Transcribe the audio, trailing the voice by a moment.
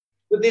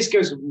But this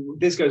goes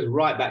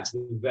right back to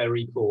the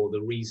very core,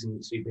 the reason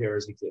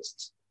superheroes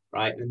exist,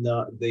 right? And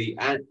the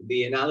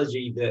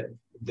analogy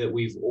that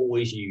we've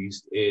always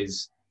used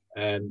is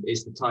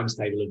the times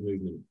table of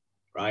movement,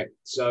 right?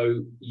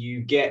 So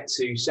you get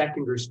to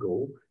secondary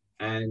school,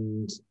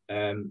 and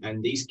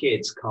these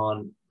kids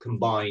can't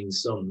combine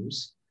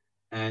sums,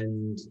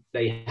 and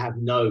they have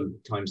no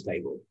times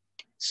table.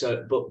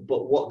 So, but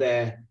what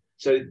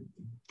so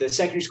the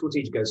secondary school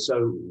teacher goes,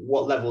 so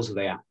what levels are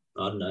they at?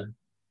 I don't know.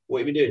 What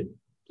have you been doing?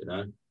 Don't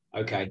know.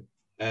 Okay.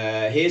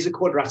 Here's a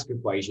quadratic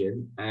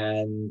equation,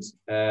 and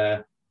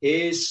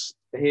here's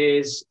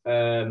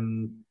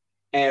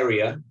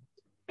area,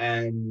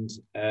 and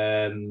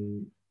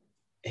over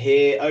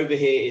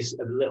here is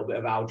a little bit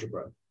of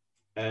algebra.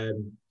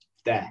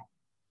 There.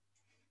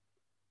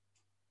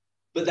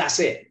 But that's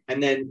it.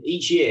 And then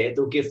each year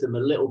they'll give them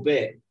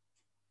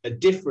a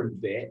different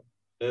bit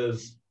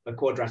of a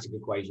quadratic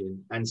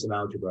equation and some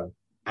algebra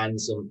and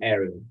some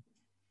area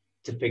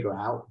to figure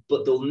out,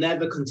 but they'll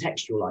never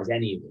contextualize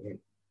any of it.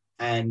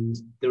 And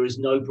there is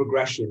no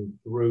progression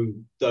through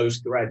those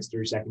threads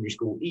through secondary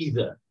school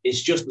either.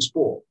 It's just the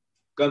sport.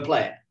 Go and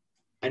play it.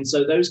 And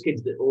so those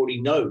kids that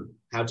already know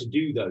how to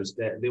do those,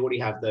 they already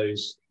have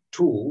those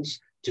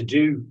tools to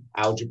do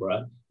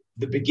algebra,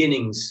 the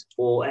beginnings,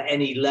 or at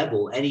any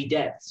level, any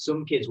depth.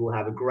 Some kids will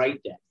have a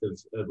great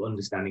depth of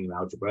understanding of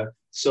algebra.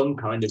 Some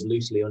kind of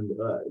loosely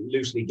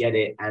get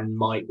it and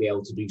might be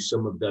able to do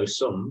some of those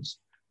sums,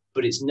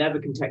 but it's never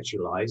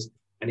contextualized,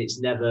 and it's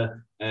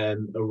never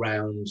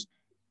around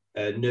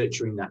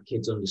nurturing that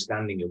kid's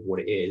understanding of what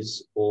it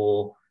is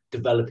or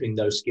developing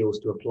those skills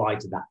to apply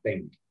to that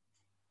thing.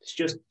 It's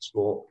just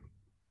sport.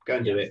 Go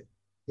and do it.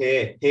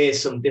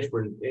 Here's a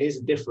different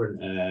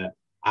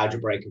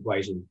algebraic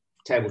equation,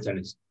 table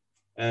tennis.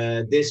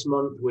 This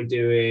month we're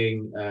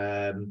doing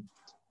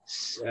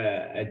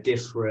a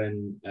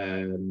different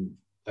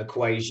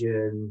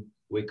equation.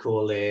 We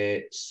call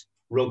it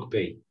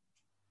rugby.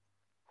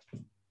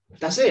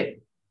 That's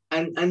it.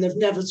 And they've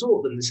never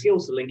taught them the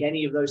skills to link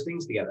any of those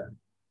things together.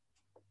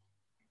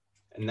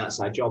 And that's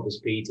our job as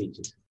PE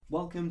teachers.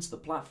 Welcome to the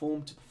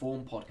Platform to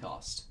Perform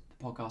podcast, the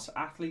podcast for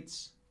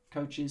athletes,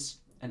 coaches,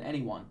 and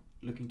anyone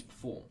looking to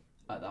perform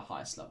at their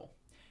highest level.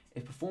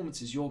 If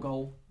performance is your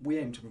goal, we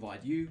aim to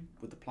provide you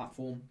with the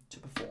platform to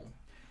perform.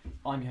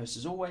 I'm your host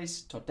as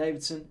always, Todd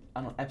Davidson,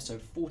 and on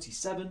episode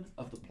 47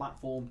 of the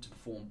Platform to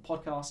Perform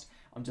podcast,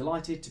 I'm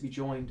delighted to be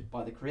joined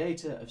by the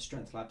creator of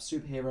Strength Lab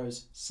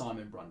Superheroes,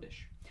 Simon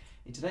Brundish.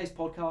 In today's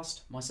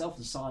podcast, myself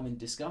and Simon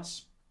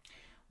discuss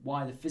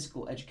why the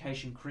physical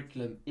education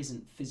curriculum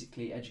isn't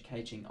physically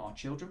educating our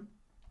children,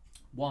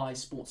 why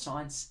sports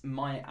science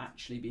might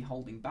actually be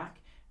holding back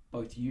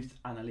both youth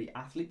and elite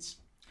athletes,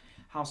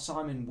 how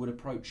Simon would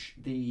approach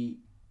the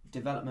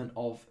development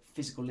of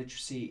physical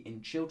literacy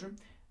in children,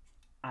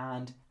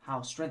 and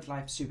how Strength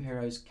Lab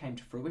Superheroes came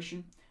to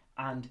fruition,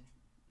 and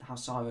how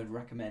Simon would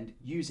recommend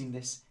using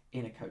this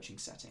in a coaching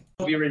setting.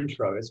 Your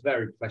intro is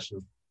very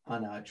professional. I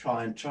know,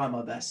 try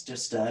my best,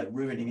 just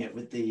ruining it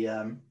with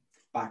the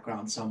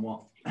background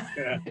somewhat.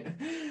 Yeah.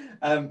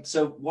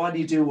 So why do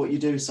you do what you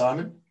do,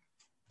 Simon?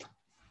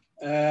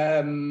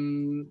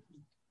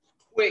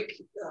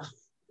 Quick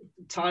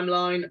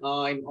timeline.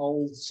 I'm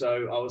old,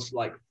 so I was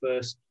like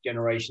first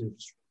generation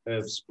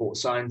of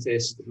sports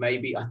scientist.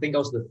 Maybe I think I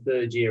was the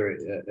third year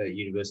at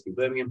University of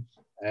Birmingham.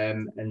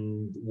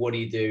 And what do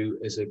you do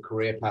as a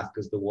career path?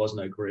 Because there was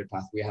no career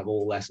path. We have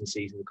all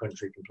S&Cs in the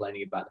country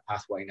complaining about the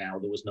pathway now.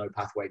 There was no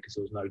pathway because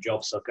there was no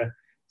job sucker.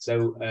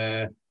 So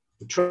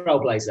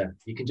trailblazer.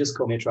 You can just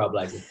call me a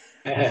trailblazer.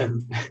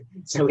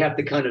 So we have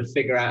to kind of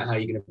figure out how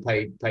you're going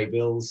to pay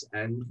bills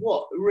and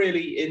what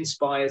really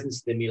inspires and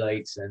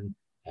stimulates. And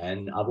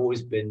I've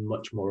always been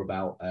much more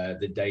about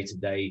the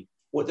day-to-day.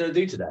 What did I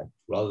do today,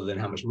 rather than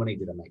how much money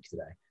did I make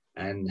today,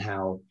 and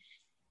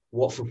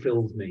what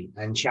fulfilled me,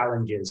 and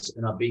challenges.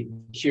 And I've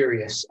been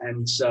curious.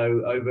 And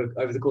so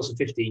over the course of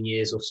 15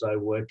 years or so,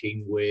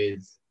 working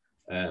with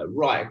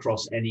right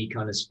across any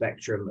kind of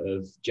spectrum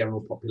of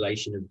general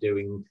population, of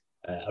doing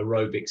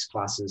aerobics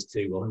classes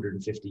to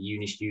 150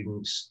 uni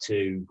students,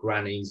 to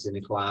grannies in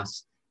a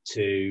class,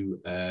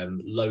 to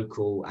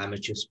local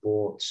amateur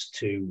sports,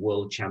 to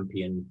world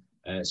champion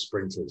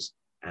sprinters,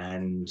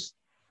 and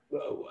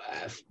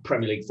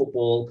Premier League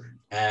football,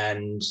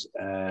 and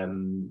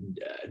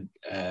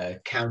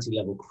county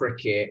level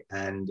cricket,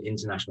 and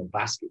international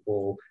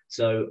basketball.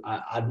 So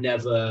I've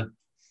never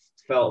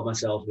felt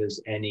myself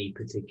as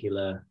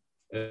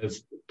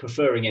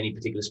preferring any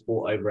particular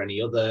sport over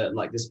any other.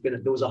 Like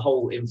there was a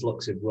whole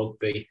influx of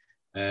rugby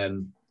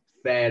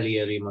fairly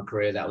early in my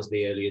career. That was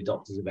the early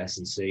adopters of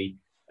S&C,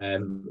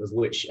 of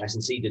which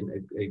S&C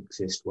didn't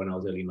exist when I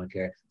was early in my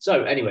career.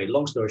 So anyway,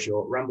 long story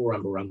short,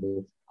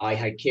 ramble. I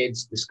had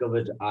kids,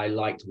 discovered I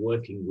liked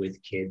working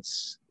with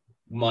kids,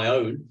 my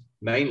own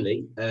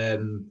mainly,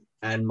 and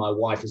my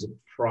wife is a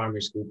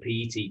primary school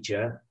PE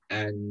teacher,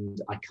 and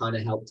I kind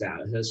of helped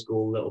out at her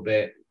school a little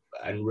bit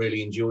and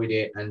really enjoyed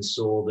it, and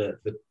saw the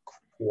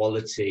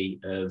quality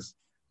of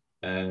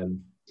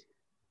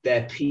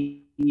their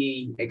PE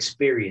PE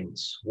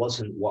experience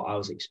wasn't what I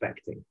was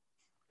expecting.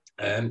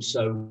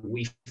 So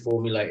we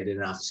formulated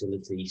in our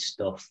facility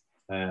stuff,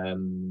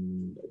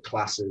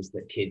 classes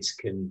that kids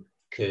can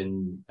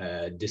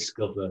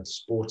discover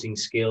sporting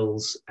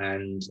skills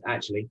and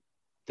actually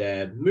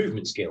their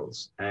movement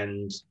skills,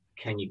 and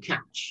can you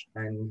catch,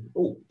 and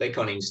they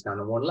can't even stand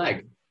on one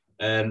leg.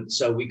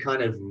 So we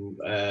kind of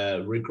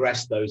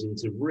regressed those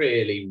into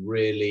really,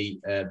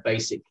 really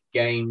basic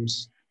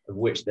games, of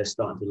which they're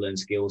starting to learn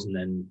skills and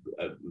then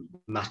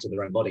master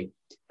their own body.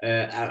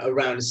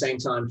 Around the same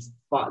time,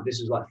 this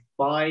was like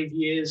 5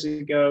 years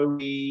ago,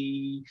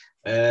 we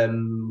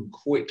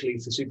quickly,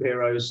 for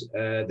superheroes,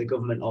 the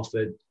government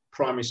offered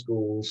primary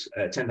schools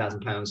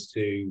 £10,000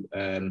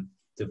 to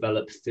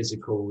develop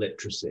physical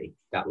literacy.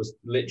 That was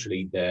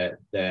literally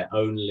their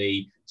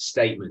only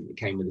statement that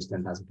came with this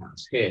 £10,000.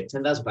 Here,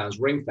 £10,000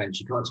 ring fence,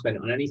 you can't spend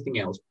it on anything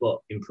else but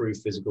improve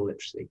physical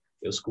literacy.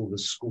 It was called the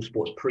School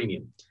Sports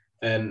Premium.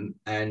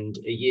 And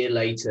a year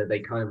later, they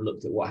kind of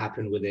looked at what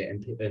happened with it,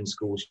 and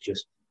schools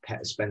just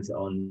spent it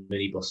on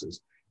minibuses.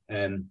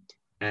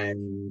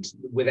 And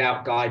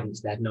without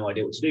guidance, they had no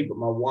idea what to do. But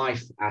my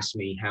wife asked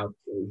me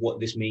what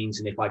this means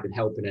and if I could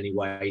help in any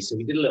way. So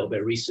we did a little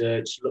bit of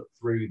research, looked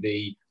through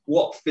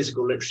what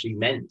physical literacy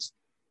meant,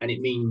 and it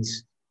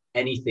means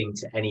anything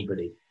to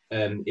anybody.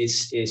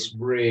 It's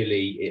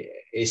really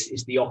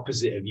the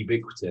opposite of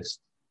ubiquitous.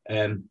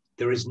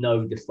 There is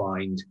no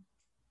defined,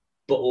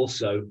 but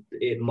also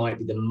it might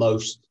be the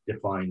most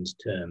defined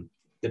term,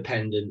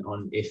 dependent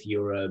on if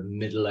you're a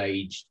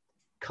middle-aged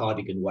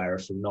cardigan wearer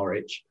from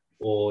Norwich,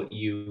 or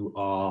you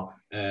are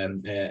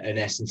an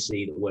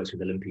S&C that works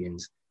with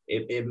Olympians.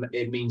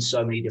 It means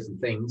so many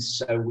different things.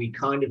 So we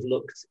kind of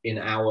looked in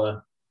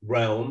our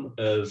realm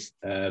of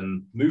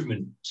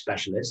movement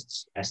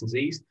specialists,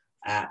 S&Cs,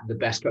 at the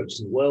best coaches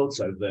in the world.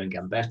 So Vern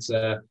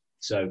Gambetta,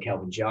 so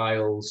Kelvin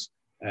Giles,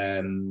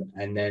 and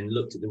then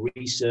looked at the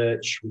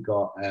research. We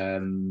got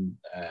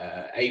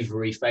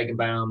Avery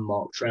Feigenbaum,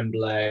 Mark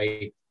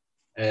Tremblay,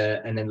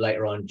 and then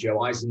later on Joe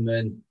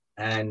Eisenman,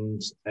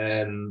 and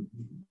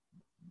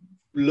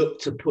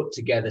looked to put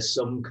together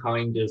some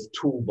kind of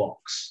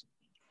toolbox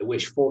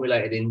which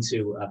formulated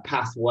into a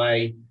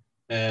pathway,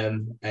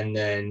 and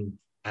then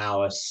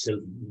our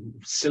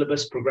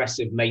syllabus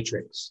progressive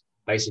matrix,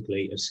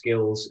 basically, of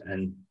skills,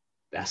 and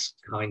that's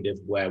kind of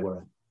where we're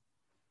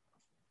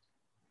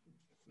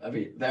at.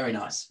 Very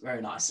nice,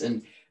 very nice.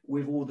 And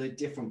with all the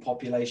different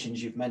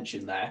populations you've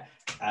mentioned there,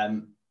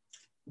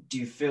 do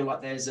you feel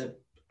like there's a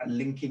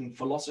linking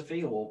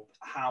philosophy, or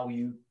how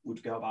you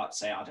would go about,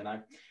 say, I don't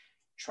know,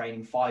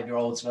 training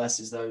 5-year-olds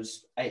versus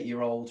those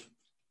 8-year-old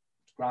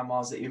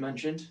grandmas that you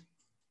mentioned?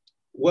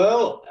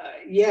 Well,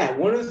 yeah,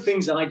 one of the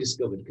things I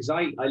discovered, because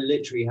I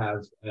literally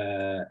have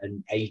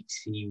an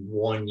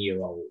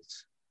 81-year-old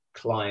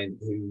client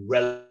who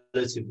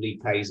relatively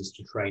pays us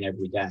to train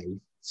every day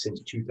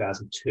since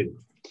 2002.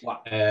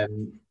 Wow.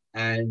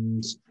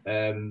 And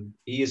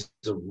he is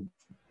a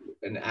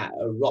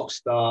rock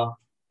star,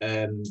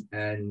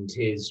 and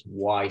his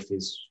wife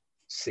is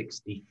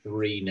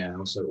 63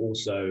 now, so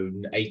also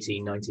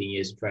 18, 19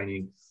 years of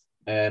training,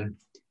 and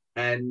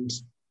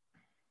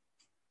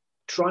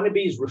trying to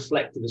be as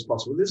reflective as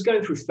possible. This is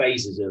going through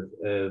phases of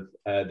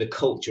the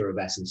culture of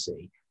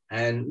S&C.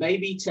 And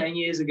maybe 10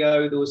 years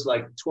ago, there was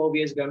like 12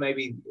 years ago,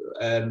 maybe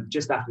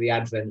just after the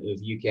advent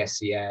of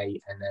UKSCA,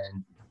 and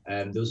then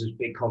there was this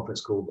big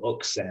conference called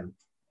UCSEM,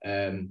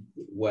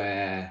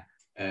 where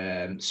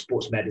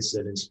sports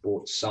medicine and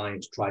sports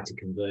science tried to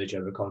converge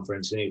over a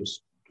conference, and it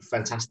was a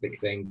fantastic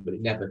thing, but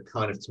it never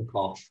kind of took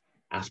off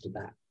after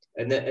that.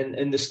 And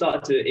they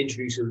started to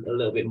introduce a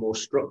little bit more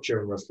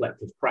structure and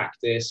reflective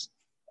practice.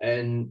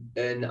 And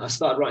I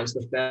started writing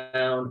stuff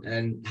down,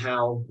 and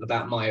how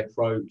about my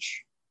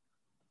approach,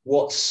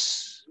 what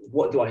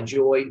do I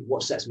enjoy,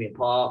 what sets me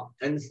apart.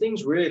 And the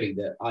things really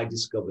that I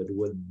discovered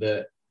were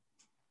that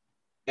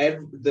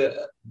in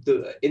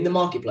the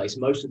marketplace,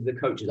 most of the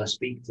coaches I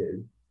speak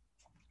to,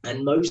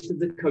 and most of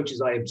the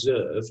coaches I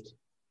observed,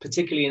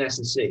 particularly in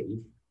S&C,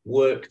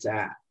 worked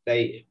at,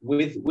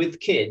 with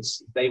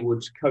kids, they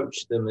would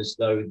coach them as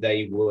though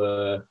they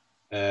were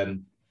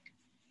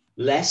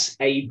less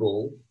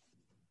able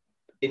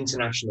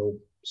international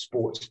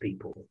sports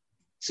people.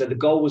 So the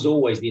goal was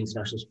always the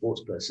international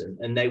sports person,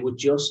 and they would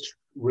just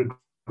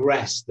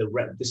regress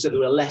so they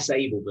were a less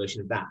able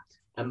version of that.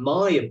 And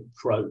my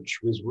approach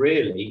was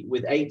really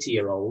with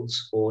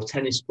 80-year-olds or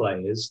tennis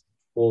players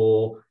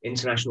or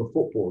international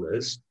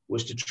footballers,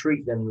 was to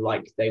treat them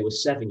like they were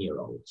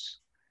 7-year-olds,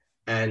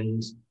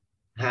 and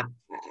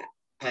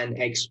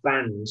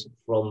expand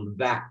from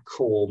that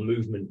core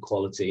movement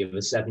quality of a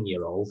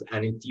 7-year-old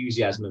and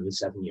enthusiasm of a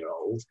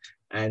 7-year-old,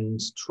 and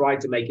try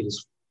to make it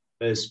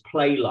as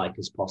play-like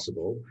as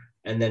possible,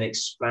 and then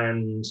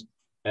expand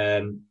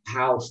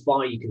how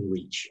far you can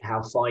reach,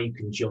 how far you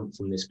can jump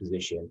from this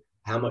position,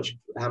 how much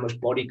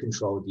body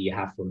control do you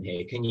have from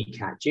here, can you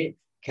catch it,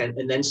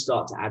 and then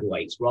start to add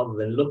weights, rather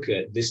than look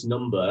at this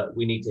number,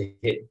 we need to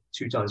hit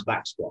 2 times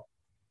back squat.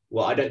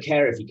 well, I don't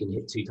care if you can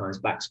hit 2 times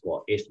back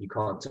squat if you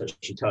can't touch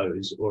your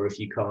toes, or if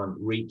you can't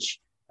reach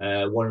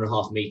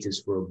 1.5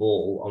 meters for a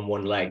ball on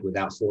one leg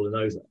without falling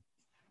over.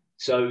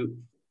 So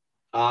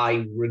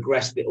I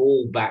regressed it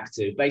all back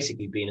to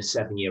basically being a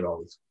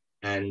 7-year-old.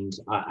 And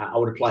I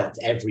would apply that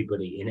to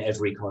everybody in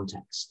every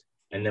context.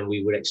 And then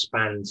we would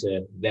expand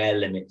to their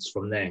limits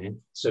from there.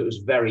 So it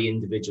was a very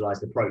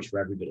individualized approach for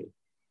everybody.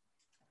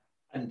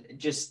 And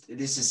just,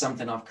 this is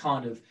something I've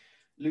kind of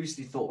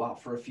loosely thought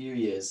about for a few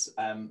years.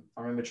 I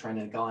remember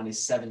training a guy in his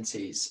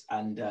 70s.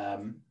 And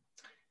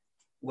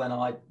when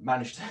I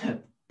managed to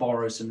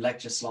borrow some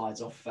lecture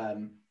slides off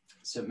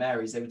St.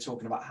 Mary's, they were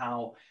talking about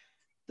how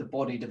the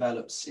body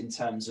develops in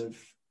terms of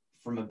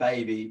from a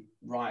baby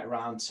right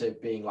around to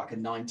being like a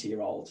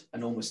 90-year-old,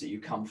 and almost that you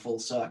come full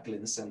circle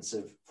in the sense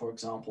of, for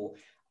example,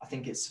 I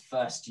think it's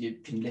first you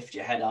can lift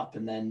your head up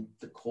and then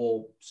the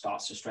core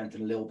starts to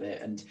strengthen a little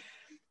bit. And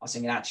I was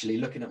thinking, actually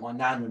looking at my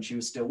nan when she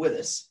was still with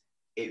us,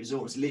 it was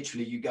always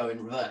literally you go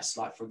in reverse.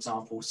 Like, for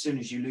example, as soon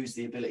as you lose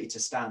the ability to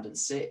stand and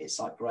sit, it's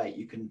like, great,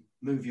 you can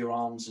move your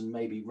arms and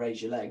maybe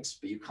raise your legs,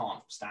 but you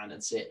can't stand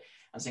and sit.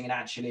 I was thinking,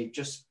 actually,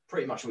 just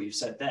pretty much what you've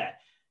said there,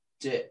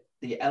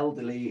 the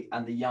elderly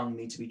and the young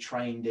need to be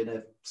trained in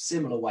a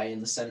similar way,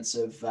 in the sense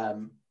of,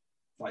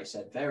 like I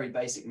said, very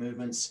basic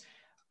movements,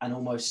 and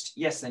almost,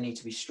 yes, they need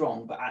to be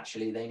strong, but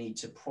actually they need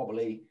to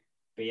probably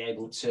be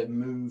able to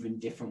move in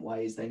different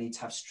ways. They need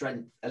to have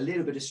strength, a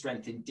little bit of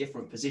strength in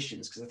different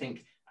positions. Because I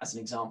think, as an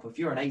example, if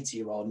you're an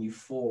 80-year-old and you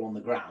fall on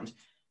the ground,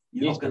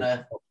 you're not going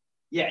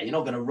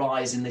to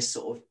rise in this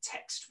sort of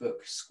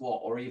textbook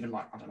squat, or even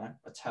like, I don't know,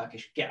 a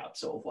Turkish get-up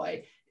sort of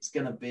way. It's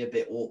going to be a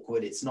bit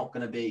awkward. It's not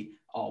going to be,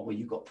 oh, well,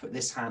 you've got to put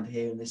this hand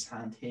here and this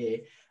hand here.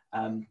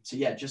 So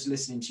yeah, just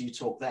listening to you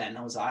talk then,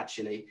 I was like,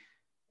 actually,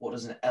 what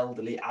does an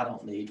elderly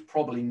adult need?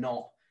 Probably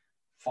not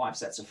 5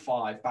 sets of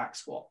 5 back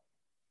squat.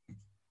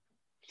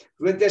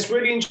 But that's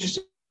really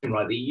interesting,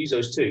 right, that you use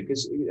those two,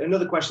 because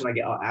another question I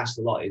get asked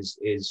a lot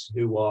is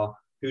who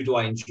do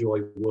I enjoy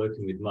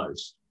working with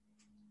most?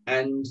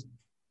 And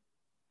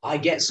I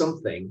get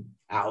something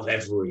out of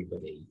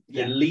everybody.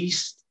 Yeah.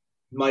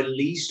 My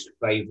least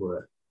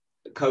favorite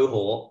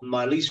cohort,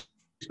 my least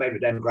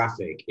favorite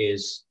demographic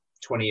is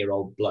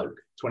 20-year-old bloke,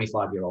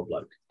 25-year-old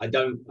bloke. I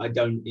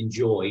don't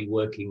enjoy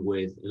working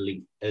with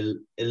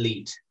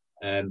elite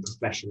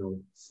professional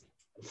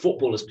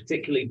footballers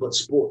particularly, but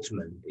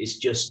sportsmen. It's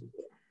just,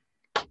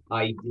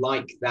 I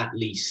like that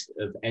least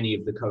of any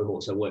of the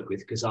cohorts I work with,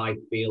 because I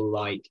feel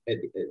like,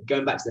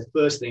 going back to the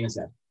first thing I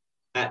said,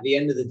 at the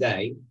end of the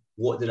day,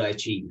 what did I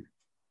achieve?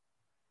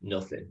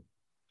 Nothing.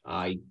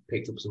 I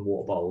picked up some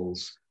water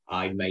bottles.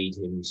 I made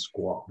him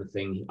squat the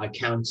thing. I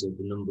counted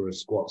the number of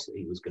squats that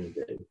he was going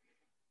to do,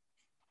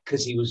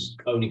 because he was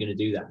only going to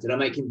do that. Did I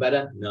make him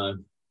better? No,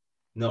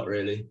 not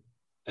really.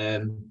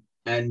 And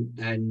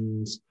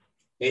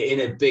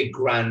in a big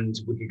grand,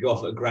 we could go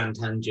off at a grand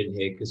tangent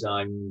here, because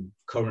I'm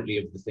currently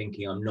of the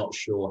thinking I'm not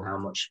sure how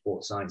much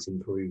sports science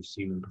improves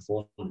human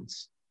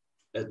performance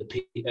at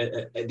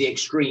the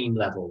extreme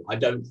level. I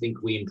don't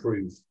think we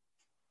improve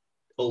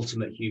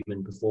ultimate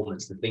human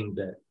performance, the thing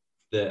that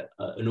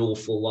an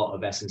awful lot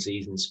of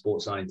S&Cs and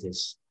sports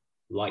scientists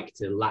like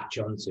to latch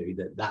onto,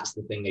 that's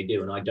the thing they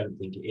do, and I don't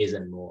think it is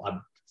anymore. I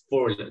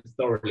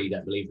thoroughly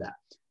don't believe that.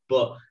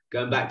 But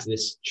going back to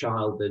this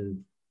child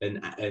and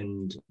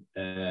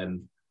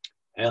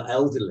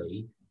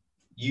elderly,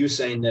 you were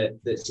saying that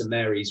St.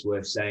 Mary's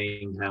were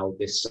saying how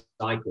this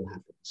cycle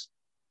happens.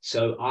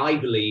 So I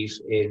believe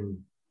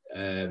in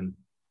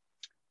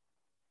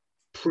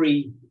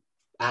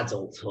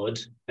pre-adulthood,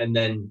 and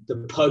then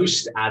the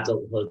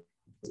post-adulthood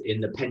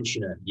in the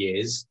pensioner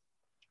years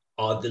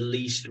are the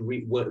least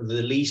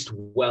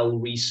well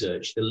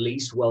researched, the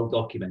least well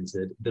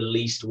documented, the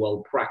least well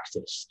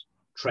practiced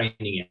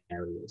training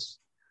areas.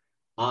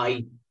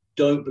 I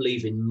don't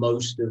believe in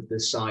most of the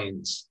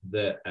science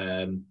that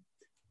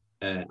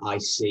I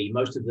see,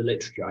 most of the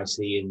literature I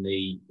see in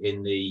the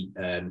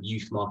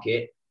youth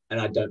market,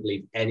 and I don't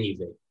believe any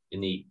of it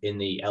in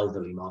the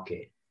elderly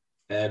market.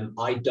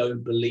 I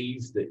don't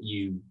believe that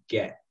you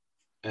get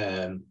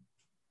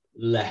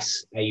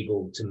less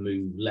able to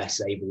move, less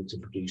able to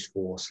produce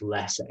force,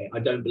 I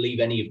don't believe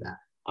any of that.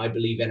 I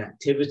believe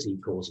inactivity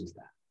causes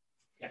that.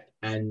 Yeah.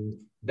 And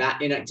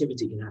that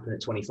inactivity can happen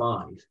at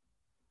 25.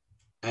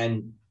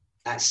 And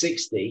at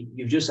 60,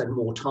 you've just had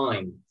more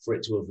time for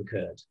it to have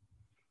occurred.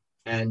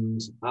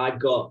 And I've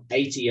got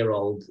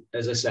 80-year-old,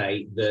 as I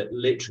say, that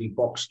literally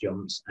box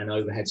jumps and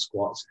overhead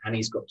squats, and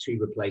he's got 2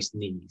 replaced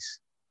knees.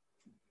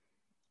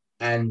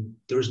 And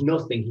there is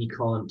nothing he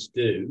can't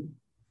do.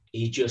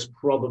 He just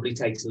probably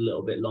takes a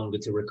little bit longer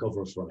to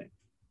recover from it.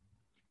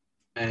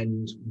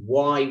 And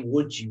why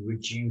would you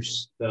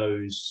reduce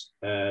those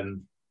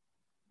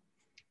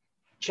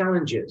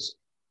challenges?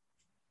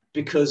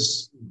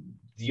 Because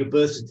your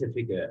birth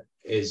certificate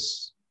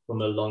is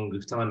from a long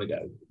time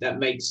ago. That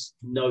makes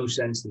no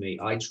sense to me.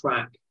 I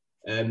track,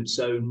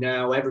 so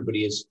now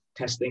everybody is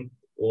testing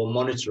or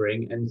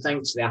monitoring, and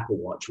thanks to the Apple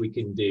Watch, we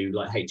can do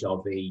like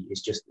HRV,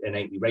 it's just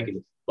innately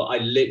regular. But I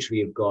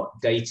literally have got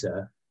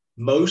data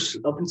most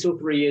up until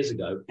 3 years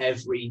ago,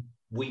 every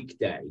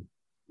weekday,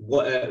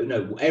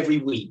 every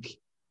week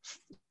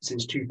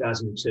since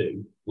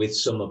 2002 with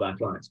some of our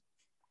clients.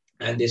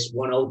 And this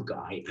one old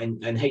guy,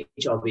 and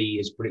HRV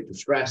is predictive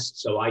stress,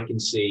 so I can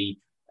see,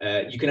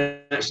 you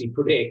can actually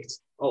predict,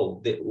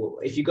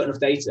 if you've got enough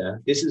data,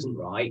 this isn't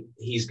right,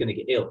 he's going to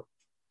get ill.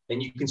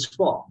 And you can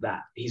spot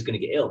that he's going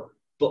to get ill.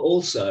 But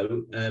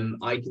also,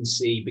 I can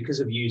see,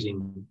 because of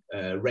using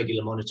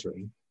regular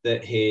monitoring,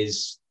 that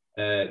his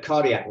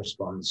cardiac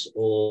response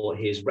or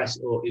his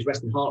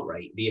resting heart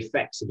rate, the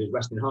effects of his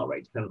resting heart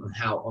rate depend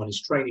on his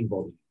training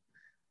volume.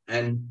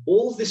 And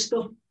all this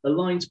stuff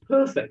aligns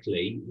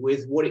perfectly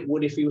with what it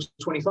would if he was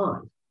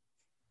 25.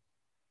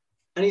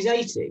 And he's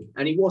 80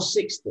 and he was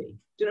 60. Do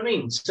you know what I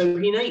mean? So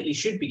he innately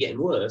should be getting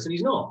worse, and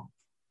he's not.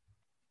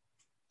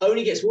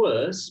 Only gets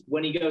worse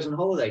when he goes on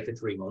holiday for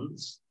 3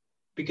 months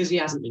because he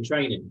hasn't been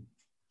training.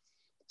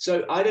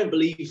 So I don't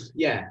believe,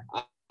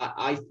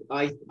 I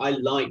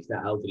like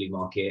that elderly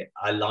market.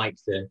 I like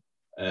the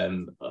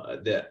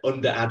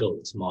under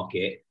adult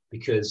market,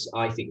 because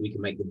I think we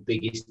can make the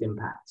biggest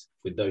impact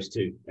with those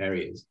two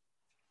areas.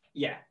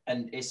 Yeah,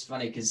 and it's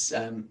funny because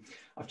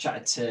I've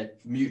chatted to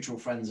mutual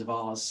friends of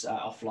ours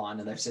offline,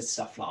 and they've said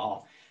stuff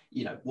like,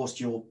 what's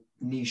your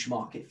niche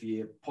market for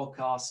your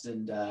podcast?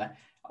 And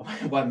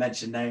I won't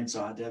mention names.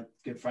 So I had a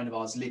good friend of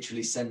ours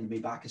literally send me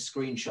back a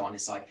screenshot, and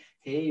it's like,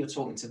 here you're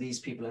talking to these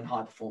people in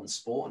high performance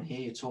sport, and here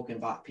you're talking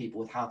about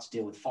people with how to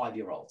deal with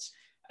 5-year-olds.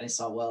 And it's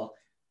like, well,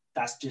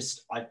 that's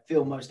just, I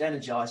feel most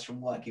energized from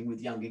working with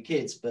younger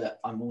kids, but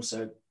I'm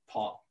also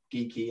part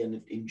geeky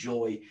and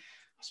enjoy,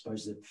 I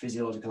suppose, the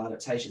physiological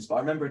adaptations. But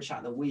I remember a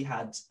chat that we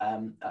had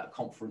at a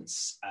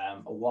conference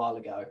a while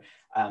ago.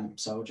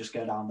 So I'll just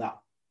go down that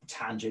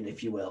tangent,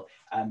 if you will.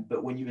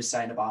 But when you were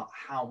saying about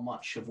how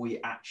much have we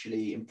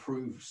actually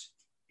improved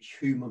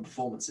human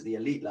performance at the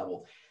elite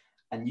level,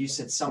 and you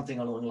said something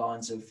along the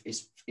lines of,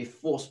 if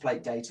force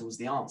plate data was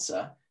the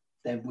answer,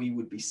 then we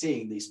would be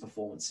seeing these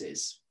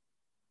performances.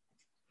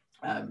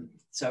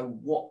 So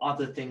what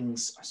other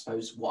things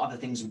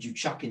would you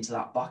chuck into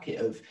that bucket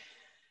of,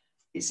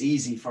 it's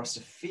easy for us to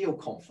feel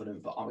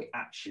confident, but are we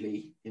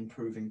actually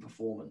improving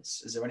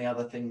performance? Is there any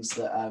other things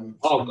that...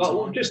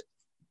 just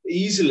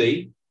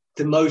easily,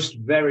 the most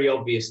very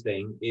obvious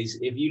thing is,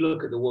 if you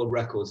look at the world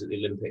records at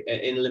the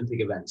Olympic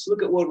events,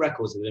 look at world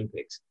records at the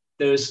Olympics,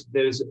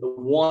 there's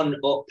one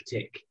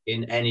uptick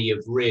in any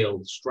of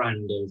real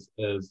strand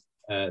of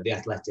the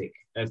athletic,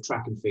 of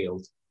track and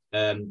field,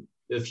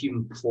 of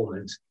human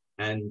performance.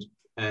 And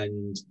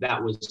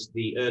that was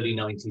the early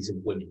 90s of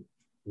women,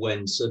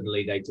 when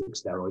suddenly they took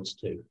steroids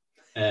too.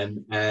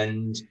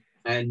 And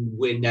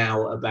we're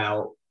now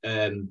about,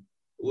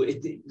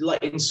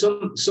 like in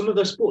some of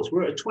those sports,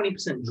 we're at a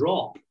 20%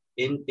 drop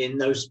in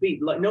those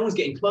speeds. Like, no one's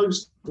getting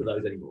close to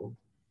those anymore.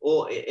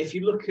 Or if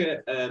you look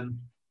at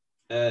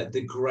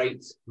the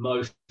great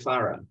Mo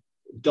Farah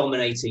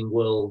dominating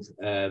world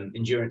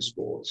endurance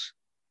sports,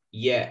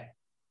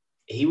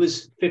 he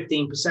was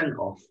 15%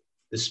 off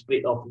the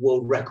speed of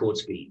world record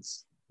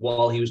speeds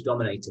while he was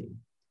dominating.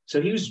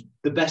 So he was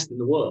the best in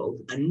the world,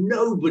 and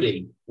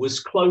nobody was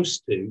close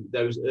to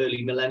those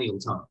early millennial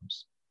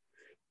times.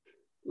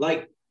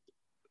 Like,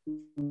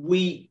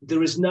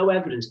 there is no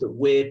evidence that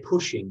we're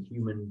pushing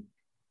human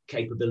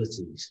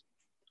capabilities.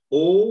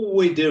 All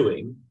we're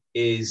doing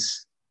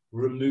is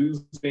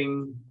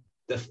removing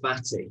the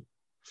fatty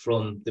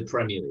from the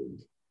Premier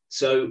League.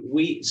 So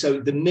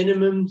the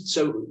minimum,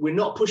 so we're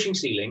not pushing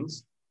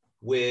ceilings,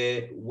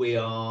 we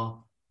are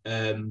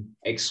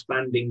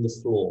expanding the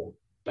floor,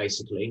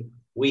 basically.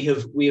 We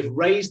have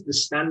raised the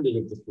standard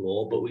of the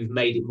floor, but we've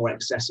made it more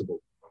accessible,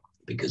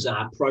 because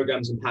our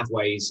programs and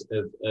pathways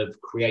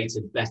have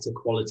created better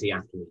quality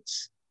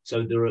athletes.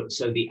 So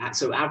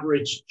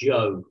average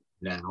Joe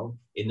now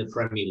in the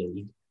Premier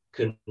League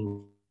can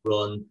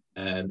run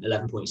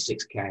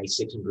 11.6K,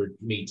 600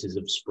 meters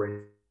of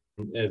sprint,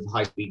 of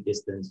high speed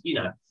distance.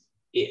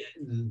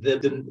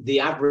 The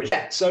average.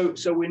 So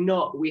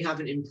we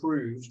haven't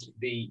improved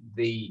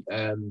the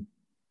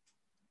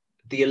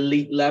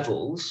elite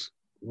levels.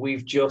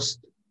 We've just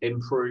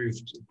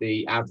improved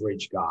the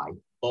average guy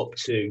up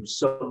to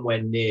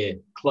somewhere near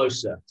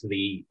closer to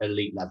the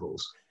elite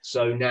levels.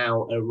 So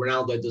now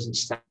Ronaldo doesn't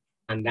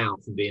stand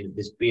out from being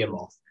this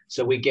behemoth.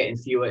 So we're getting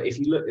fewer. If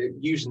you look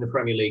at using the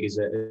Premier League as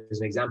an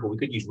example, we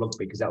could use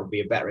rugby because that would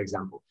be a better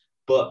example.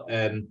 But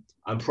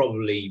I'm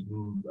probably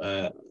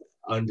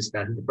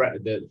understand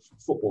the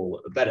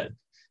football better.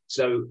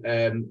 So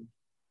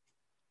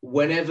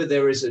whenever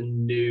there is a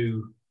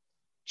new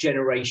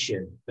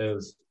generation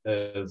of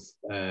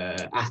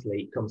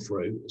athlete come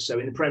through, so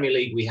in the Premier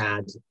League we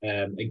had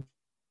a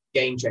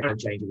game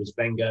changer was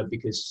Wenger,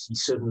 because he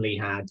suddenly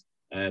had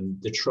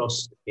the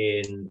trust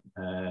in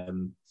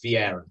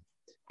Vieira,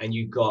 and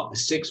you got a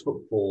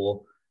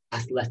 6'4"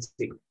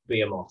 athletic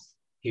behemoth.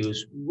 He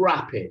was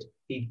rapid.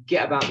 He'd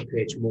get about the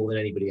pitch more than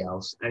anybody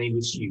else, and he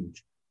was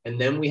huge. And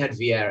then we had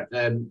Thierry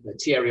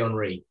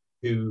Henry,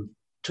 who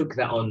took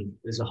that on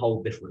as a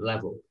whole different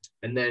level.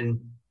 And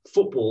then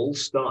football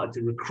started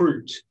to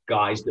recruit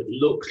guys that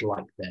looked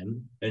like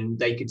them and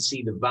they could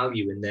see the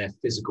value in their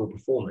physical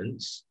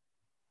performance.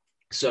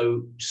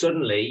 So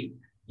suddenly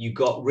you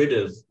got rid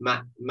of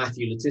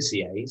Matthew Le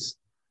Tissier's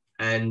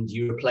and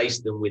you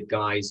replaced them with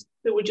guys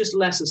that were just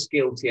lesser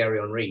skilled Thierry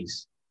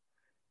Henrys.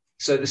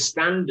 So the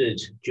standard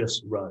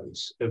just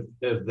rose of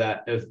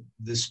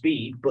the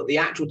speed, but the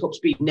actual top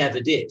speed never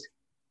did.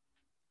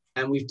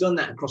 And we've done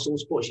that across all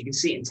sports. You can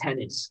see it in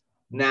tennis.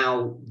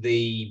 Now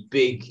the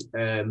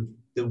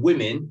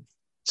women,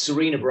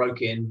 Serena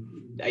broke in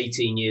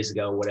 18 years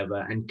ago or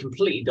whatever, and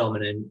completely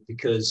dominant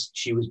because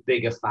she was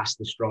bigger,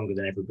 faster, stronger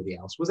than everybody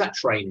else. Was that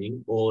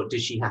training, or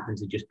did she happen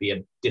to just be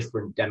a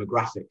different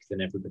demographic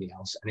than everybody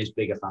else and is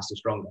bigger, faster,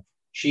 stronger?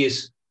 She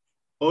is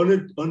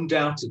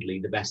undoubtedly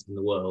the best in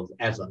the world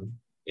ever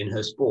in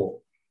her sport.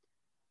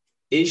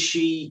 Is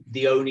she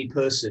the only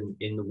person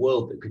in the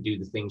world that could do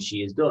the things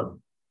she has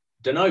done?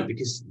 Don't know,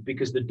 because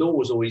the door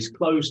was always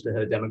closed to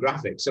her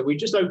demographic. So we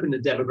just opened the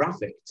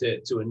demographic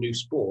to a new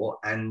sport,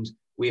 and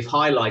we've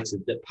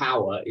highlighted that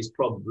power is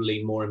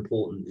probably more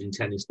important in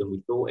tennis than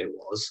we thought it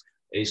was.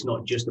 It's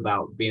not just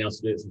about being able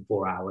to do it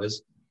for 4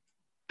 hours,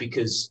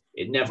 because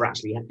it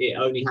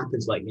only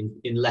happens like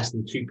in less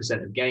than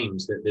 2% of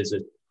games that there's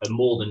a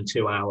more than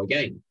 2 hour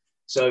game.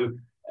 So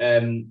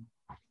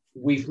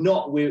we've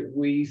not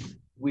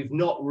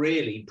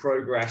really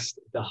progressed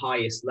the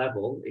highest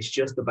level. It's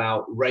just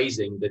about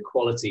raising the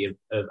quality of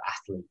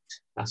athlete.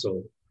 That's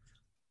all.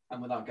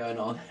 And without going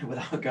on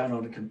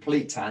a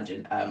complete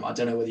tangent, I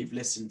don't know whether you've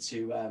listened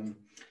to,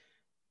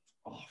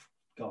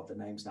 the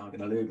name's now going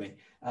to elude me.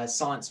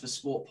 Science for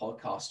Sport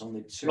podcast on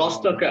the 2 Ross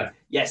Tucker.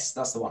 Yes,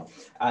 that's the one.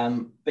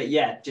 But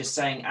yeah, just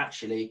saying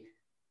actually,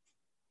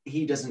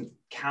 he doesn't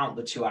count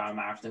the 2 hour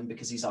marathon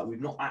because he's like,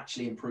 we've not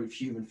actually improved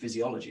human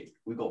physiology.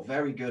 We've got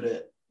very good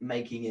at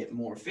making it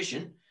more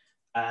efficient.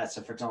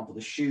 So for example,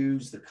 the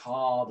shoes, the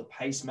car, the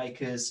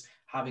pacemakers,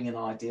 having an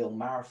ideal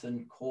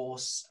marathon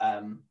course,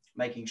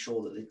 making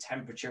sure that the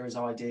temperature is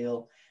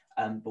ideal,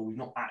 but we've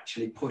not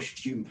actually pushed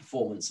human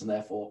performance, and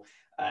therefore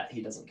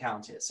he doesn't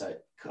count it. So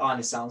it kind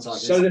of sounds like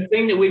so the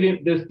thing that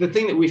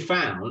we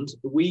found,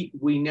 we've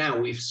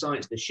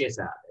scienced the shit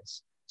out of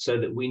this, so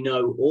that we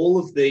know all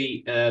of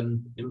the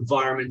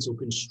environmental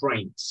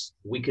constraints.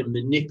 We can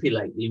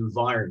manipulate the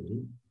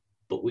environment,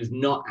 but we're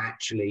not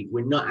actually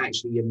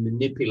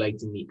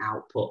manipulating the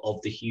output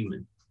of the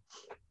human.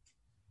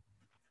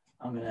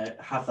 I'm going to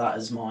have that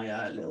as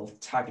my little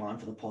tagline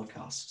for the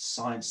podcast: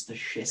 science the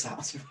shit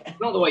out of it.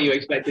 Not the way you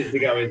expect it to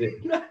go, is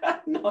it?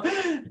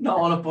 not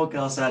on a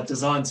podcast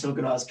designed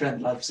talking about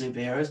strength lab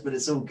superheroes, but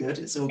it's all good.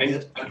 It's all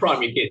good.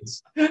 Primary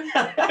kids.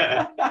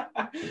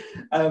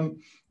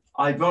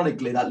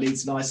 Ironically, that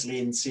leads nicely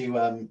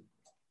into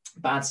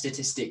bad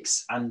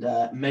statistics and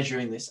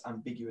measuring this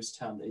ambiguous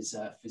term that is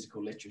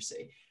physical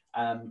literacy.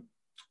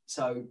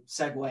 So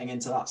segueing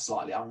into that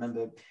slightly, I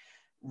remember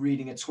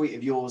reading a tweet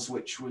of yours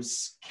which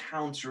was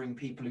countering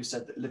people who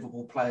said that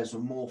Liverpool players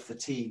were more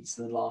fatigued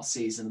than last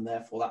season, and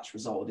therefore that's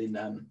resulted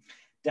in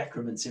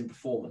decrements in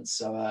performance.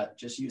 So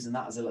just using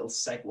that as a little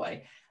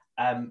segue,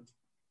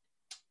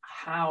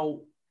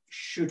 how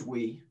should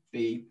we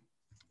be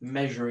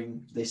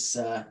measuring this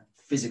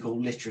physical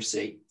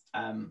literacy,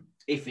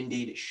 if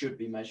indeed it should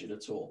be measured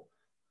at all?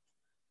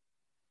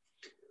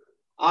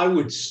 I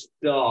would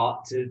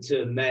start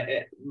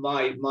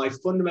my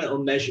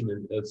fundamental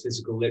measurement of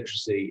physical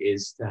literacy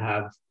is to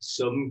have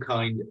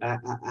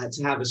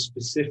to have a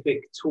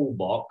specific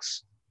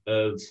toolbox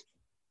of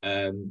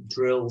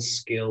drills,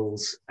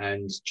 skills,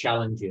 and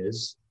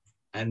challenges,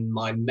 and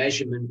my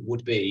measurement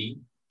would be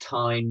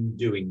time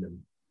doing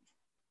them.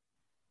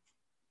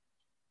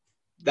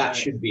 That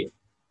should be it.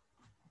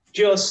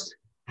 Just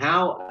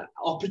how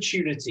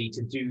opportunity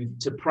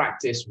to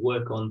practice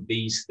work on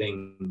these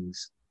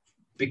things.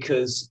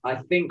 Because I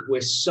think we're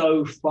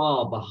so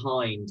far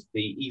behind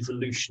the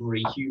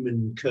evolutionary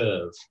human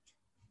curve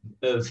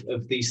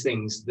of these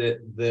things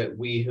that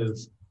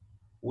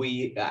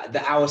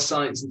our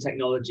science and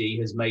technology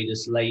has made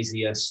us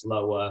lazier,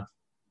 slower,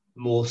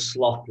 more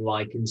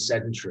sloth-like and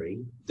sedentary,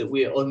 that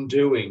we're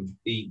undoing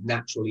the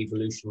natural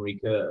evolutionary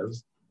curve.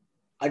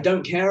 I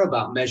don't care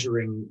about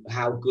measuring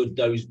how good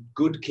those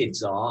good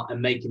kids are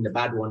and making the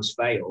bad ones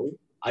fail.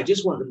 I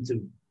just want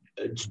them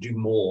to do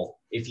more.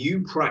 If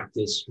you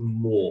practice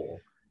more,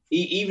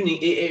 even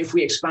if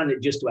we expand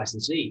it just to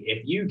S&C,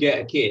 if you get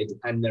a kid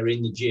and they're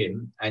in the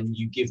gym and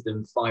you give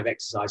them 5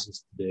 exercises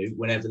to do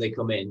whenever they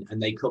come in,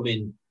 and they come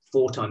in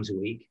 4 times a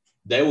week,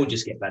 they will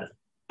just get better.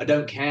 I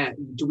don't care.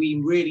 Do we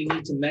really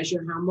need to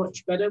measure how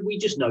much better? We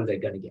just know they're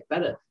going to get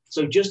better.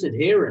 So just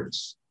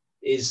adherence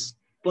is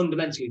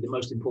fundamentally the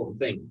most important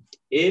thing.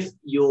 If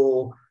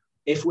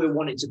we're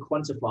wanting to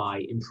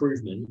quantify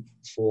improvement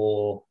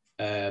for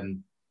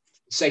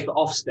say for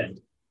Ofsted,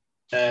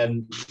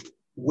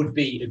 would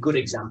be a good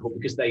example,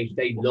 because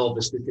they love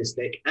a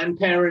statistic, and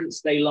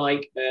parents they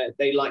like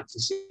to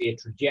see a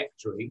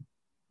trajectory.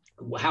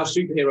 How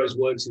Superheroes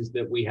works is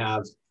that we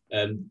have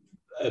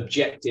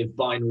objective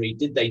binary.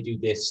 Did they do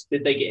this?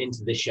 Did they get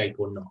into this shape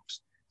or not?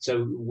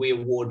 So we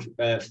award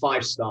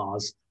 5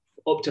 stars,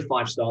 up to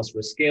 5 stars for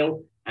a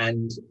skill,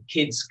 and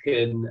kids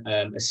can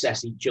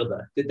assess each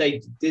other.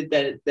 Did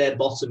their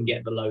bottom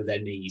get below their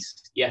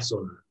knees? Yes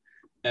or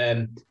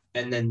no?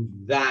 And then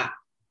that,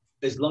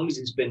 as long as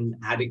it's been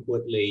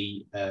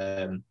adequately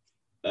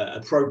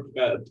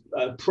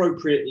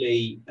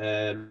appropriately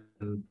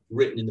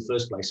written in the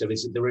first place, so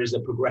there is a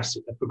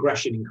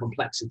progression in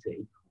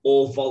complexity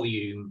or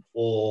volume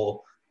or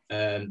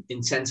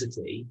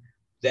intensity,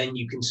 then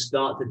you can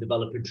start to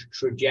develop a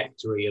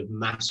trajectory of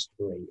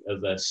mastery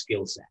of a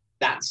skill set.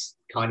 That's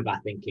kind of our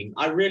thinking.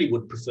 I really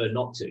would prefer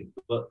not to,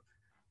 but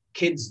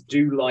kids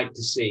do like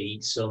to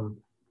see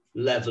some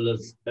level of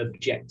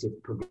objective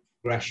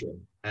progression,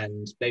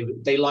 and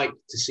they like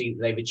to see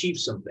that they've achieved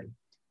something.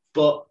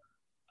 But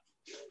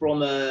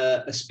from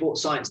a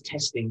sports science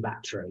testing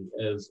battery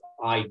of,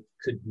 I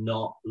could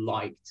not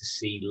like to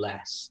see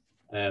less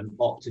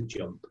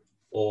Optojump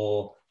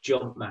or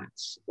jump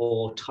mats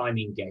or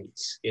timing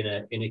gates in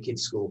a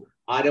kid's school.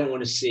 I don't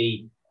want to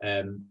see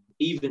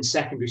even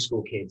secondary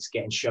school kids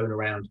getting shown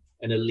around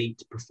an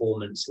elite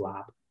performance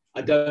lab.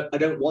 I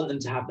don't want them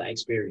to have that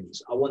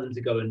experience. I want them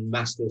to go and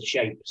master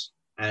shapes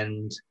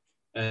and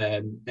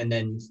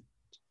then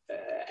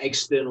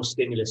external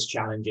stimulus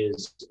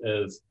challenges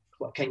of,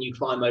 can you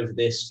climb over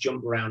this,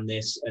 jump around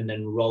this, and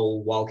then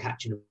roll while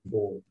catching a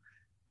ball.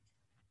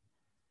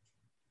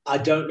 I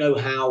don't know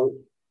how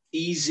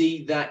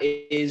easy that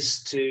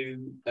is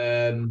to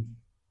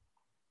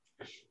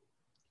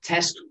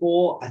test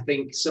for. I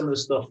think some of the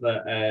stuff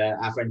that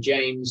our friend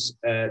James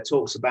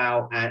talks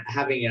about,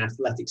 having an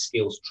athletic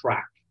skills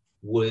track,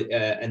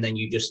 and then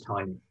you just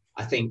time it.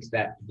 I think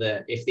that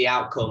if the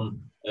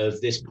outcome of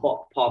this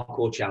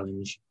parkour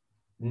challenge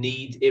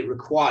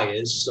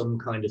requires some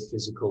kind of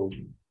physical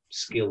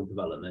skill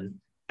development,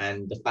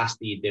 and the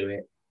faster you do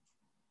it,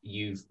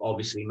 you've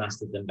obviously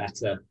mastered them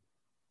better,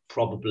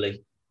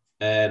 probably.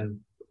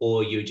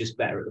 Or you're just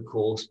better at the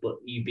course, but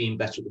you being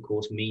better at the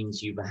course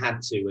means you've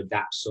had to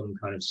adapt some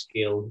kind of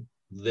skill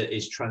that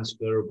is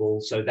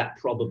transferable. So that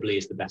probably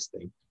is the best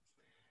thing.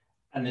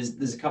 And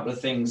there's a couple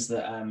of things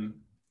that I've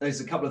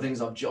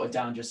jotted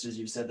down just as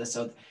you've said this.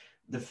 So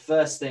the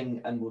first thing,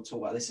 and we'll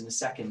talk about this in a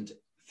second,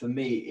 for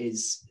me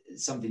is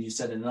something you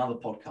said in another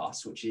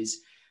podcast, which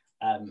is,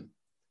 and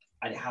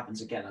it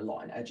happens again a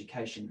lot in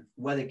education,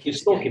 whether kids... You're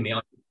stalking me,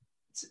 aren't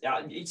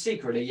you?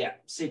 Secretly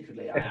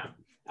I am.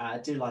 I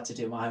do like to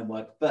do my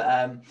homework,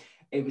 but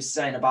it was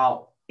saying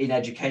about in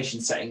education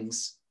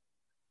settings,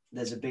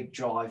 there's a big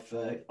drive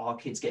for our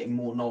kids getting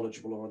more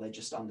knowledgeable, or are they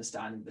just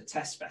understanding the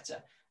test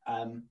better?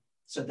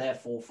 So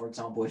therefore, for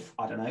example, if,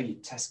 I don't know, you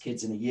test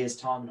kids in a year's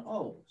time, and,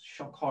 oh,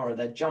 shock horror,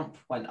 their jump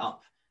went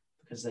up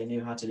because they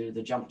knew how to do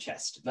the jump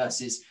chest,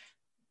 versus,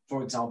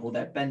 for example,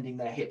 they're bending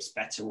their hips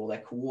better, or they're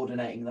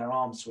coordinating their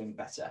arm swing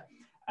better.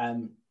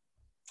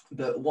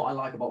 But what I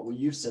like about what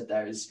you've said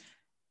there is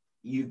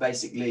you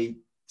basically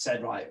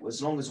said, right,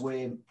 as long as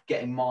we're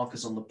getting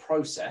markers on the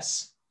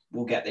process,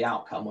 we'll get the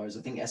outcome. Whereas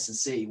I think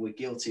S&C, we're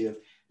guilty of,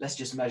 let's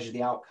just measure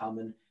the outcome.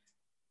 And,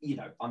 you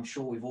know, I'm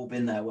sure we've all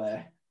been there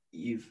where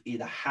you've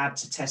either had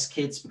to test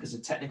kids because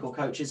of technical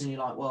coaches, and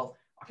you're like, well,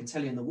 I can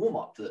tell you in the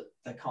warm-up that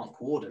they can't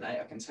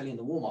coordinate. I can tell you in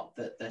the warm-up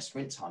that their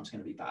sprint time is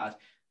going to be bad.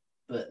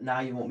 But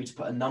now you want me to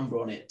put a number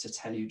on it to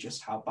tell you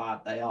just how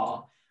bad they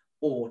are,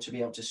 or to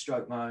be able to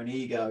stroke my own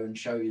ego and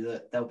show you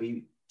that there'll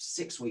be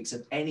 6 weeks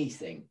of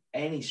anything,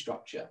 any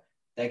structure,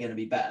 they're going to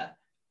be better.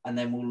 And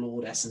then we'll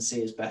laud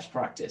S&C as best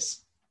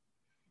practice.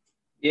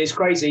 Yeah, it's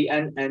crazy.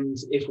 And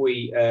if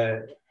we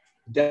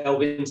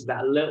delve into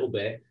that a little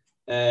bit,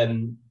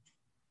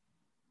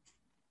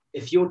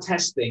 if you're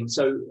testing,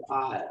 so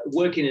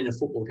working in a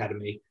football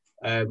academy,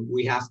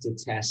 we have to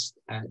test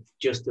I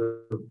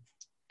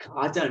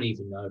don't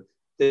even know.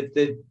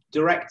 The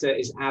director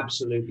is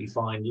absolutely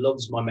fine,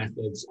 loves my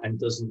methods, and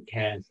doesn't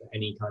care for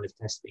any kind of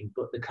testing.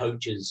 But the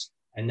coaches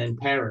and then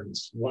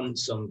parents want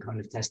some kind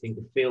of testing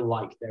to feel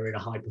like they're in a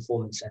high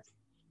performance setting.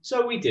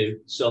 So we do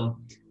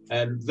some,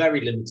 very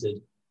limited.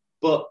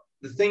 But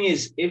the thing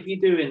is, if you're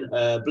doing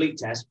a bleep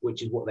test,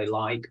 which is what they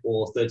like,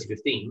 or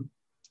 30-15,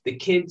 the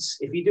kids,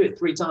 if you do it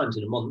 3 times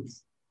in a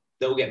month,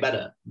 they'll get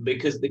better,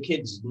 because the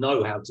kids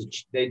know how to,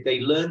 they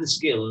learn the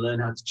skill and learn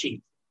how to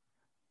cheat.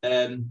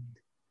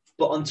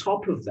 But on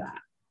top of that,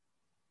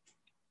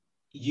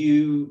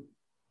 you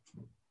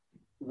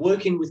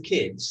working with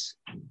kids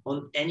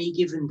on any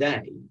given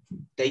day,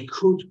 they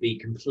could be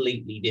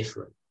completely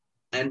different.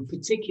 And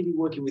particularly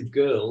working with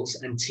girls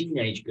and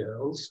teenage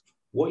girls,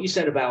 what you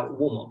said about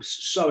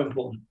warm-ups, so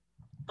important.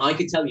 I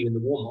could tell you in the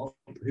warm-up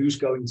who's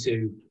going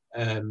to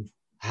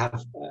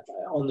have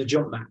on the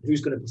jump mat, who's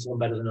going to perform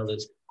better than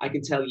others. I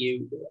can tell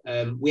you,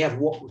 we have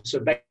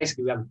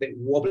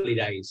wobbly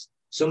days.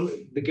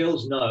 The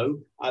girls know,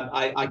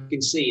 I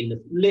can see in the,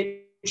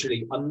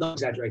 literally, I'm not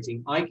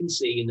exaggerating, I can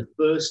see in the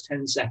first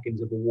 10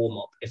 seconds of a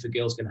warm-up if a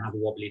girl's going to have a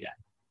wobbly day.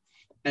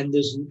 And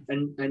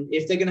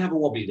if they're going to have a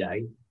wobbly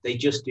day, they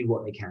just do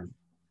what they can.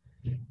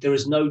 There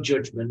is no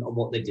judgment on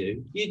what they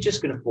do. You're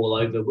just going to fall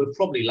over. We'll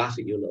probably laugh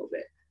at you a little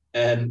bit.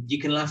 You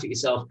can laugh at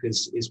yourself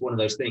because it's one of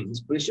those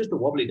things, but it's just a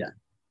wobbly day.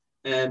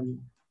 And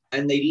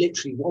they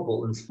literally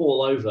wobble and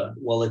fall over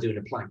while they're doing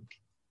a plank.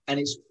 And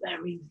it's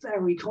very,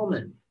 very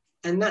common.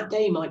 And that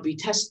day might be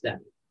test day.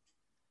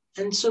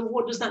 And so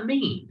what does that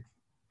mean?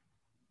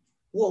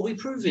 What are we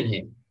proving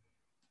here?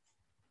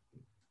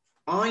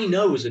 I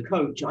know as a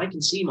coach, I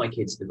can see my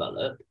kids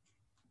develop.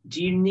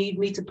 Do you need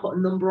me to put a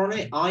number on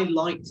it? I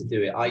like to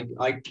do it.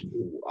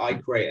 I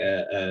create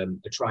a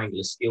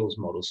triangular skills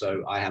model.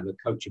 So I have a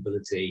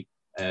coachability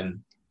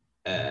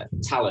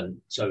talent,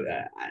 so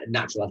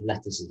natural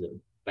athleticism,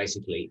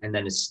 basically, and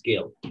then a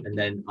skill. And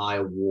then I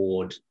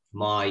award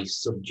my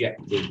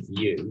subjective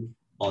view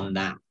on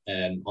that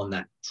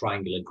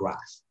triangular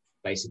graph,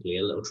 basically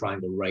a little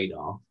triangle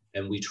radar.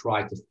 And we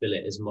try to fill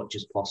it as much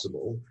as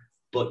possible.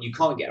 But you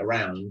can't get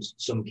around.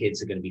 Some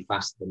kids are going to be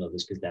faster than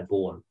others because they're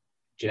born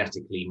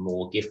genetically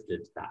more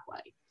gifted that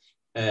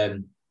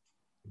way.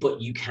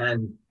 But you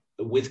can,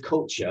 with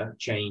culture,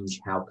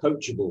 change how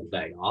coachable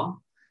they are.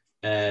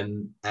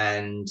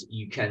 And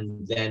you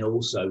can then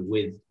also,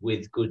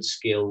 with good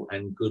skill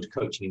and good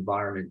coaching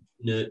environment,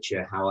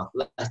 nurture how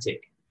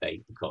athletic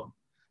they become.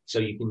 So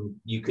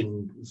you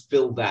can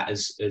fill that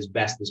as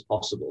best as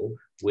possible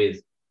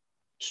with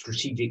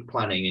strategic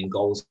planning and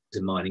goals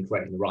in mind and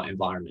creating the right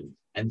environment.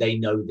 And they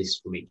know this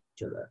from each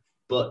other.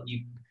 But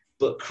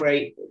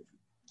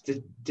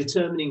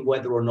determining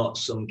whether or not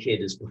some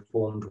kid has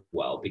performed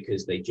well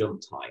because they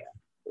jumped higher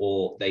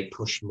or they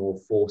pushed more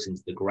force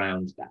into the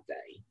ground that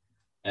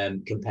day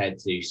compared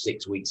to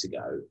 6 weeks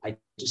ago, I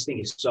just think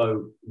it's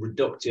so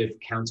reductive,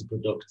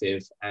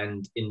 counterproductive.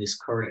 And in this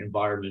current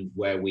environment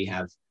where we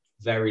have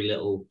very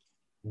little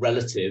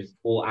relative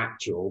or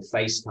actual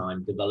face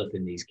time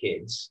developing these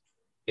kids,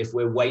 if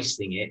we're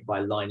wasting it by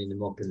lining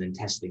them up and then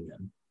testing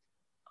them,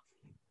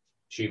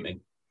 shoot me.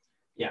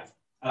 Yeah.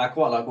 And I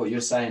quite like what you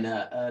were saying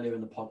earlier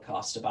in the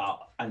podcast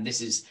about, and this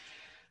is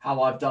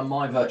how I've done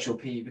my virtual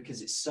PE,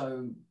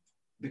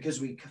 because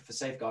we, for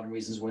safeguarding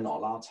reasons, we're not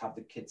allowed to have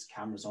the kids'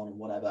 cameras on and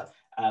whatever.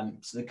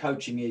 So the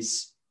coaching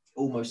is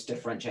almost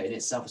differentiating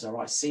itself as, all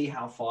right, see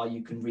how far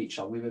you can reach.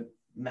 Like we were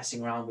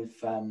messing around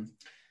with,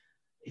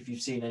 if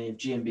you've seen any of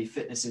GMB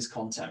Fitness's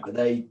content, but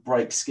they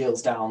break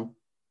skills down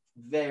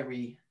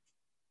very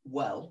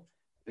well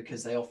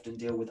because they often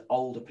deal with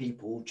older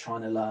people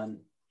trying to learn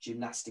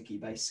gymnastic-y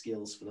based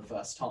skills for the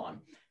first time,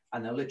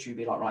 and they'll literally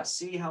be like, right,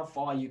 see how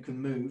far you can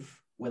move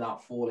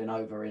without falling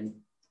over in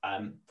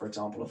for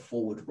example a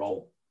forward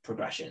roll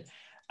progression,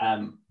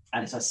 and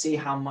it's like, see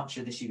how much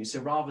of this you can. So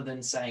rather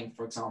than saying,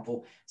 for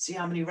example, see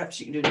how many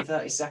reps you can do in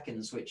 30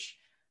 seconds, which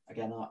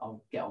again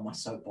I'll get on my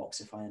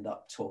soapbox if I end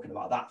up talking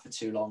about that for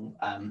too long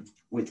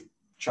with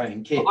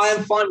training kids. I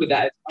am fine with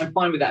that. I'm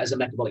fine with that as a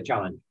metabolic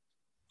challenge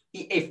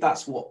if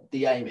that's what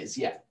the aim is.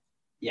 Yeah.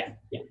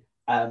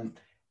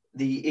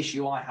 The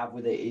issue I have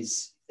with it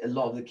is a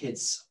lot of the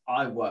kids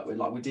I work with,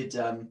 like we did,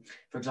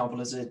 for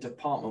example, as a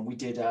department, we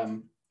did a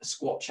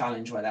squat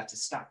challenge where they had to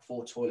stack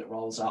 4 toilet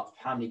rolls up.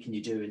 How many can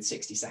you do in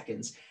 60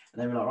 seconds?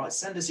 And they were like, right,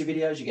 send us your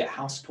videos, you get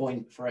house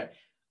point for it.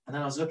 And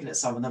then I was looking at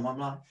some of them, I'm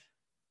like,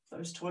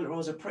 those toilet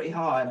rolls are pretty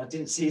high and I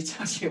didn't see you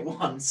touch it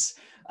once.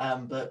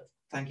 But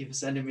thank you for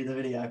sending me the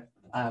video.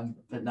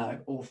 But no,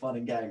 all fun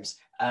and games.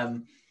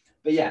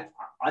 But yeah,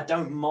 I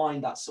don't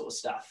mind that sort of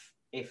stuff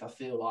if I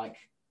feel like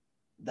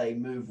they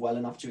move well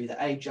enough to either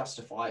A,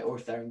 justify it, or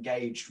if they're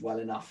engaged well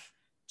enough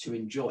to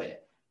enjoy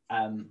it.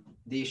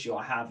 The issue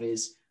I have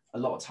is a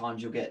lot of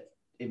times you'll get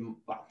in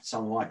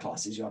some of my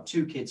classes, you have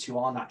 2 kids who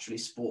are naturally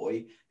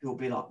sporty who will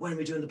be like, when are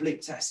we doing the bleep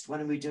test? When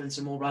are we doing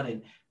some more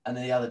running? And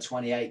then the other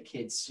 28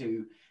 kids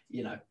who,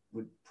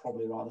 would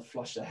probably rather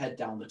flush their head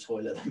down the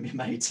toilet than be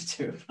made to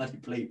do a bloody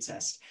bleep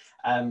test.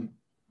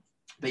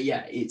 But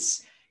yeah,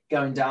 it's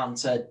going down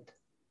to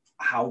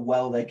how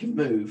well they can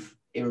move.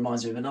 It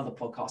reminds me of another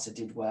podcast I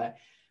did where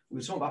we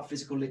were talking about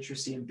physical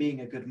literacy and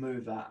being a good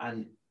mover.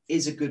 And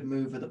is a good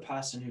mover the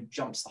person who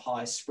jumps the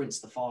highest, sprints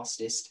the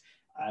fastest,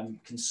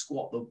 can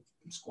squat the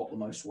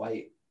most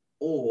weight?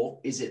 Or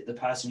is it the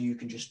person who you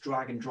can just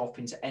drag and drop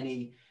into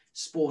any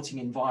sporting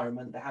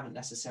environment? They haven't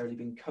necessarily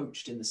been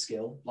coached in the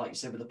skill, like you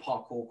said with the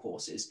parkour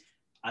courses,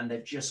 and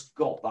they've just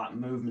got that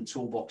movement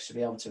toolbox to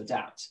be able to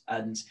adapt.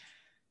 And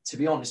to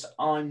be honest,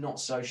 I'm not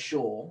so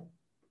sure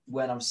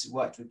when I've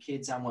worked with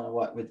kids and when I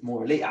work with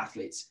more elite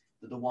athletes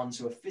that the ones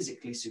who are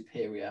physically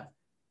superior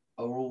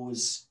are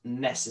always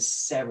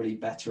necessarily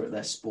better at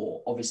their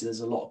sport. Obviously, there's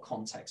a lot of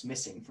context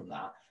missing from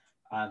that.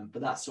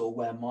 But that's sort of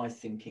where my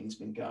thinking's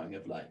been going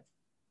of late.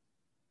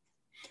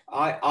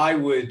 I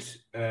would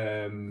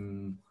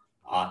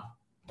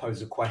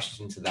pose a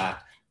question to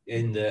that,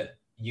 in that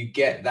you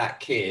get that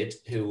kid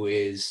who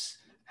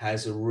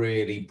has a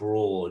really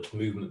broad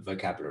movement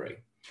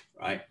vocabulary,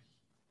 right?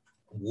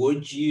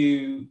 Would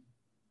you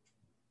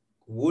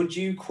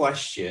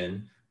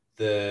question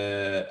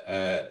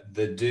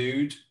the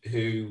dude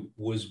who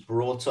was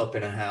brought up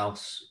in a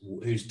house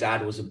whose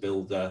dad was a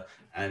builder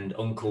and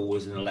uncle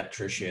was an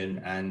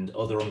electrician and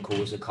other uncle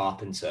was a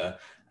carpenter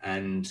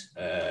and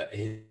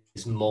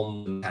his mom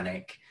was a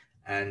mechanic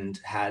and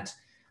had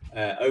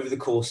over the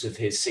course of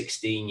his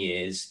 16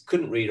 years,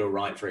 couldn't read or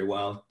write very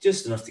well,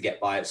 just enough to get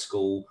by at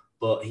school,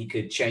 but he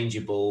could change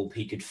a bulb,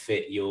 he could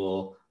fit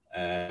your,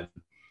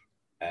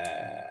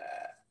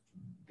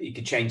 he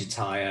could change a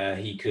tire,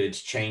 he could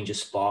change a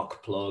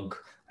spark plug,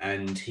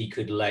 and he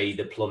could lay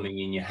the plumbing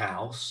in your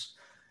house.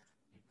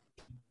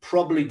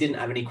 Probably didn't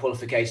have any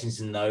qualifications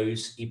in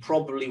those. He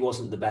probably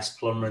wasn't the best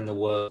plumber in the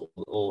world,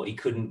 or he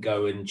couldn't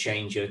go and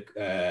change a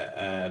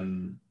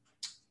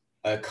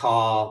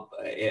car,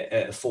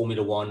 a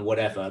Formula One,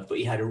 whatever. But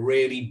he had a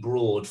really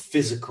broad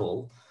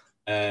physical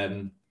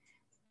range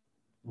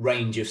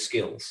of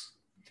skills,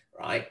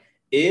 right?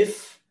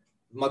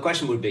 My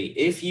question would be,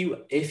 if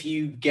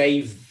you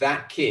gave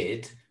that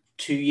kid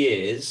 2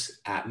 years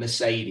at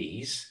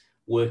Mercedes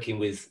working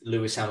with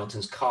Lewis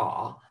Hamilton's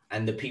car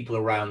and the people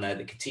around there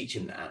that could teach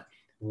him that,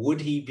 would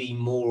he be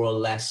more or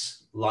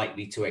less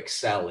likely to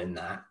excel in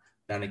that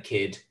than a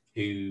kid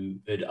who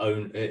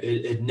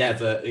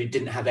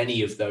didn't have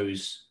any of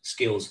those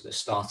skills that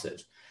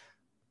started,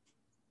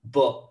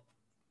 but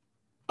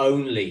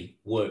only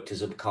worked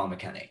as a car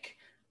mechanic?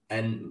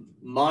 And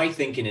my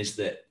thinking is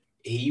that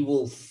he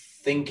will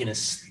think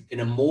in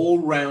a more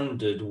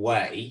rounded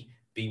way,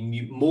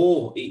 be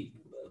more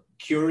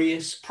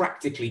curious,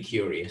 practically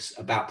curious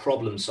about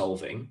problem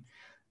solving,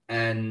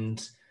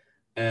 and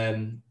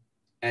the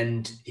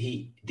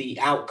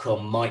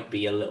outcome might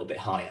be a little bit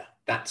higher.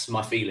 That's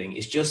my feeling.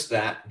 It's just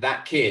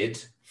that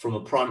kid from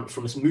a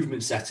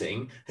movement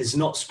setting has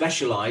not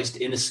specialized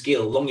in a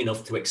skill long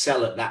enough to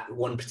excel at that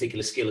one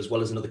particular skill as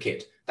well as another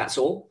kid. That's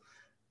all.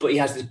 But he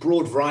has this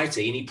broad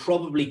variety, and he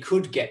probably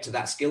could get to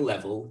that skill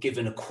level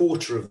given a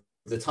quarter of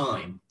the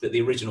time that the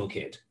original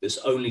kid that's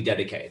only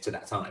dedicated to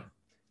that time.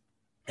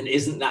 And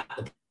isn't that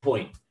the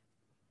point?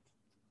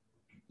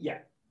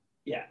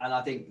 Yeah, and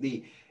I think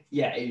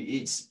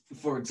it's,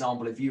 for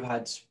example, if you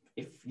were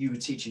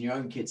teaching your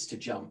own kids to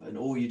jump and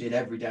all you did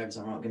every day was,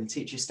 I'm going to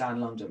teach you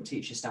standing long jump,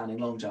 teach you standing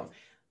long jump,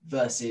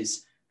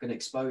 versus going to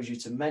expose you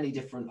to many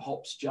different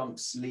hops,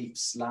 jumps,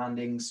 leaps,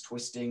 landings,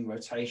 twisting,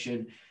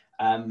 rotation.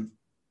 I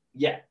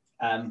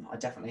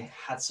definitely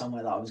had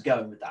somewhere that I was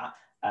going with that.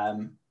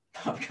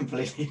 I've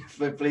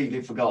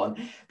completely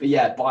forgotten. But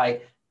yeah,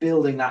 by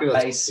building that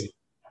base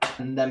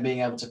and then being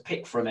able to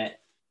pick from it.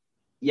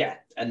 Yeah.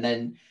 And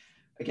then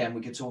again,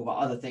 we could talk about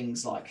other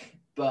things like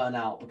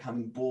burnout,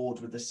 becoming bored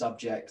with the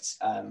subject,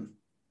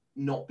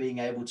 not being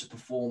able to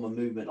perform a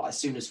movement. Like as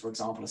soon as, for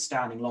example, a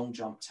standing long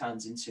jump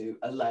turns into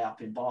a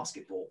layup in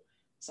basketball,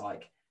 it's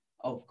like,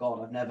 oh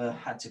God, I've never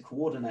had to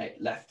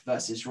coordinate left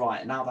versus right.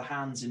 And now the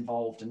hand's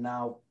involved and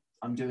now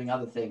I'm doing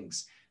other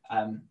things.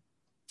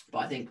 But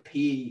I think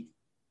PE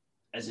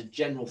as a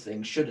general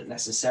thing shouldn't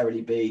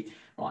necessarily be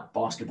like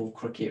basketball,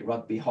 cricket,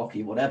 rugby,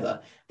 hockey,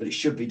 whatever, but it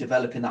should be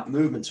developing that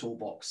movement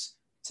toolbox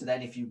to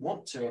then, if you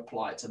want to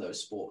apply it to those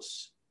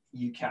sports,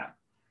 you can.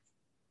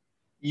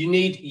 You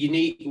need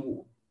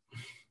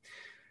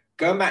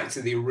going back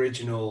to the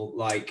original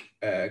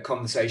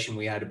conversation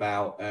we had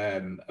about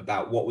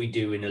what we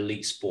do in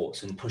elite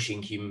sports and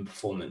pushing human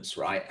performance,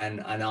 right?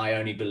 And I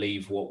only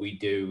believe what we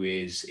do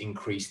is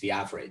increase the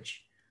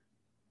average.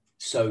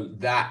 So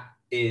that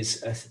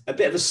is a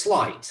bit of a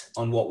slight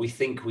on what we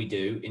think we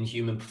do in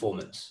human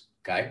performance,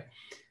 okay?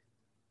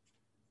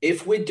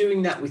 If we're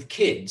doing that with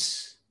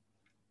kids,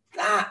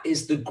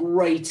 that's the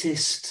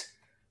greatest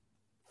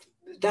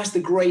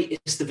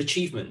of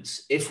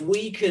achievements. If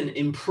we can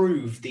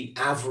improve the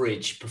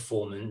average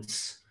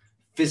performance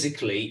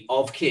physically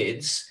of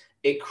kids,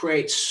 it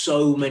creates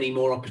so many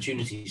more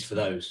opportunities for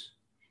those.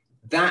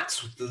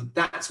 That's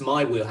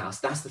my wheelhouse.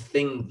 That's the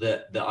thing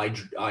that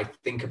I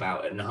think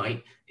about at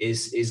night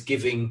is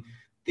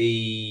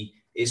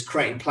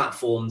creating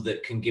platform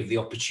that can give the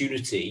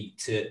opportunity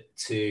to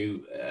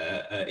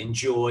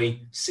enjoy,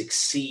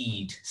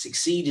 succeed.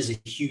 Succeed is a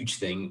huge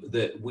thing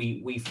that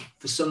we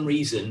for some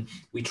reason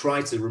we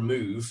try to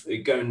remove.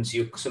 Going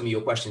to some of your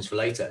questions for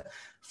later,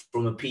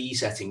 from a PE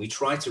setting, we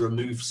try to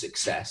remove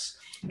success,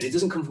 and it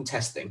doesn't come from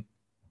testing.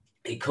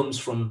 It comes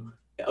from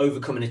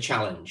overcoming a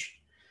challenge.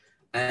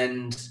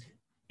 And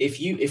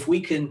if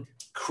we can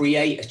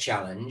create a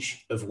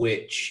challenge of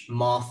which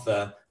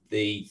Martha,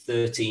 the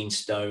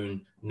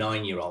 13-stone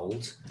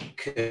 9-year-old,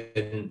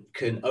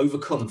 can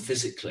overcome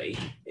physically,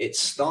 it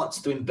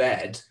starts to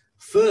embed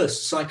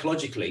first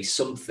psychologically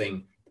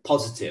something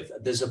positive.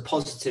 There's a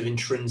positive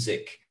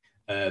intrinsic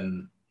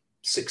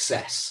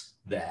success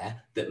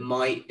there that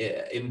might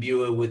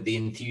imbue her with the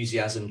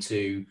enthusiasm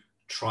to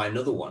try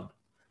another one.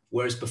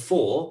 Whereas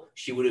before,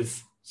 she would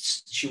have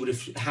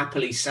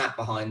happily sat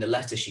behind the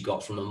letter she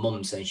got from her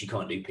mum saying she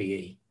can't do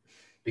PE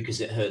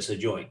because it hurts her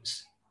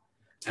joints.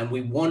 And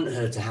we want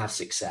her to have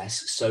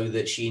success so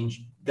that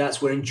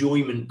that's where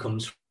enjoyment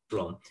comes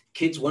from.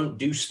 Kids won't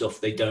do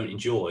stuff they don't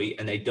enjoy,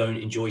 and they don't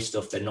enjoy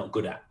stuff they're not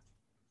good at.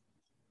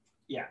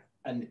 Yeah.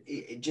 And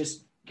it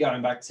just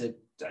going back to,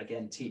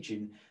 again,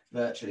 teaching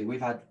virtually,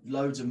 we've had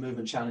loads of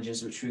movement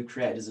challenges which we've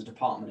created as a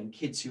department, and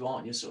kids who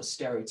aren't your sort of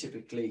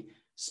stereotypically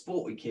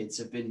sporty kids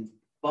have been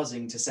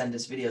buzzing to send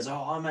us videos.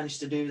 Oh, I managed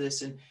to do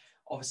this. And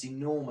obviously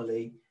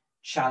normally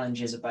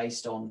challenges are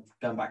based on,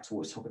 going back to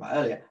what we were talking about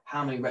earlier,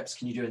 how many reps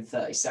can you do in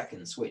 30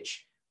 seconds,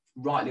 which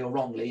rightly or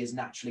wrongly is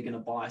naturally going to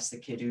bias the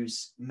kid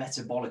who's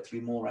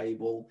metabolically more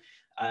able,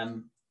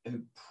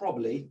 who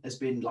probably has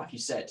been, like you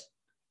said,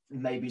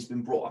 maybe has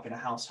been brought up in a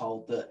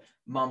household that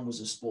mum was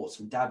a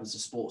sportsman, dad was a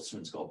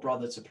sportsman, has got a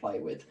brother to play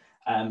with.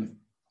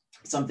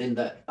 Something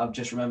that I've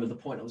just remembered the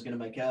point I was going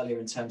to make earlier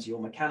in terms of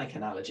your mechanic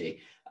analogy.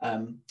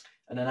 An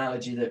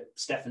analogy that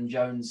Stephen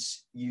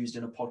Jones used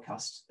in a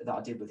podcast that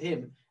I did with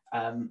him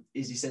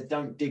is he said,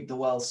 don't dig the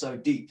well so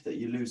deep that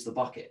you lose the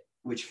bucket,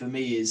 which for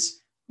me is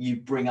you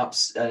bring up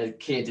a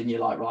kid and you're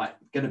like, right,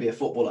 going to be a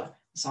footballer.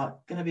 It's like,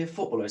 going to be a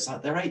footballer. It's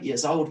like, they're 8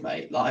 years old,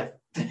 mate. Like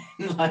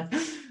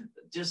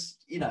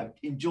just,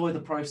 enjoy the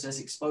process,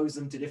 expose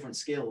them to different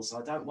skills.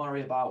 I don't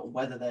worry about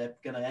whether they're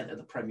going to enter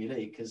the Premier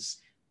League, because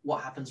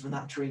what happens when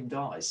that dream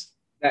dies?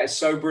 That is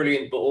so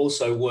brilliant, but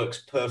also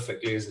works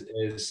perfectly as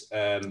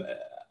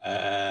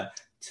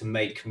to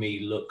make me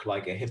look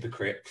like a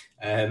hypocrite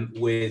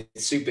with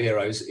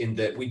superheroes, in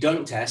that we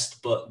don't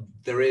test, but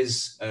there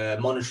is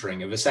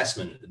monitoring of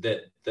assessment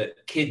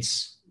that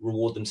kids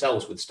reward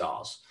themselves with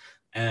stars.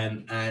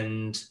 And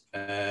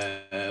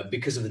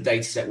because of the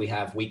data set we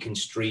have, we can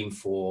stream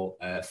for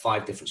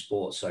 5 different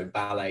sports. So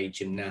ballet,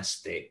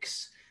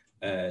 gymnastics,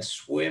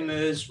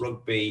 swimmers,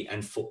 rugby,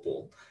 and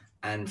football.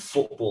 And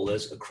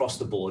footballers across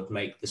the board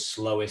make the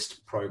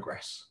slowest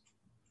progress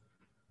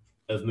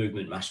of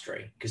movement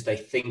mastery because they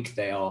think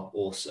they are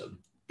awesome.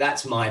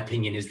 That's my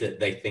opinion, is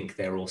that they think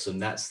they're awesome.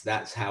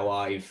 That's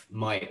how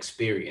my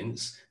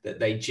experience, that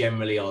they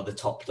generally are the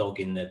top dog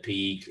in the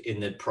PE, in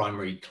the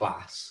primary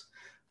class.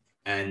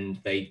 And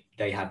they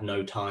have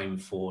no time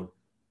for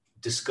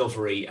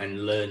discovery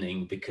and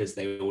learning because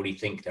they already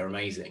think they're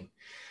amazing.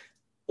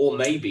 Or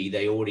maybe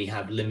they already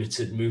have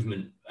limited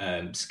movement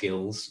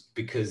skills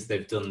because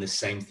they've done the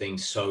same thing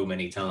so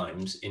many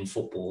times in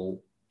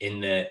football, in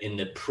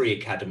the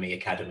pre-academy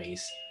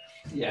academies.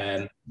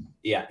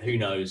 Who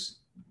knows?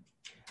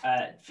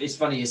 It's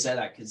funny you say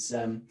that, because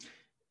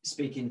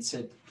speaking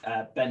to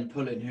Ben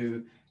Pullen,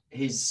 who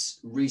his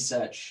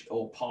research,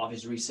 or part of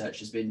his research,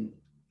 has been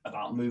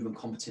about movement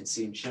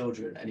competency in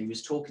children, and he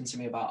was talking to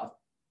me about a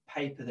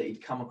paper that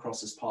he'd come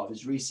across as part of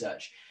his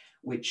research,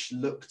 which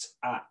looked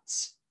at,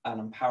 and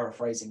I'm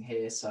paraphrasing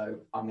here, so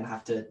I'm going to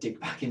have to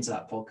dig back into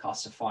that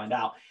podcast to find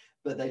out,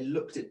 but they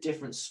looked at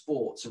different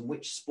sports and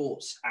which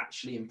sports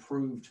actually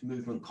improved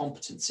movement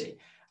competency.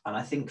 And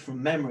I think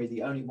from memory,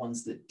 the only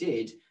ones that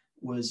did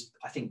was,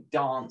 I think,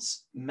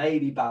 dance,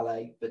 maybe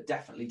ballet, but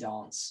definitely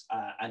dance,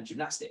 and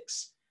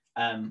gymnastics.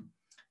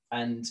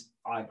 And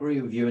I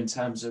agree with you in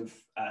terms of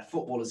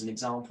football as an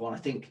example. And I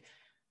think,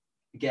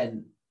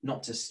 again,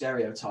 not to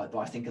stereotype, but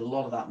I think a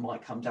lot of that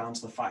might come down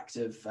to the fact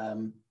of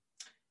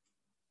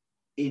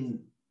in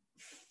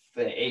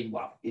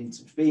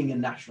being a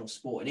national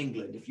sport in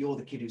England, if you're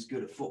the kid who's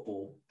good at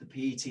football, the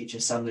PE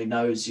teacher suddenly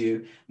knows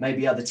you.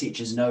 Maybe other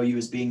teachers know you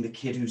as being the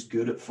kid who's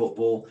good at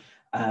football.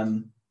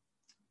 And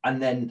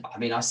then,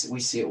 we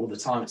see it all the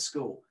time at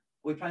school.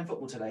 Are we playing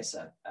football today,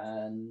 sir?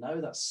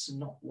 No, that's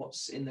not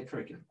what's in the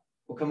curriculum.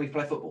 Well, can we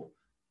play football?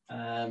 We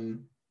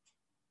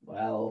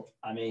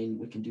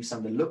can do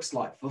something that looks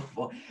like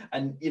football.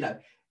 And,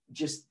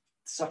 just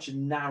such a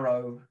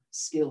narrow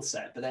skill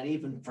set. But then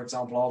even, for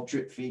example, I'll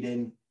drip feed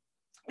in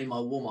my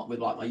warm-up with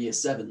like my year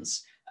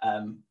 7s.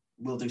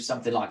 We'll do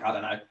something like, I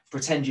don't know,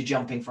 pretend you're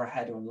jumping for a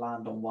header and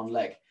land on one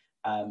leg.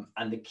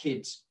 And the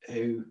kid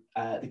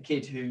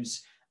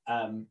who's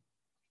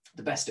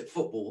the best at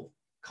football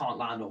can't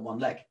land on one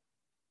leg.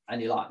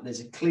 And you're like, there's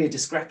a clear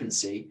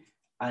discrepancy,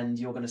 and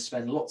you're going to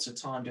spend lots of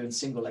time doing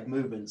single leg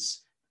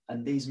movements.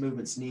 And these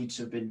movements need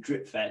to have been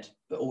drip fed,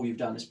 but all you've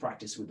done is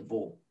practice with the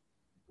ball.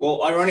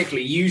 Well,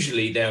 ironically,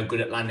 usually they're good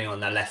at landing on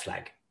their left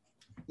leg.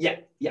 Yeah.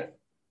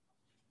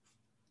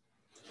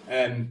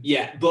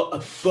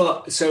 But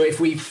so if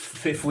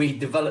we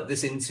develop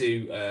this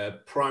into a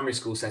primary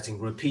school setting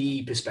from a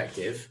PE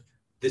perspective,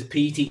 the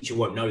PE teacher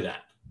won't know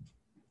that.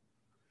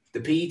 The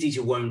PE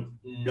teacher won't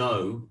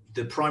know,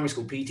 the primary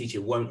school PE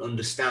teacher won't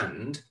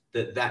understand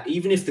that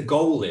even if the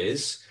goal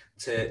is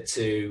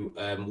to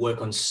work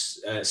on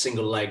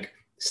single leg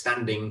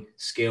standing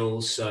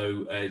skills,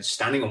 so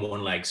standing on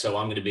one leg, so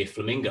I'm going to be a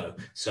flamingo,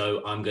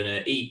 so I'm going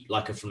to eat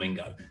like a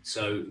flamingo,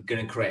 so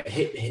going to create a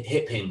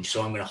hip hinge,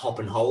 so I'm going to hop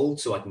and hold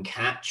so I can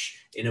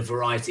catch in a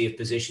variety of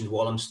positions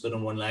while I'm stood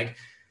on one leg.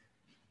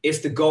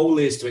 If the goal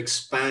is to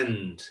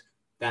expand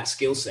that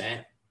skill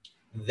set,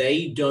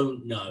 they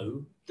don't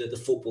know that the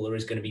footballer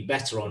is going to be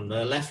better on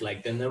their left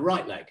leg than their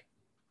right leg,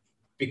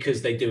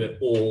 because they do it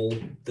all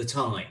the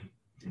time.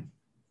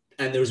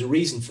 And there's a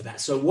reason for that.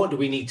 So what do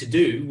we need to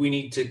do? We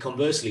need to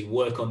conversely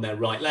work on their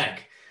right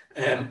leg,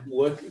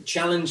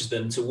 challenge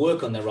them to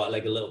work on their right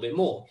leg a little bit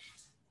more.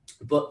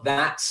 But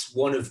that's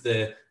one of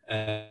the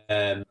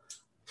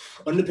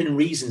underpinning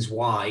reasons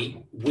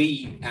why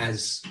we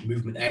as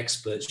movement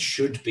experts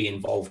should be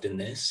involved in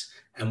this,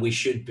 and we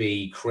should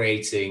be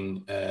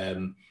creating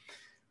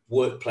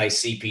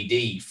workplace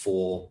CPD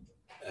for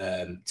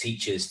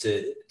teachers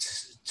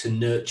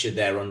nurture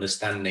their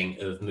understanding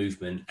of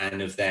movement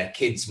and of their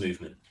kids'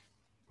 movement.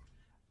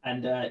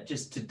 And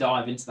just to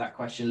dive into that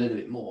question a little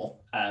bit more,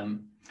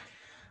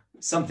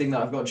 something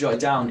that I've got jotted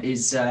down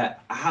is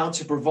how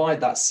to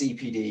provide that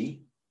CPD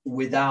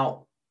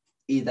without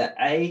either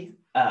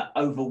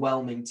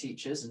overwhelming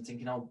teachers and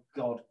thinking, oh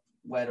God,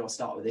 where do I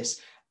start with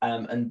this?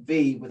 And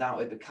B,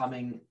 without it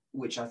becoming,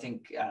 which I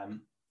think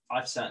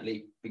I've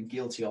certainly been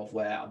guilty of,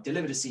 where I've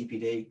delivered a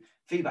CPD,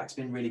 feedback's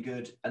been really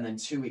good, and then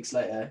 2 weeks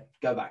later,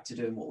 go back to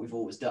doing what we've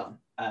always done.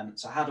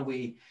 So how do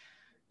we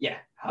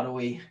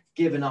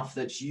give enough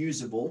that's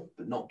usable,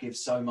 but not give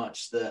so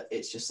much that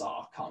it's just,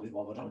 I can't be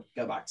bothered, I'll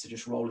go back to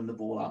just rolling the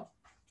ball out?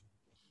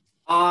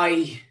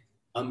 I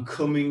am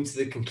coming to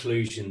the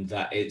conclusion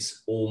that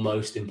it's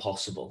almost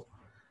impossible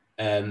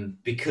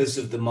because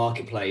of the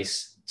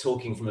marketplace,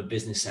 talking from a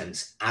business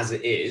sense as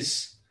it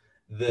is,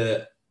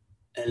 that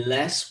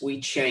unless we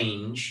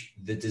change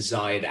the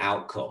desired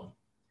outcome.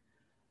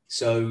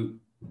 So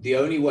the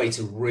only way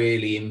to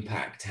really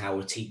impact how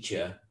a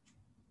teacher,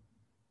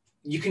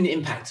 you can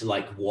impact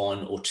like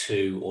 1 or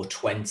 2 or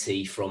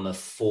 20 from a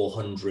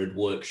 400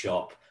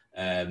 workshop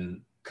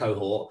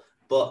cohort,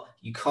 but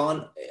you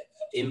can't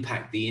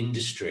impact the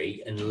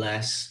industry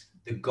unless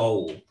the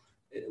goal,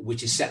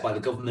 which is set by the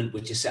government,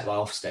 which is set by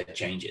Ofsted,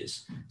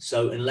 changes.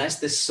 So unless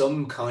there's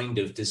some kind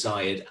of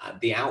desired,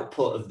 the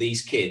output of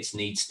these kids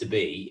needs to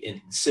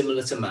be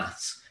similar to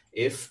maths.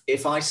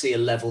 If I see a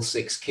level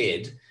 6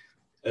 kid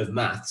of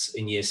maths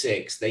in year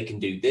 6, they can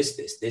do this.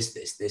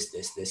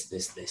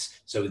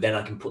 So then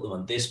I can put them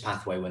on this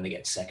pathway when they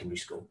get to secondary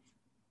school.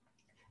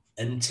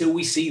 Until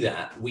we see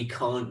that, we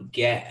can't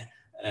get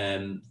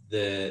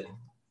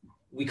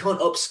we can't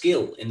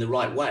upskill in the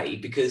right way,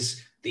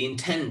 because the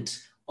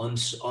intent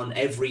on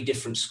every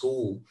different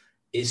school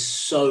is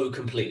so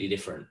completely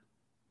different.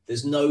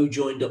 There's no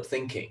joined up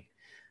thinking.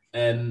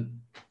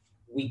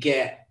 We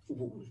get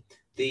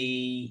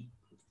the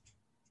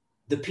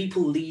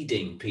people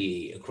leading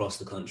PE across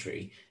the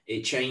country.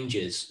 It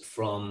changes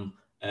from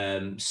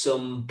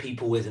some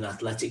people with an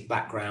athletic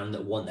background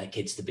that want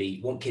kids to be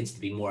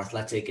more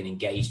athletic and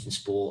engaged in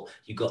sport.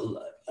 You've got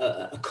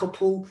a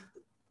couple,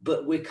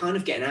 but we're kind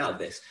of getting out of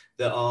this,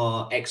 that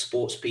are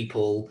ex-sports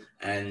people,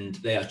 and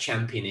they are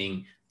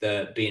championing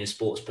being a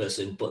sports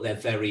person, but they're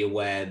very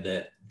aware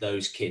that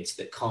those kids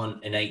that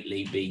can't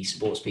innately be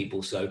sports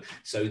people, so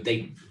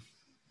they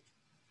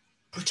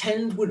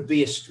pretend would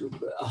be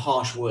a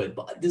harsh word,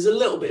 but there's a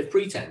little bit of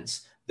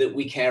pretense that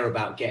we care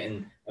about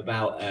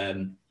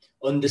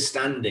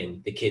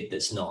understanding the kid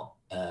that's not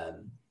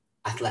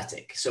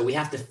athletic. So we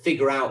have to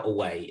figure out a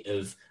way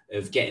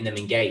of getting them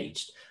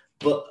engaged.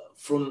 But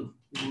from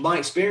my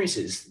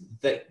experiences,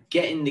 that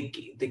getting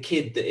the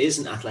kid that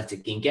isn't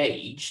athletic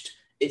engaged,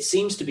 it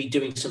seems to be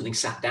doing something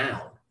sat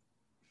down.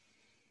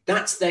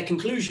 That's their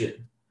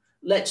conclusion.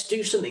 Let's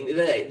do something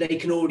that they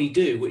can already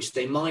do, which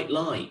they might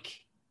like,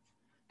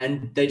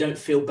 and they don't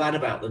feel bad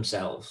about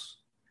themselves.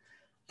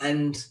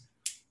 And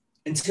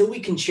until we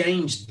can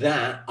change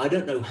that, I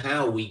don't know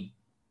how we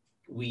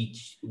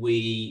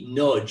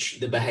nudge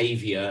the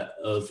behavior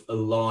of a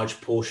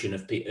large portion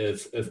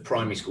of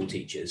primary school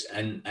teachers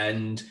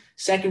and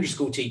secondary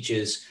school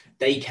teachers.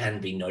 They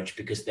can be nudged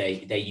because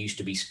they used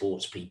to be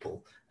sports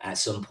people. At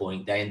some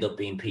point, they end up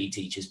being PE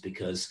teachers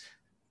because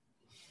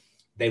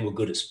they were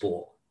good at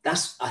sport.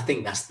 I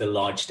think that's the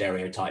large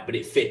stereotype, but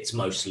it fits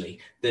mostly,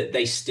 that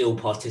they still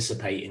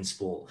participate in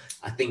sport.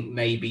 I think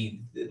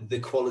maybe the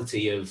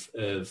quality of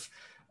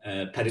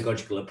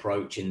pedagogical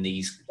approach in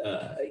these,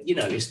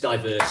 it's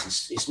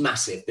diverse, it's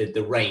massive,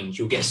 the range.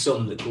 You'll get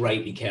some that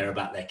greatly care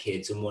about their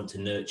kids and want to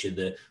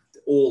nurture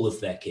all of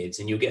their kids,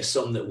 and you'll get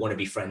some that want to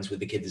be friends with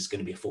the kid that's going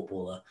to be a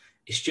footballer.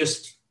 It's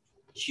just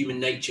human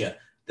nature.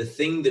 The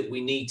thing that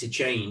we need to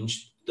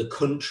change the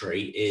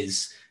country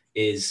is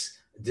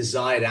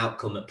desired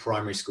outcome at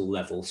primary school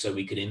level, so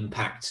we can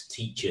impact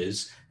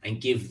teachers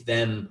and give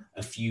them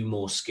a few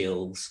more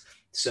skills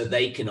so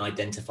they can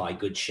identify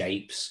good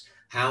shapes.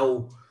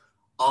 How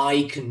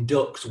I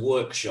conduct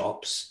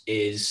workshops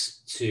is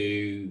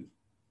to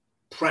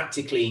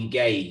practically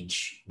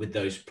engage with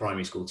those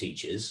primary school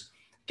teachers,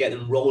 get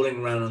them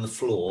rolling around on the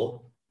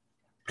floor,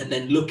 and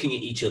then looking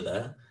at each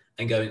other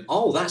and going,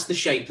 oh, that's the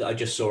shape that I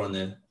just saw on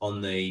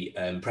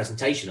the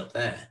presentation up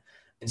there.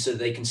 And so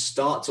they can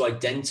start to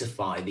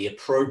identify the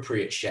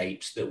appropriate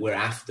shapes that we're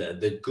after,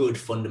 the good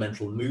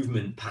fundamental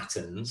movement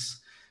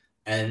patterns,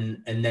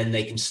 and then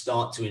they can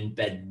start to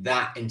embed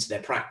that into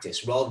their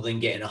practice, rather than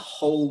getting a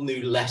whole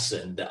new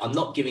lesson. That I'm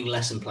not giving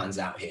lesson plans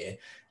out here.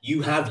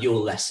 You have your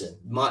lesson.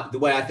 The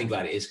way I think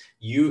about it is,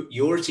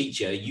 you're a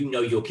teacher, you know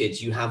your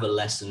kids, you have a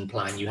lesson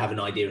plan, you have an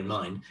idea in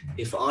mind.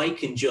 If I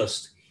can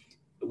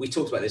we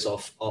talked about this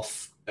off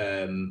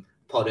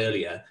pod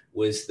earlier,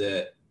 was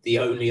that the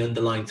only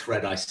underlying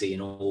thread I see in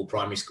all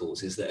primary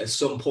schools is that at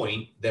some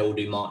point they will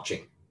do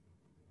marching.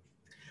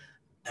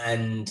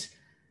 And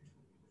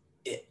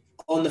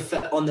on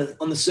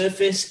the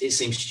surface, it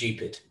seems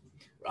stupid,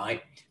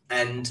 right?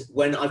 And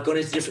when I've gone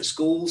into different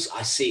schools,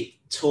 I see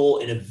it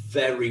taught in a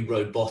very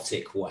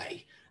robotic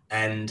way.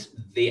 and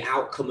the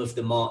outcome of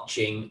the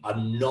marching,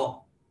 I'm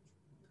not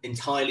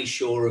entirely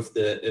sure of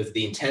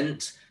the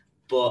intent,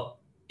 but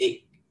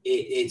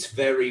it's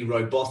very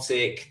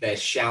robotic.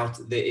 There's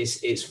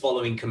it's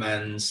following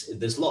commands.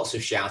 There's lots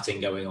of shouting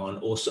going on,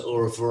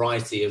 or a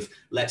variety of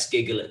let's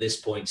giggle at this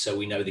point so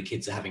we know the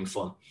kids are having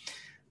fun.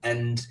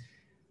 And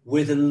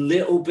with a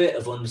little bit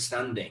of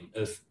understanding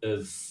of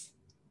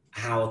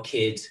how a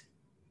kid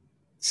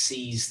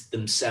sees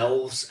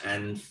themselves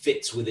and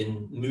fits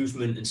within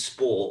movement and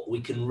sport, we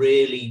can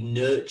really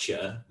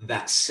nurture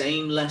that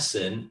same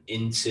lesson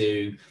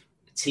into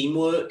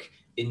teamwork,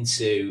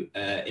 into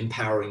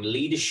empowering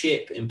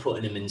leadership, in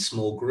putting them in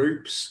small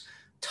groups,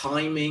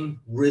 timing,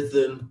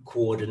 rhythm,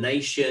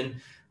 coordination.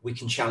 We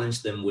can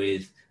challenge them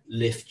with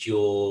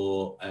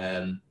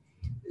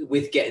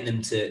with getting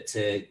them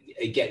to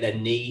get their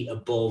knee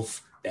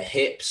above their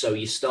hip. So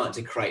you start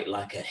to create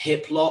like a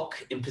hip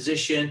lock in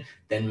position,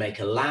 then make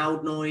a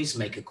loud noise,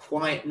 make a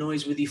quiet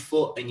noise with your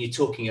foot. And you're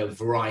talking a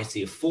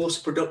variety of force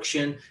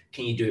production.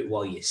 Can you do it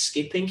while you're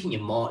skipping? Can you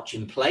march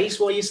in place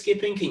while you're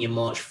skipping? Can you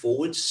march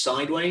forwards,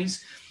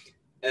 sideways?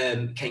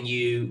 Can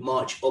you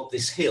march up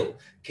this hill?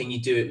 Can you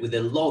do it with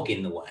a log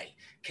in the way?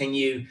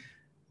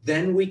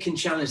 Then we can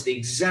challenge the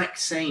exact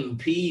same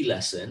PE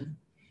lesson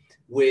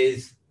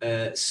with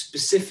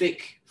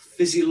specific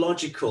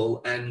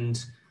physiological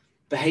and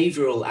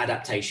behavioral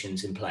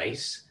adaptations in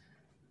place,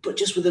 but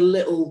just with a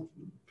little,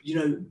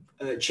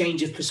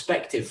 change of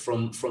perspective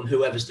from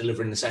whoever's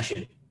delivering the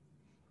session.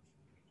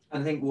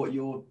 And I think what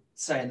you're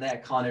saying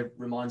there kind of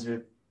reminds me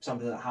of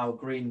something that Howard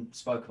Green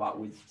spoke about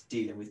with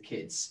dealing with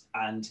kids.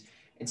 And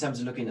in terms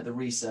of looking at the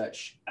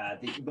research,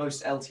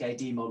 most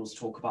LTAD models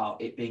talk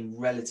about it being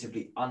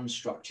relatively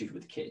unstructured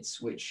with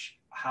kids, which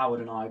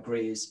Howard and I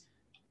agree is,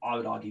 I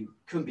would argue,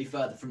 couldn't be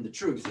further from the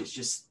truth. It's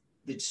just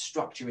the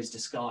structure is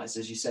disguised.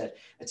 As you said,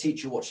 a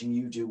teacher watching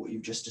you do what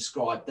you've just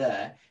described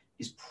there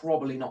is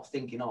probably not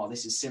thinking,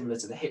 this is similar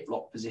to the hip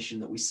lock position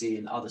that we see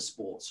in other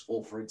sports.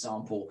 Or, for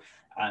example,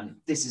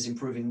 this is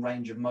improving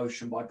range of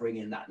motion by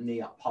bringing that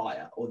knee up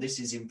higher. Or this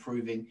is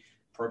improving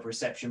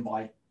proprioception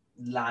by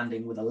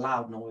landing with a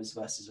loud noise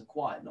versus a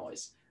quiet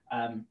noise.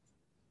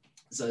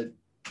 So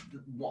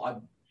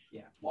what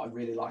I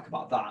really like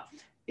about that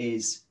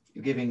is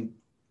you're giving,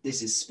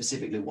 this is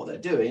specifically what they're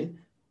doing,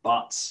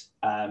 but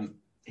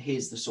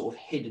here's the sort of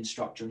hidden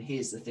structure and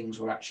here's the things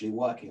we're actually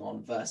working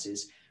on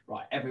versus,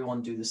 right,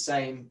 everyone do the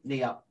same,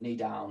 knee up, knee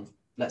down,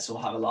 let's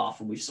all have a laugh,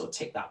 and we've sort of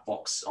ticked that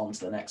box onto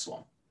the next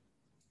one.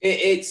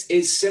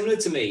 It's similar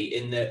to me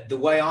in the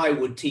way I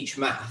would teach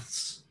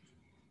maths.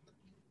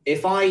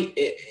 If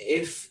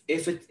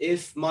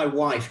my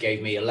wife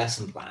gave me a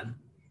lesson plan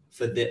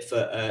for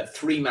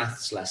 3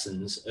 maths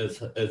lessons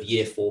of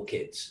year 4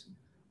 kids,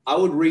 I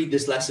would read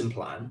this lesson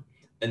plan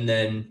and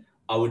then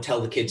I would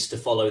tell the kids to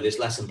follow this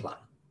lesson plan,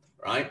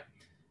 right?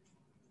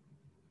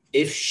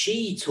 If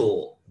she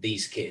taught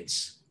these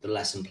kids the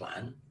lesson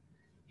plan,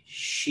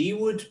 she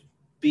would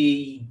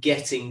be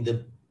getting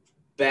the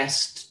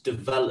best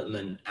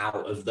development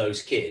out of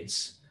those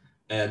kids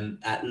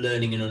at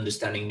learning and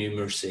understanding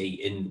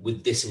numeracy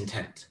with this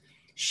intent.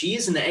 She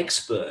is an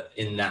expert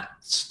in that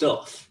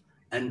stuff.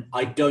 And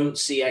I don't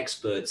see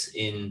experts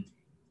in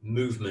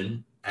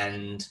movement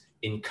and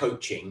in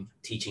coaching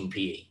teaching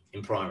PE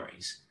in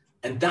primaries.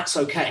 And that's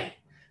okay.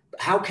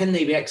 But how can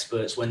they be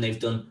experts when they've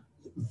done,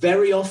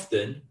 very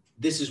often,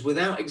 this is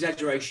without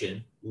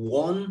exaggeration,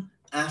 1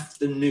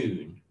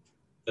 afternoon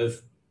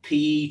of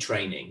PE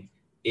training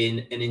in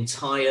an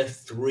entire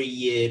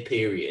 3-year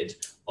period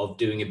of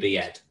doing a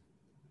BEd?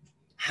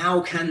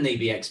 How can they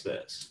be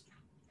experts?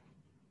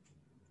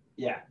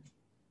 Yeah.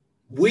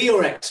 We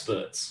are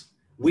experts.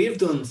 We have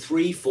done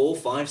 3, 4,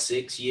 5,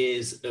 6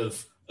 years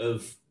of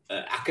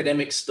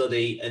academic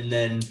study, and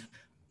then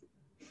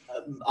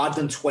I've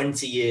done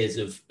 20 years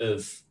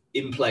of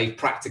in-play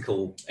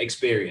practical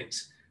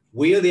experience.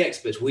 We are the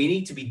experts. We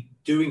need to be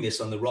doing this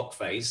on the rock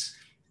face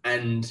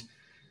and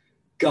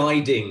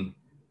guiding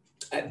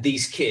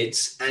these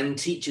kids and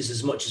teachers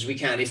as much as we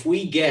can. If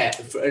we get,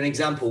 for an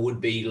example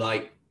would be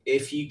like,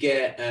 if you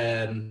get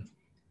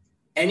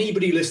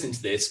anybody listening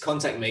to this,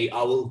 contact me.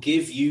 I will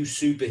give you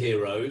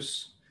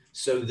superheroes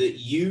so that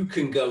you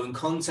can go and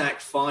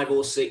contact 5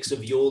 or 6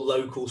 of your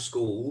local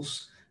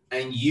schools,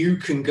 and you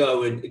can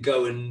go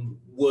and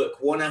work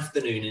 1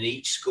 afternoon in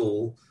each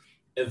school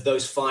of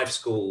those 5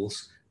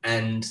 schools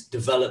and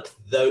develop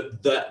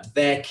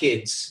their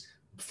kids'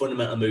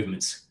 fundamental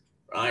movements,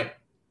 right?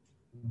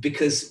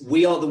 Because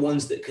we are the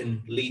ones that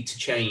can lead to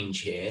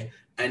change here.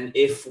 And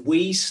if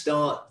we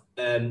start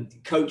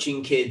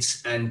coaching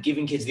kids and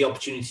giving kids the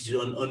opportunity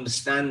to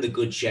understand the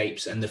good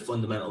shapes and the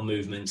fundamental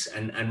movements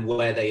and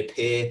where they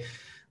appear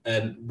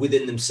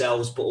within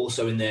themselves, but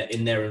also in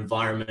their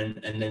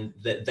environment, and then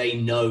that they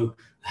know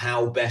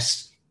how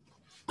best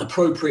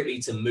appropriately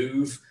to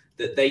move,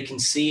 that they can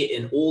see it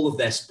in all of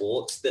their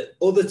sports, that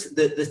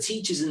the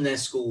teachers in their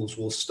schools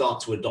will start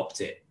to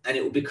adopt it, and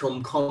it will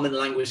become common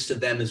language to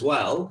them as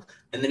well,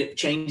 and then it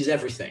changes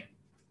everything.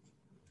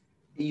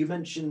 You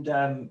mentioned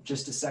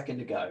just a second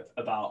ago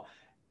about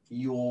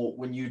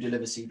when you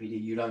deliver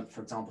CPD, you don't,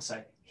 for example,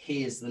 say,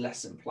 here's the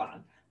lesson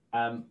plan.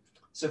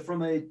 So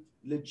from a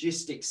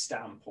logistics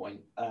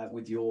standpoint,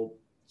 with your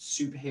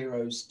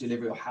superheroes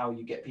delivery, or how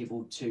you get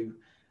people to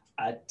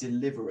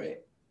deliver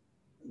it,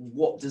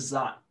 what does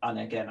that, and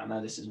again, I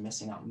know this is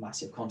missing out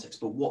massive context,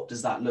 but what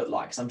does that look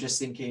like? Because I'm just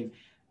thinking,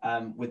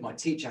 with my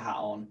teacher hat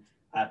on,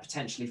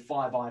 potentially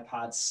 5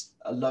 iPads,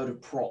 a load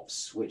of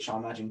props, which I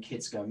imagine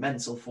kids go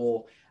mental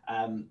for,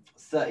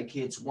 30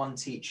 kids, 1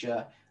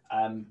 teacher.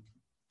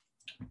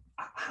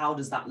 How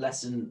does that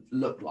lesson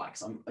look like?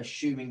 So I'm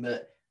assuming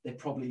that they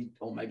probably,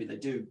 or maybe they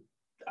do,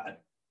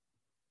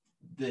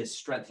 the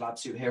Strength Lab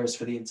superheroes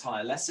for the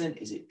entire lesson.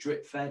 Is it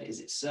drip fed? Is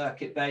it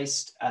circuit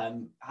based?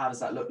 How does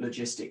that look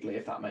logistically,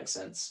 if that makes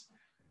sense?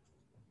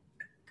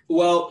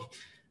 Well,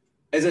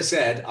 as I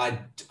said,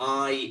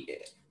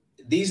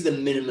 these are the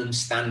minimum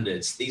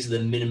standards. These are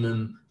the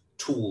minimum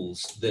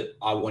tools that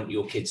I want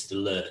your kids to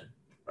learn,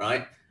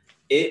 right?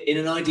 In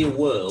an ideal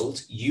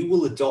world, you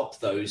will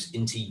adopt those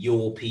into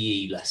your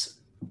PE lesson.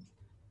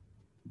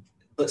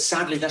 But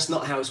sadly, that's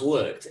not how it's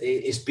worked.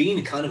 It's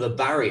been kind of a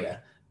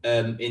barrier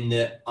in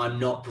that I'm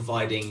not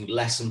providing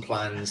lesson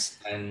plans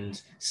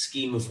and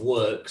scheme of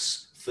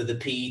works for the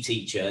PE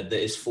teacher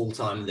that is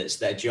full-time, that's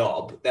their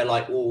job. They're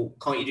like, well,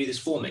 can't you do this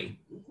for me?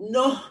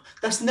 No,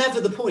 that's never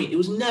the point. It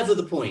was never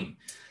the point.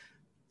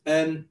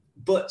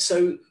 But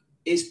so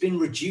it's been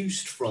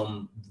reduced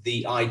from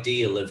the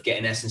ideal of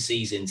getting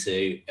S&Cs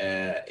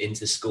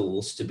into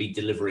schools to be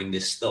delivering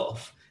this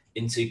stuff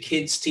into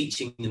kids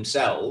teaching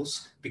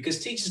themselves, because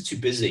teachers are too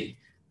busy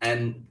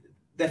and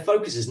their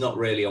focus is not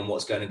really on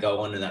what's going to go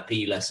on in that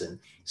PE lesson.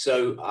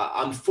 So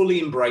I'm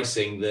fully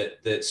embracing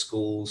that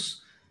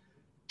schools,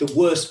 the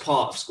worst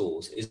part of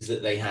schools is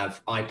that they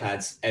have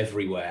iPads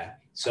everywhere.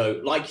 So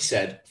like you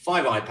said,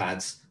 5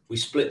 iPads, we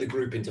split the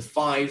group into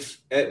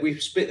 5, we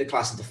split the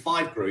class into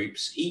 5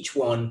 groups. Each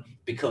one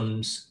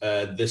becomes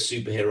the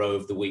superhero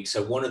of the week.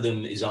 So one of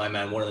them is Iron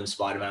Man, one of them is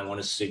Spider-Man, one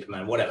is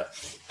Superman, whatever.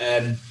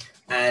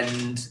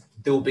 And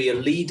there'll be a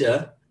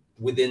leader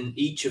within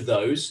each of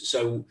those.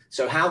 So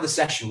how the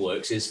session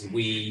works is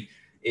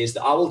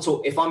that I will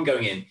talk, if I'm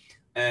going in,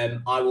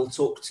 I will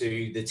talk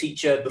to the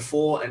teacher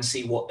before and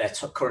see what their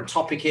current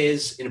topic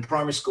is. In a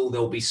primary school,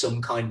 there'll be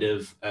some kind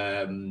of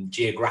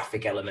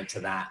geographic element to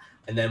that.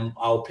 And then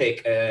I'll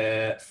pick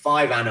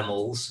 5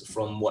 animals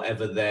from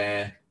whatever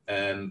their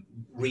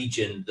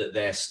region that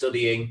they're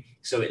studying.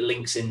 So it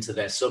links into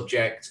their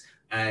subject.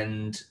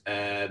 And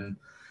I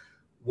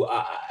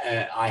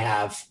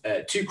have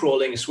 2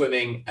 crawling, a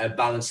swimming, a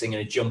balancing,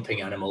 and a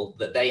jumping animal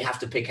that they have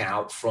to pick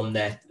out from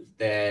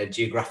their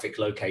geographic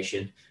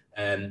location,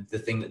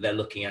 the thing that they're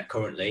looking at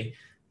currently.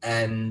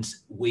 And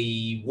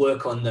we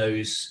work on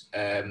those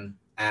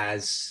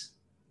as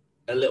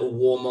a little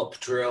warm-up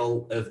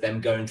drill of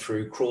them going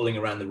through crawling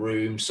around the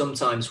room.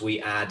 Sometimes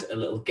we add a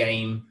little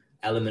game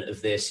element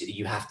of this.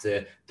 You have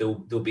to,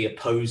 there'll be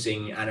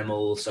opposing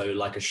animals, so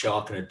like a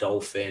shark and a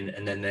dolphin,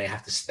 and then they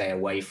have to stay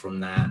away from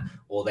that,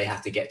 or they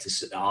have to get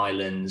to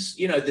islands,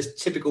 this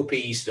typical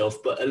PE stuff,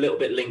 but a little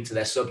bit linked to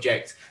their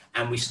subject.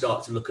 And we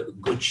start to look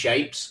at good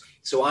shapes.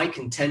 So I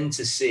can tend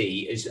to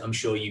see, as I'm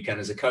sure you can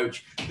as a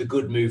coach, the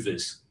good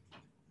movers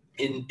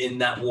in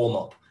that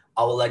warm-up.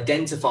 I will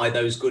identify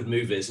those good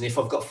movers. And if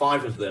I've got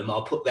 5 of them,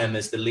 I'll put them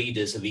as the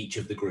leaders of each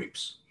of the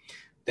groups.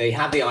 They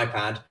have the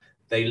iPad.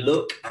 They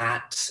look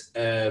at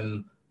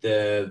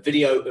the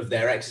video of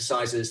their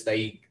exercises.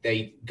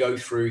 They go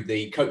through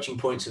the coaching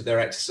points of their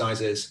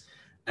exercises,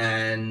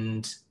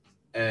 and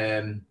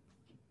they'll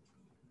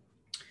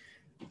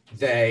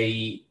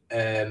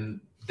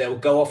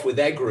go off with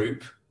their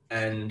group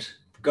and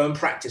go and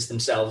practice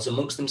themselves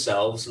amongst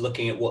themselves,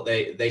 looking at what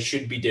they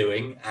should be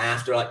doing.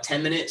 After like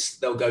 10 minutes,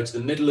 they'll go to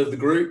the middle of the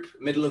group,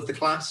 middle of the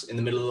class, in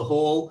the middle of the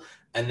hall,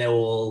 and they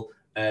will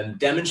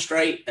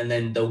demonstrate, and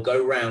then they'll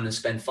go around and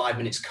spend 5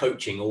 minutes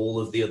coaching all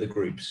of the other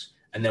groups,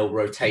 and they'll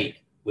rotate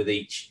with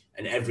each.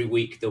 And every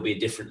week there'll be a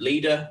different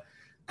leader,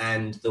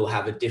 and they'll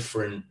have a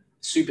different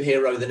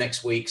superhero the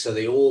next week. So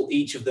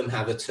each of them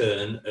have a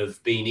turn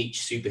of being each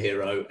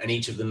superhero, and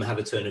each of them have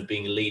a turn of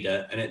being a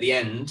leader. And at the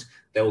end,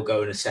 they'll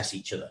go and assess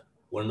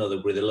one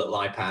another with the little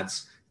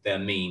iPads. They're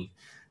mean.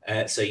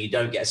 So you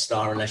don't get a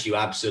star unless you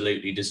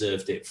absolutely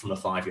deserved it from a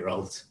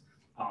 5-year-old.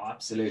 Oh,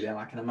 absolutely. And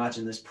I can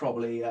imagine there's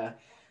probably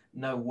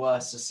no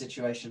worse a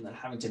situation than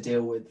having to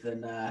deal with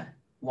than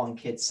one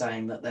kid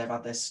saying that they've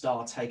had their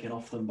star taken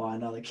off them by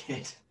another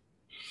kid.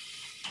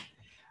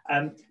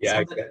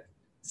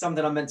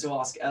 Something I meant to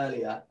ask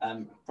earlier,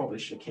 probably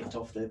should have kicked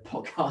off the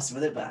podcast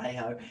with it, but hey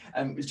ho,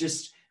 was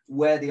just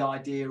where the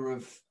idea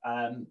of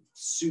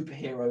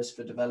superheroes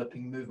for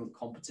developing movement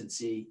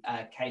competency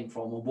came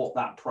from, and what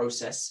that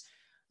process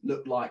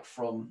looked like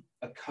from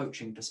a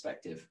coaching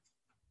perspective.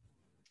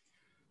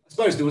 I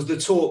suppose there was the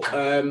talk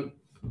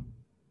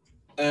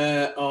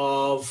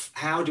of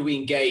how do we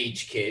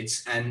engage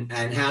kids, and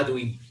how do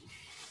we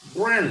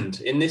brand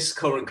in this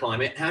current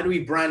climate, how do we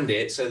brand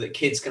it so that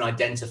kids can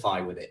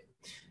identify with it?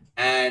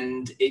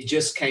 And it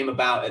just came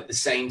about at the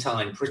same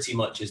time, pretty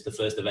much as the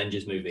first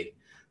Avengers movie.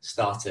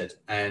 started,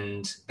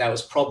 and that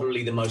was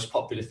probably the most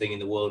popular thing in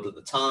the world at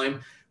the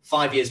time.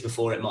 5 years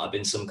before, it might have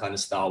been some kind of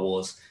Star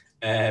Wars,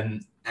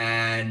 and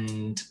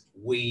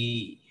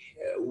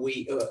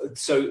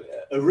so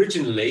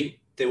originally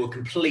they were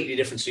completely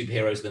different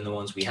superheroes than the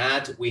ones we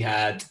had. We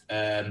had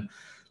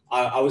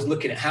I was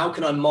looking at how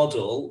can I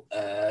model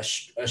a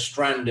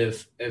strand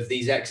of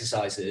these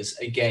exercises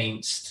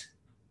against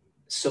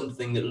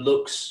something that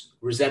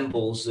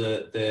resembles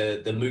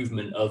the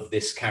movement of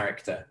this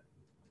character.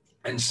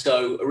 And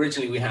so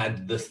originally we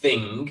had the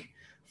Thing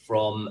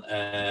from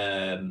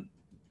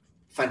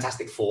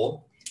Fantastic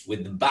Four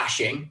with the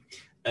bashing,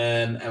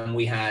 and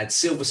we had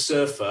Silver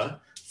Surfer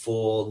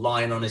for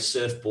lying on his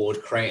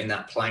surfboard, creating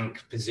that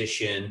plank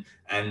position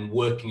and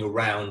working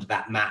around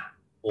that mat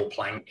or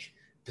plank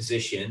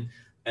position.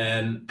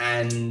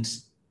 And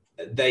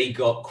they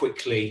got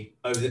quickly,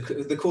 over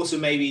the course of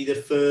maybe the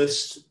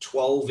first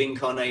 12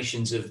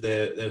 incarnations of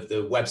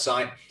the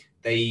website,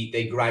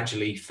 they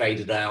gradually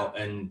faded out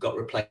and got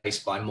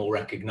replaced by more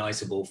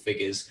recognizable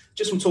figures.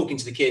 Just from talking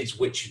to the kids,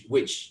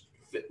 which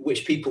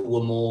people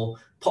were more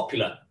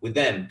popular with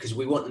them, because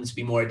we want them to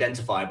be more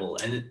identifiable.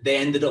 And they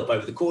ended up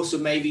over the course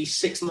of maybe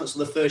 6 months of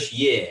the first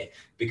year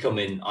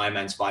becoming Iron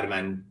Man,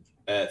 Spider-Man,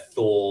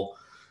 Thor,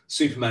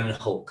 Superman, and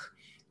Hulk.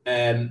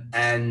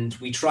 And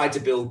we tried to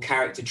build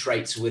character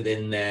traits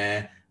within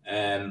there,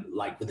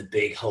 like with a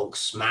big Hulk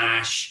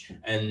smash.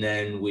 And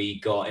then we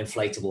got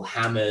inflatable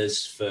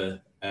hammers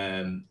for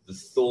the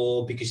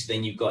Thor, because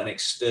then you've got an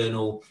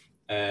external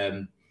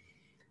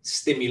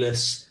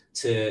stimulus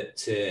to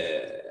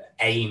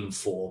aim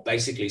for,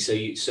 basically.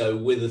 So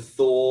with a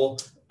Thor,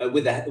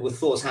 with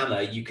Thor's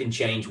hammer, you can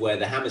change where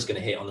the hammer's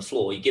going to hit on the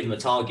floor. You give them a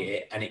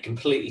target, and it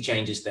completely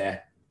changes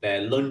their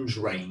lunge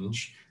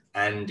range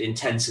and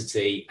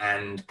intensity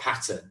and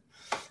pattern.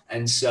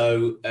 And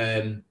so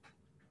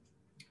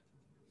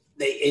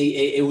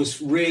it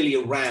was really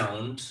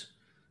around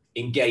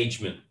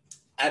engagement.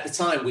 At the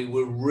time, we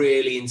were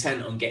really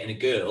intent on getting a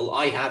girl.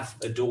 I have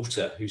a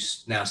daughter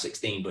who's now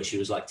 16, but she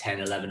was like 10,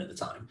 11 at the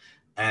time.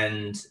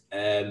 And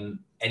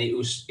it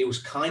was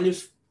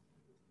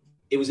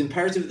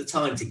imperative at the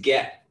time to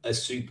get a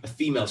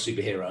female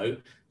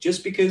superhero,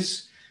 just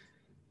because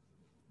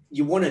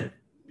you want to,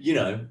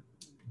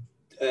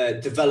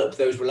 develop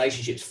those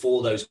relationships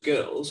for those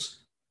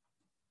girls.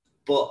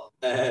 But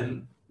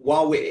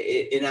while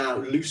we're in our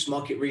loose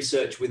market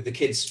research with the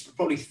kids,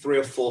 probably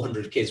 300 or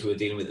 400 kids we were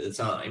dealing with at the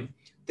time,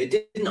 they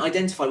didn't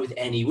identify with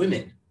any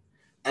women,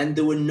 and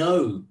there were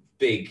no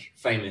big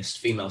famous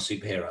female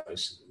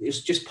superheroes. It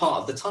was just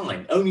part of the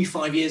time. Only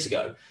 5 years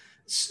ago,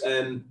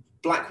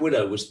 Black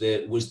Widow was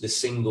the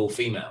single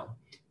female,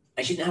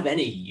 and she didn't have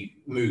any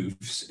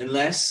moves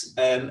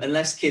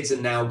unless kids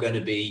are now going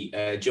to be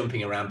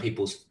jumping around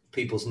people's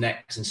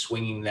necks and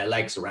swinging their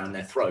legs around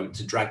their throat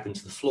to drag them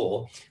to the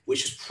floor,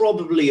 which is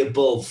probably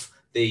above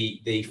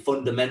the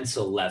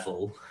fundamental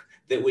level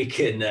that we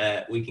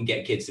can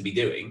get kids to be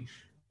doing.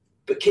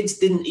 But kids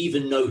didn't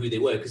even know who they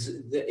were, because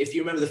if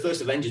you remember, the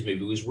first Avengers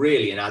movie was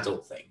really an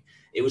adult thing.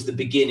 It was the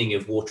beginning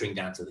of watering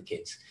down to the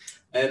kids.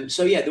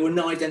 So yeah, there were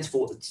no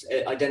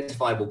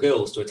identifiable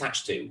girls to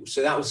attach to.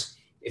 So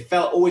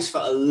always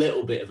felt a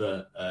little bit of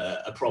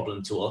a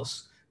problem to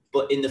us.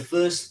 But in the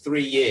first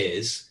 3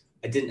 years,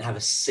 I didn't have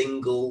a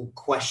single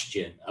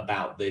question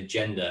about the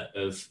gender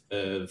of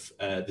the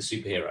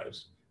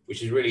superheroes,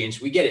 which is really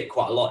interesting. We get it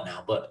quite a lot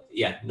now, but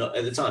yeah, not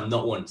at the time,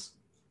 not once.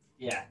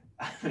 Yeah,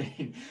 I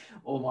mean,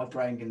 all my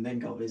brain can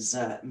think of is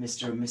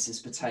Mr. and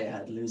Mrs. Potato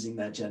Head losing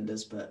their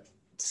genders, but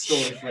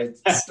story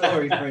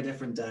for a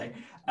different day.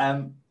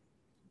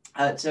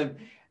 So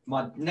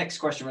my next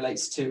question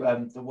relates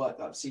to the work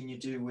that I've seen you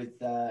do with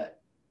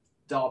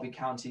Derby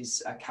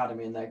County's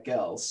Academy and their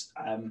girls,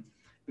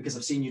 because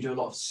I've seen you do a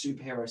lot of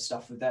superhero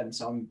stuff with them.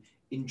 So I'm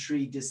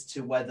intrigued as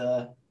to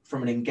whether,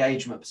 from an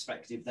engagement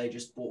perspective, they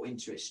just bought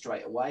into it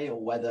straight away, or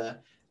whether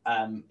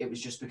it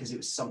was just because it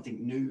was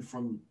something new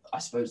from, I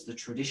suppose, the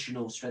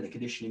traditional strength and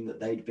conditioning that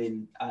they'd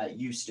been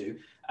used to.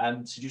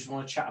 So just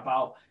want to chat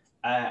about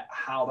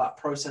how that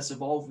process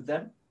evolved with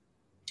them.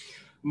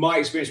 My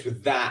experience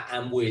with that,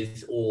 and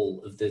with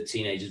all of the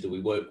teenagers that we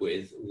work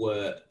with,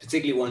 were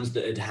particularly ones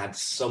that had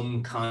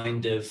some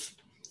kind of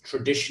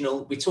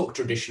traditional, we talk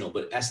traditional,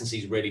 but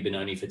S&C's really been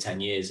only for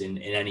 10 years in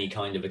any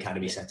kind of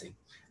academy setting.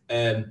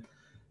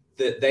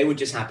 That they were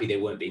just happy they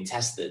weren't being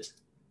tested.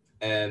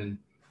 And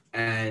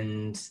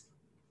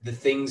the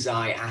things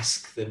I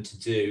ask them to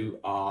do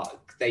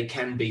they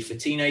can be, for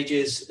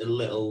teenagers, a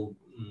little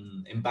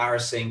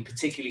embarrassing,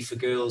 particularly for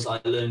girls.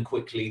 I learned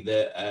quickly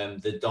that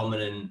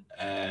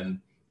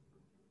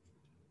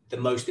the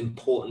most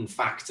important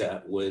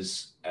factor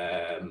was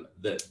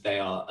that they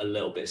are a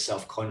little bit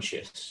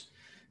self-conscious.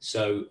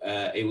 So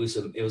it was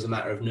a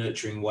matter of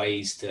nurturing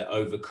ways to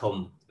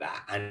overcome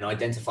that, and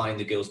identifying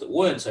the girls that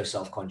weren't so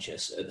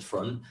self-conscious at the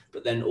front,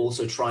 but then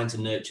also trying to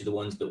nurture the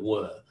ones that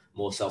were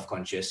more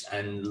self-conscious.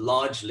 And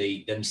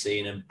largely them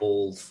seeing a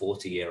bald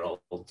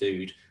 40-year-old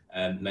dude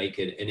make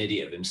an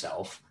idiot of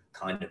himself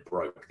kind of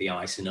broke the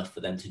ice enough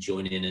for them to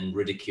join in and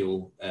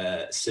ridicule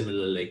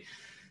similarly.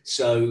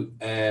 So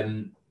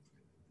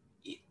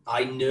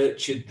I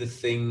nurtured the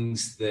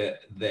things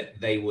that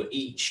they were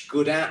each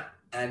good at,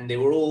 and they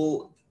were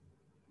all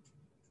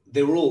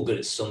good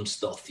at some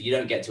stuff. You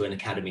don't get to an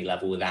academy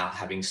level without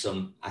having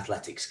some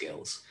athletic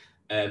skills.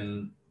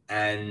 They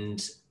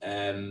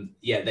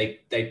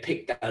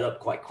picked that up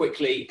quite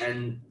quickly,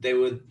 and they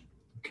were,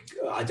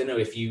 I don't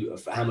know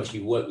how much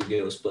you work with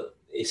girls, but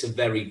it's a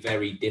very,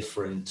 very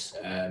different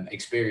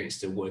experience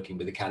to working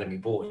with academy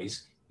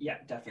boys. Yeah,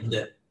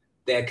 definitely.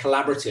 They're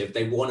collaborative.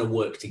 They want to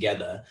work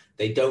together.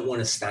 They don't want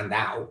to stand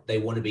out. They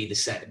want to be the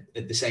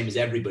same as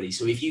everybody.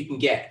 So if you can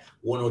get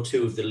one or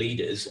two of the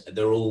leaders,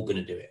 they're all going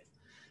to do it.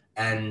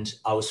 And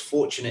I was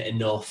fortunate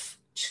enough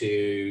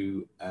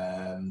to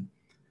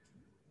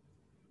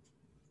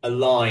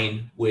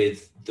align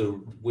with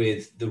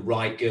the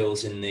right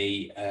girls in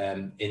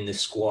the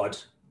squad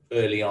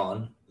early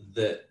on,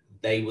 that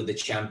they were the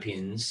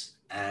champions,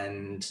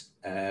 and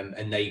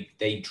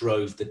they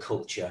drove the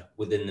culture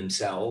within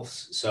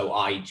themselves. So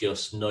I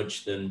just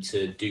nudged them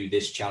to do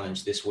this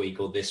challenge this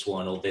week, or this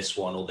one, or this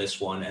one, or this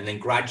one, and then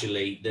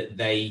gradually that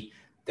they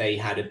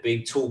had a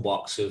big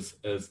toolbox of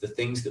the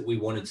things that we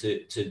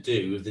wanted to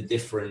do, of the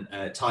different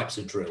types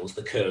of drills,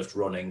 the curved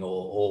running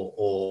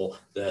or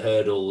the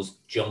hurdles,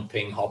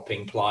 jumping,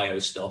 hopping,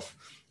 plyo stuff,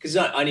 because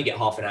I only get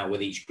half an hour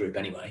with each group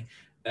anyway.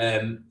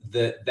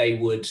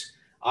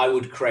 I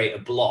would create a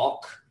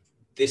block.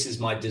 This is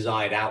my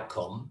desired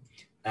outcome.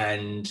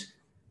 And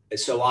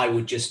so I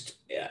would just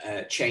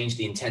change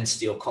the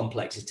intensity or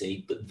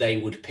complexity, but they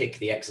would pick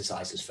the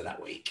exercises for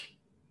that week.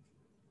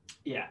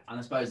 Yeah, and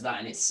I suppose that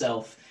in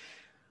itself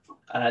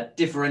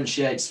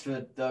differentiates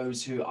for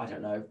those who, I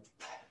don't know,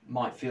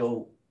 might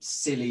feel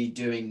silly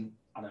doing,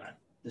 I don't know,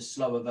 the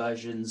slower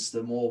versions,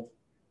 the more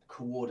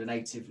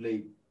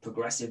coordinatively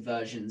progressive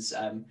versions.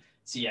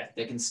 So yeah,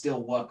 they can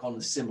still work on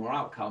a similar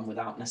outcome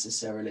without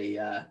necessarily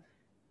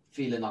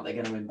feeling like they're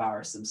going to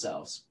embarrass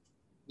themselves.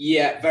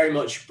 Yeah, very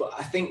much. But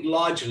I think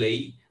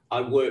largely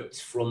I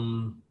worked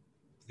from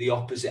the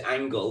opposite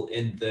angle,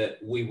 in that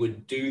we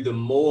would do the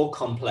more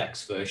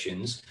complex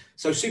versions.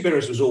 So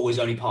Superheroes was always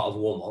only part of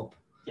warm-up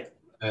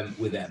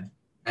with them.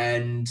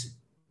 And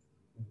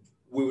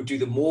we would do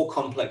the more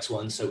complex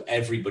ones so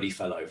everybody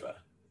fell over.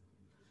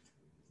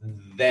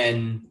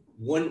 Then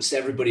once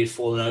everybody had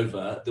fallen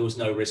over, there was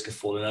no risk of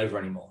falling over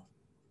anymore.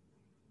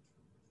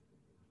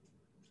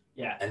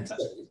 Yeah. And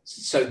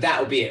so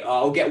that'll be it.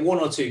 I'll get one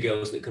or two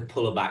girls that could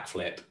pull a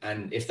backflip.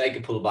 And if they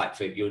could pull a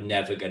backflip, you're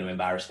never going to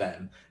embarrass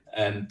them.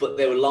 But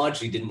they were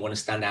largely didn't want to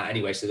stand out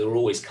anyway. So they were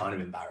always kind of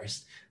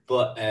embarrassed.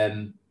 But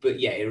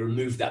yeah, it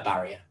removed that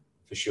barrier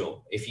for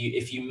sure. If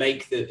you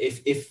make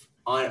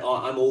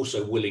I'm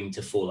also willing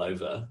to fall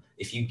over.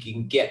 If you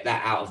can get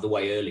that out of the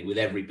way early with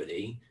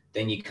everybody,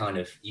 then you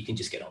can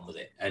just get on with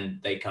it. And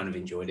they kind of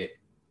enjoyed it.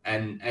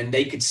 And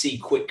they could see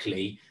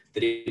quickly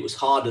that it was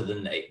harder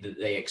than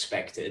they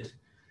expected.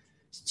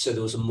 So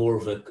there was more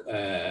of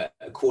a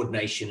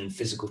coordination and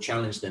physical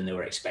challenge than they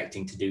were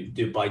expecting to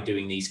do by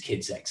doing these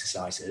kids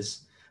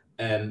exercises.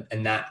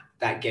 And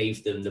that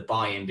gave them the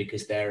buy-in,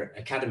 because they're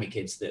academy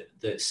kids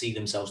that see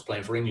themselves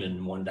playing for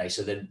England one day.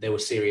 So they were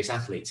serious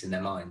athletes in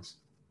their minds.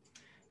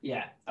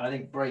 Yeah, I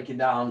think breaking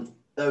down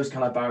those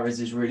kind of barriers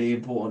is really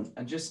important.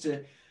 And just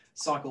to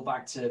cycle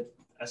back to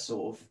a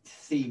sort of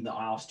theme that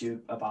I asked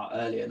you about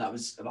earlier, and that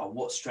was about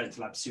what Strength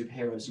Lab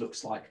Superheroes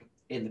looks like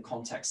in the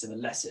context of a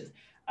lesson.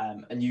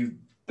 And you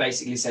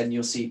basically said in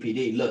your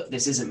CPD, look,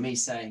 this isn't me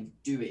saying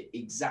do it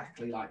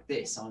exactly like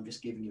this. I'm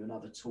just giving you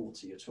another tool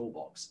to your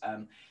toolbox.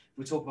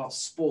 We talk about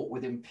sport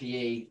within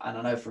PE, and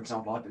I know, for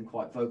example, I've been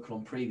quite vocal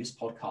on previous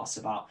podcasts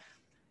about,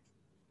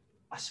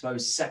 I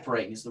suppose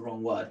separating is the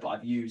wrong word, but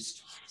I've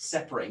used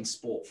separating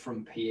sport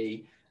from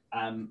PE.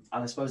 And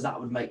I suppose that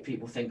would make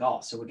people think,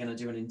 so we're going to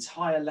do an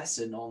entire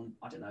lesson on,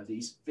 I don't know,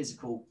 these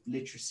physical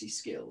literacy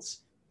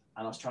skills.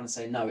 And I was trying to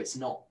say, no, it's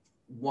not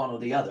one or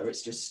the other.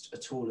 It's just a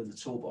tool in the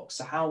toolbox.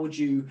 So how would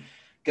you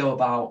go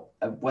about,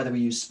 whether we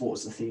use sport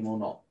as the theme or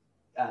not,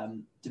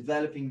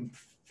 developing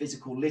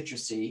physical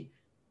literacy,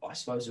 I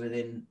suppose,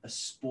 within a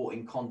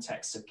sporting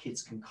context, so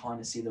kids can kind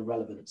of see the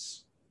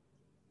relevance?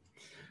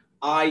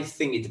 I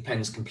think it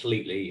depends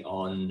completely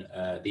on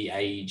the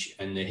age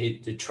and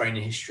the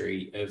training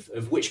history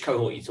of which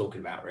cohort you're talking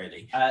about,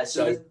 really.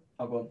 Go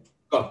on.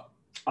 Go on.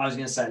 I was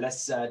going to say,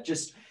 let's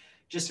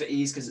just for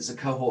ease, because it's a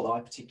cohort that I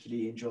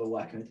particularly enjoy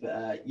working with,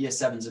 but year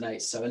 7s and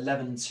 8s, so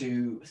 11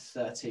 to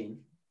 13.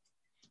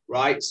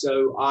 Right.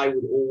 So I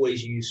would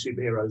always use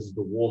Superheroes as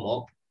the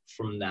warm-up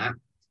from that,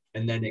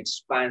 and then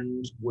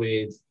expand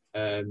with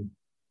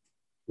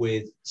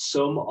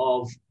some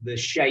of the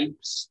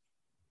shapes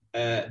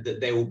that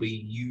they will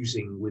be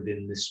using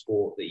within the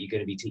sport that you're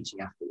going to be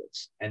teaching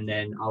afterwards. And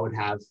then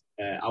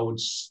I would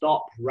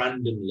stop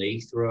randomly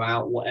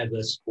throughout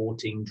whatever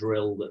sporting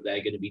drill that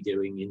they're going to be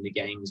doing in the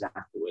games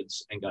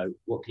afterwards and go,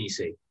 what can you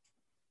see?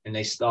 And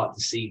they start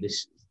to see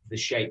the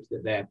shape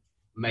that they're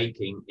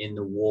making in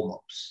the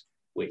warm-ups,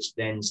 which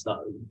then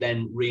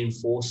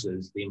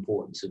reinforces the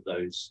importance of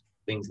those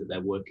things that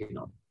they're working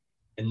on.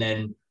 And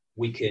then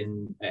we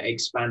can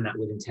expand that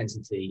with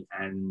intensity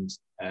and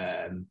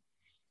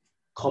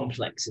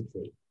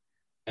complexity,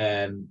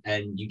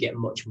 and you get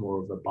much more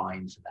of a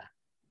buy-in for that.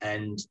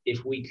 And if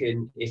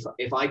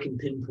I can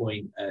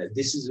pinpoint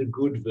this is a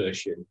good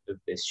version of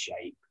this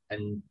shape,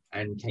 and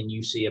can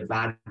you see a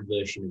bad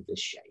version of this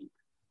shape,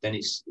 then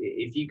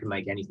if you can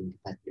make anything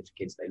competitive for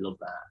kids, they love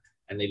that,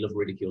 and they love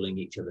ridiculing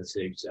each other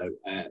too.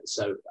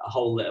 So a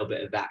whole little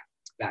bit of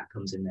that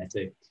comes in there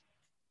too.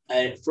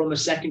 From a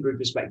secondary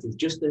perspective,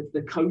 just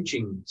the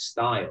coaching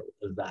style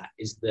of that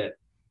is that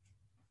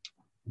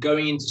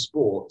going into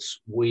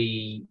sports,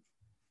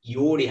 you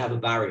already have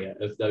a barrier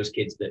of those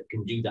kids that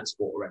can do that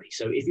sport already.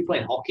 So if you're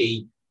playing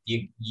hockey,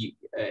 you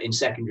in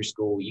secondary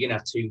school, you're gonna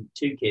have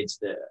two kids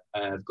that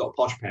have got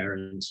posh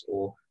parents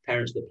or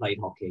parents that played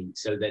hockey,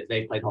 so that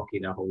they've played hockey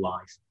their whole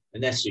life,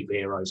 and they're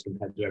superheroes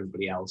compared to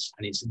everybody else,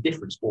 and it's a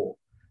different sport.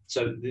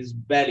 So there's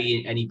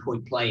barely any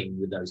point playing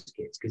with those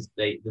kids because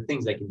the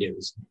things they can do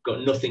has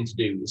got nothing to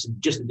do. It's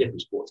just a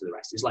different sport to the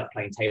rest. It's like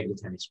playing table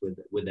tennis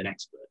with an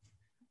expert.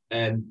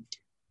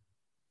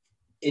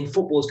 In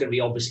football, it's going to be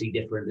obviously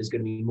different. There's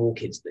going to be more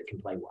kids that can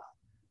play well.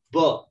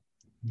 But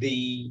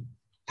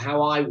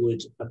how I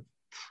would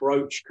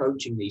approach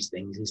coaching these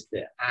things is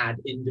to add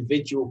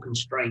individual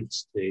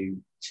constraints to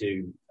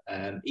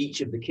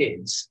each of the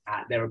kids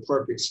at their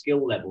appropriate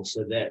skill level,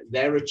 so that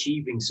they're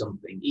achieving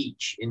something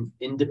each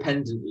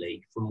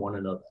independently from one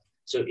another.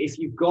 So if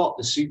you've got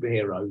the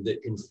superhero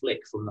that can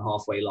flick from the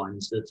halfway line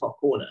to the top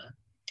corner,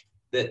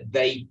 that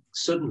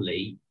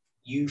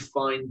you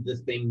find the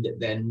thing that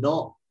they're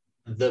not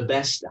the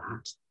best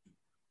at,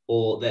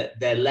 or that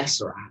they're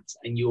lesser at,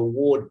 and you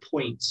award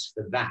points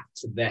for that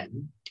to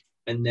them,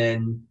 and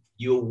then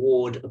you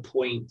award a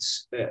point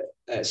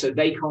so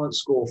they can't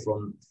score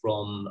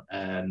from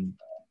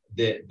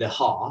the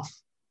half,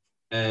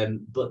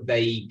 but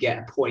they get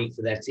a point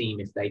for their team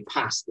if they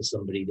pass to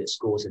somebody that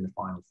scores in the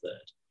final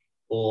third,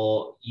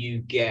 or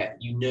you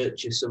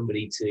nurture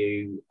somebody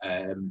to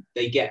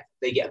they get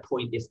a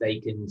point if they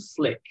can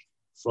flick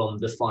from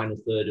the final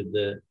third of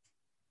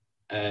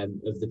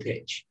the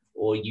pitch,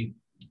 or you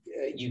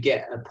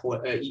get a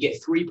point. You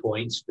get 3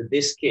 points for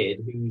this kid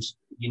who's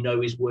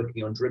is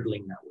working on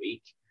dribbling that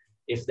week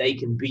if they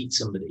can beat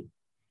somebody,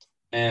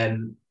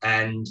 and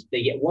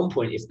they get 1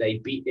 point if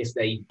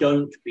they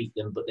don't beat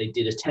them but they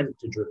did attempt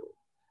to dribble.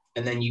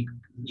 And then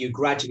you're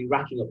gradually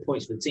racking up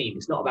points for the team.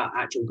 It's not about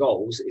actual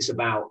goals. It's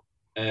about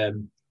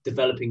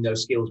developing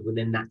those skills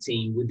within that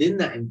team, within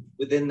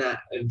that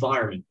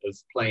environment of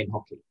playing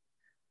hockey.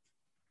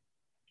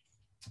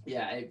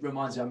 Yeah, it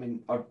reminds me, I mean,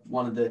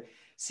 one of the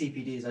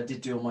CPDs I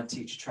did do on my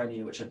teacher training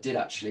year, which I did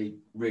actually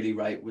really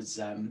rate, was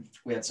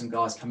we had some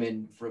guys come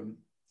in from,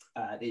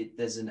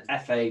 there's an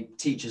FA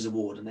Teachers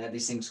Award, and they had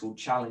these things called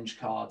challenge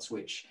cards,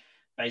 which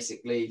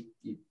basically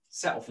you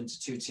set off into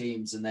two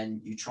teams and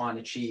then you try and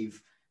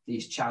achieve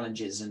these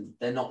challenges, and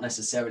they're not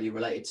necessarily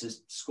related to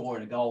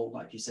scoring a goal.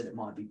 Like you said, it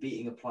might be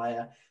beating a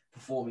player,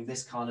 performing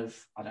this kind of,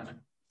 I don't know,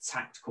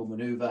 tactical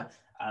maneuver.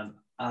 And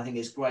I think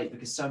it's great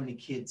because so many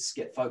kids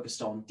get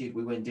focused on, did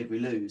we win, did we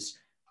lose?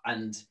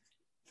 And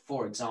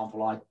for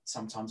example, I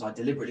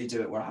deliberately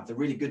do it where I have the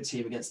really good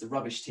team against the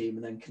rubbish team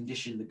and then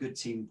condition the good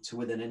team to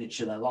within an inch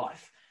of their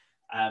life.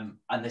 And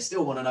they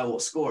still want to know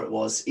what score it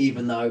was,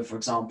 even though, for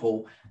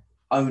example,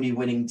 only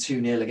winning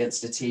 2-0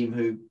 against a team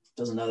who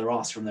doesn't know their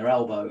ass from their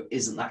elbow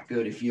isn't that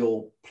good if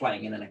you're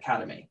playing in an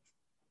academy.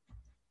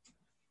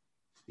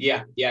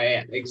 Yeah,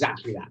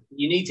 exactly that.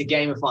 You need to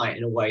gamify it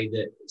in a way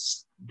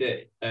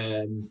that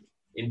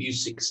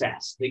imbues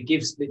success,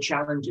 that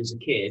challenges a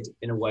kid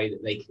in a way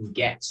that they can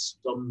get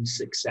some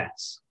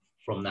success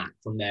from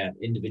their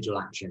individual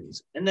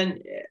actions. And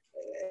then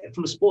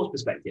from a sports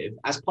perspective,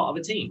 as part of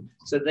a team,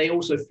 so they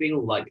also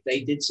feel like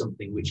they did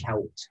something which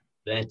helped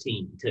their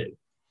team too,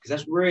 because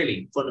that's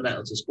really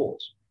fundamental to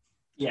sports.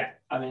 Yeah,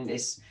 I mean,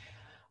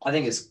 I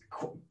think it's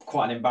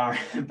quite an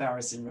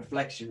embarrassing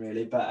reflection,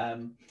 really. But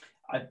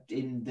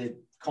in the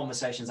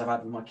conversations I've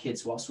had with my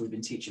kids whilst we've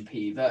been teaching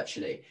PE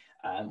virtually,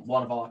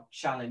 one of our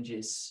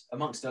challenges,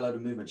 amongst a load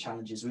of movement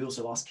challenges, we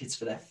also asked kids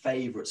for their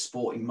favourite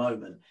sporting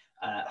moment,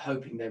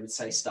 hoping they would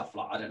say stuff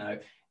like, I don't know,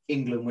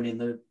 England winning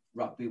the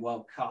Rugby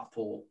World Cup,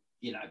 or,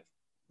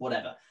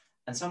 whatever.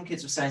 And some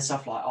kids were saying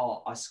stuff like,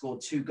 oh, I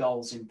scored 2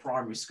 goals in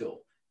primary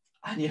school.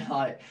 And you're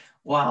like,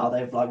 wow,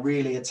 they've like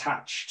really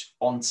attached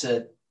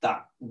onto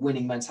that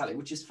winning mentality,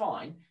 which is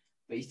fine.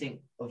 But you think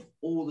of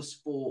all the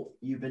sport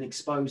you've been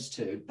exposed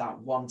to that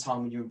one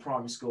time when you're in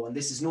primary school, and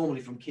this is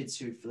normally from kids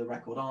who, for the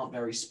record, aren't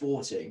very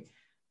sporting,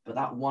 but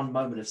that one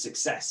moment of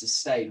success has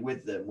stayed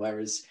with them.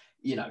 Whereas,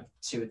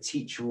 to a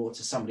teacher or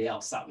to somebody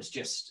else, that was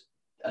just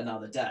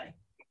another day.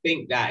 I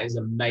think that is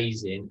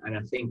amazing. And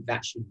I think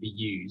that should be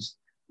used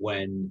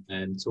when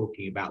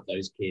talking about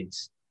those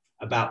kids,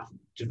 about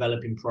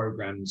developing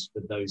programs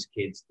for those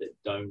kids that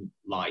don't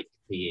like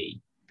PE,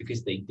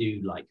 because they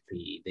do like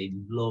PE. They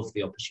love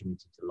the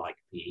opportunity to like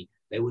PE.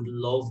 They would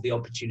love the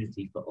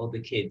opportunity for other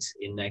kids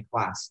in their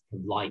class to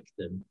like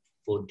them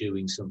for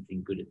doing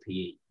something good at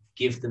PE.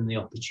 Give them the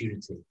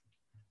opportunity.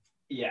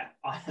 Yeah,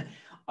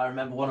 I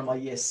remember one of my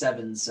year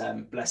sevens,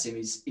 bless him,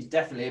 he's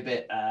definitely a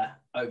bit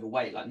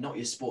overweight, like not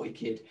your sporty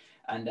kid.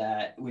 And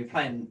we were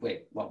playing,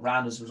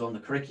 rounders was on the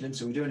curriculum,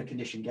 so we were doing a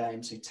condition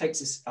game. So he takes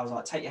this, I was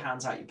like, take your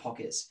hands out your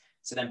pockets.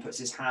 So then puts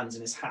his hands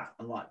in his hat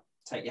and like,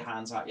 take your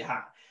hands out your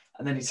hat.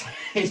 And then he's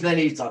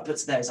like,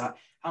 puts it there, he's like,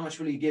 how much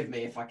will you give me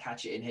if I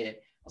catch it in here?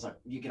 I was like,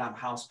 you can have a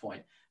house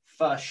point.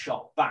 First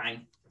shot,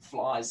 bang,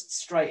 flies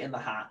straight in the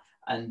hat.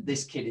 And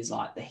this kid is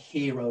like the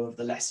hero of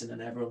the lesson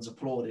and everyone's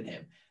applauding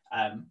him.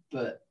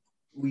 But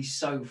we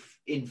so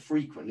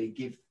infrequently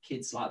give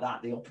kids like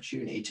that the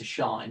opportunity to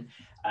shine,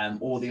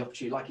 or the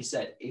opportunity, like you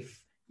said,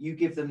 if you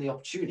give them the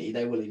opportunity,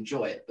 they will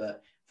enjoy it.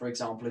 But for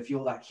example, if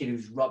you're that kid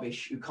who's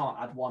rubbish, who can't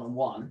add 1 and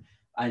 1,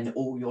 and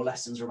all your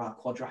lessons are about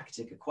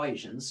quadratic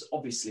equations,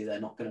 obviously they're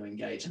not going to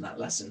engage in that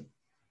lesson.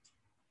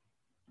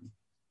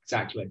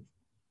 Exactly.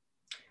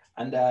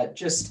 And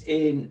just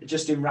in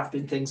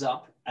wrapping things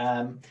up,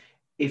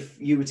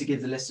 if you were to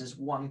give the listeners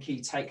one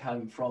key take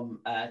home from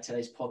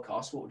today's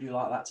podcast, what would you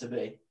like that to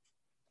be?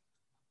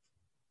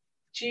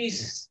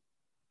 Jesus,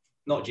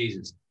 not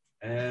Jesus.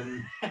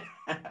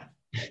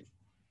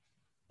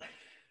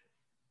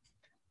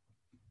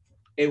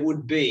 It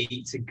would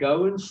be to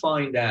go and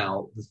find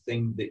out the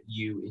thing that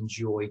you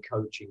enjoy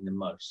coaching the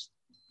most,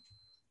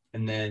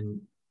 and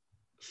then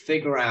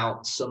figure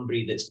out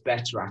somebody that's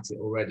better at it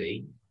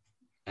already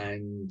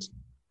and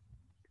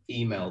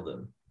email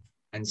them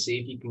and see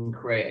if you can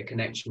create a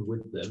connection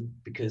with them,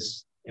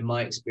 because in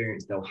my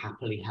experience, they'll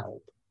happily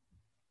help.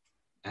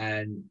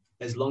 And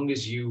as long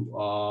as you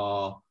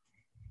are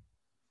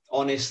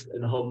honest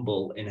and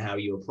humble in how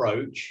you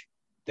approach,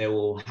 they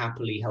will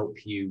happily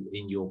help you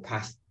in your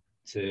path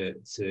to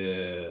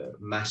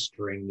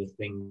mastering the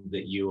thing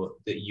that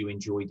you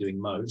enjoy doing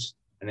most,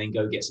 and then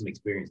go get some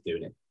experience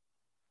doing it.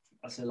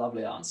 That's a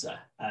lovely answer.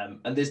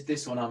 And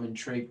this one I'm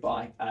intrigued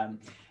by.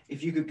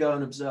 If you could go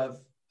and observe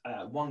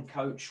one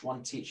coach,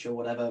 one teacher,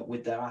 whatever,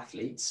 with their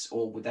athletes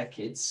or with their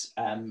kids,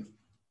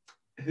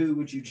 who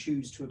would you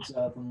choose to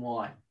observe and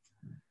why?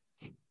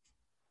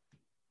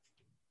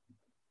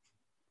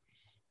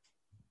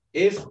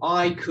 If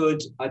I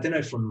could, I don't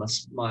know, from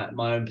my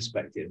own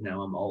perspective,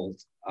 now I'm old,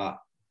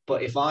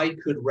 but if I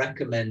could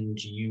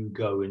recommend you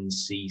go and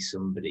see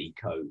somebody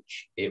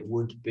coach, it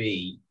would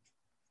be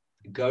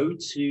go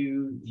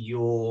to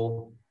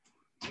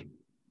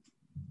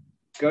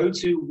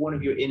one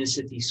of your inner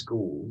city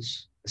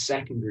schools, a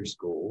secondary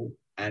school,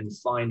 and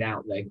find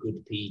out their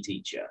good PE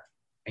teacher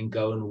and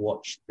go and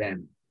watch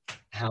them,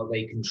 how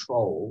they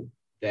control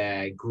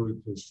their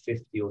group of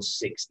 50 or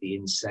 60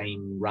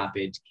 insane,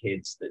 rabid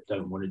kids that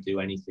don't want to do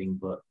anything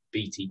but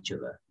beat each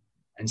other,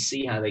 and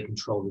see how they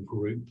control the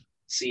group,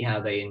 see how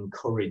they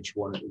encourage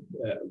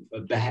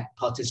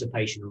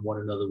participation in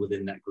one another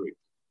within that group.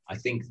 I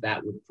think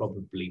that would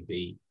probably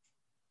be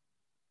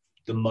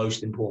the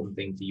most important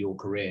thing for your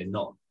career.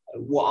 Not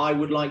what I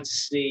would like to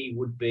see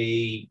would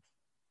be,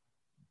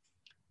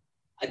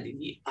 I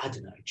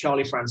don't know,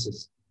 Charlie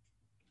Francis.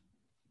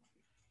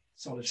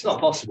 Solid. It's not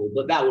possible,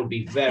 but that would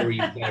be very,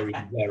 very,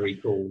 very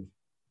cool.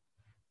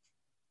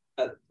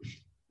 I've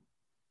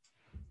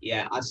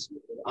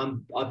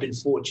been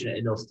fortunate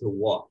enough to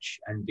watch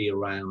and be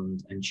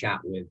around and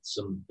chat with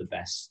some of the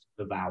best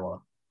of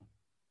our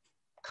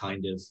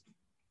kind of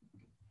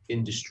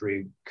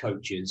industry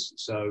coaches.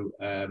 So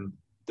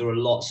there are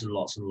lots and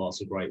lots and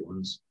lots of great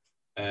ones.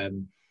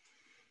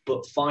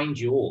 But find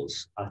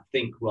yours, I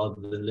think, rather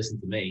than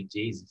listen to me.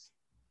 Jesus.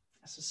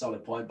 That's a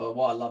solid point. But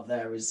what I love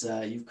there is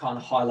you've kind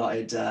of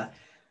highlighted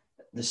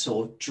the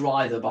sort of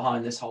driver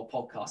behind this whole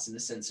podcast, in the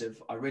sense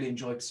of, I really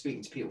enjoy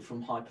speaking to people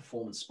from high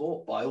performance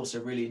sport, but I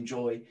also really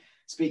enjoy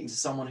speaking to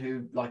someone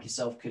who, like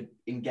yourself, could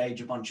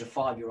engage a bunch of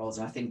 5-year-olds.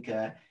 And I think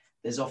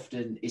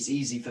it's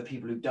easy for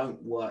people who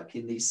don't work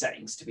in these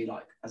settings to be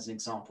like, as an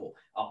example,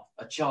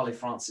 a Charlie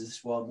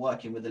Francis, while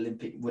working with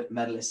Olympic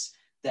medalists,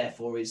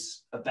 therefore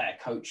is a better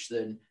coach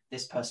than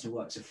this person who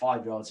works with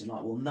 5-year-olds. And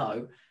like, well,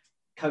 no,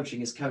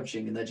 coaching is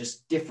coaching, and they're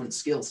just different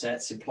skill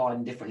sets applied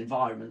in different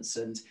environments.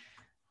 And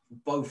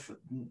both,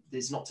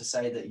 there's not to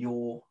say that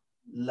your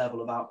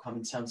level of outcome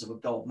in terms of a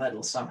gold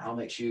medal somehow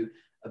makes you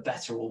a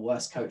better or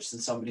worse coach than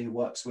somebody who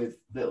works with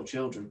little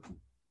children.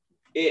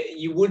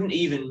 You wouldn't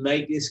even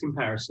make this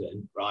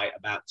comparison, right,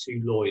 about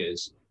two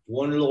lawyers.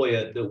 One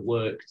lawyer that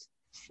worked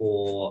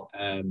for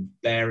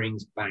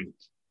Barings Bank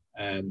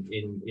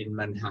in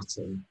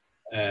Manhattan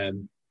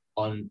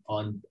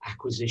on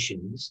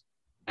acquisitions,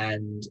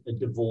 and a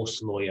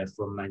divorce lawyer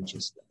from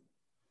Manchester.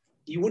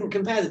 You wouldn't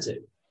compare the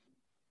two.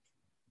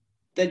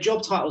 Their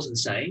job titles are the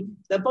same.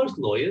 They're both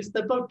lawyers.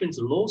 They've both been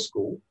to law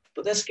school,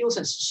 but their skill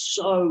sets are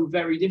so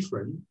very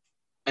different,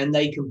 and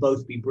they can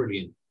both be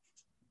brilliant.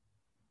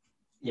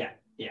 Yeah.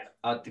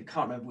 I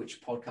can't remember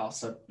which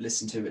podcast I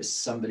listened to. It's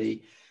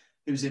somebody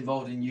who's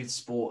involved in youth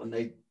sport, and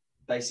they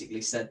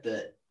basically said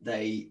that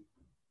they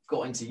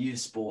got into youth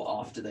sport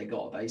after they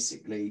got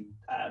basically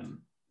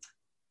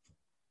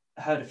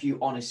heard a few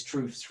honest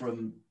truths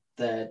from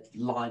their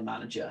line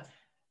manager,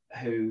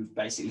 who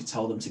basically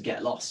told them to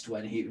get lost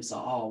when he was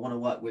like, oh, I want to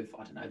work with,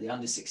 I don't know, the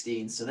under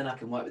 16s, so then I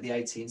can work with the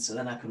 18s, so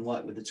then I can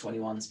work with the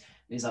 21s.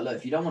 And he's like, look,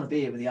 if you don't want to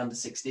be here with the under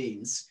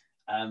 16s,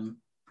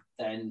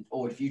 then,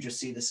 or if you just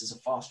see this as a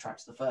fast track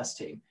to the first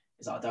team,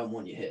 he's like, I don't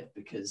want you here,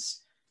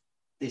 because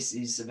this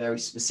is a very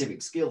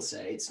specific skill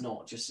set. It's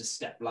not just a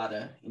step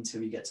ladder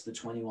until you get to the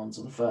 21s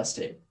or the first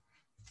team.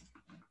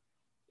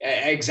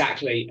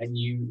 Exactly. And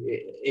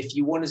if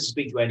you wanted to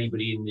speak to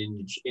anybody in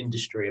the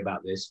industry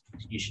about this,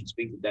 you should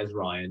speak to Des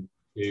Ryan,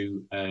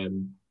 who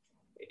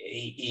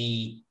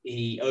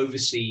he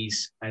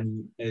oversees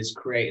and has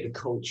created a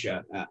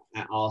culture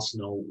at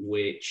Arsenal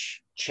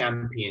which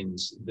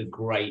champions the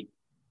great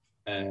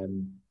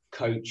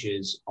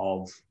coaches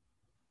of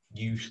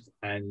youth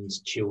and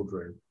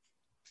children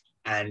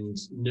and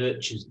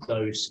nurtures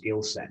those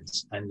skill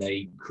sets. And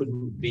they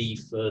couldn't be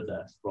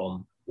further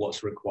from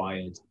what's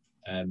required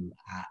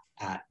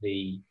at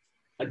the,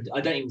 I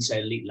don't even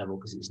say elite level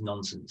because it's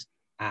nonsense,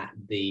 at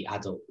the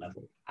adult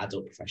level,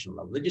 adult professional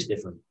level. They're just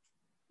different.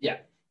 Yeah.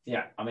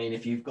 I mean,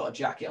 if you've got a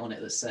jacket on it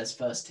that says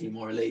first team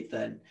or elite,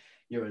 then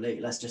you're elite.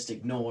 Let's just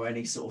ignore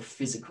any sort of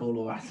physical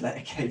or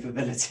athletic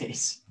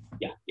capabilities.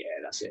 Yeah,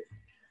 that's it.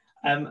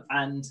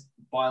 And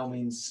by all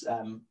means,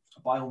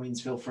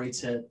 feel free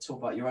to talk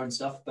about your own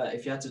stuff. But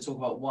if you had to talk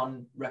about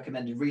one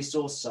recommended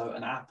resource, so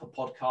an app, a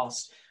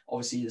podcast,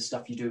 obviously the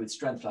stuff you do with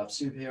Strength Lab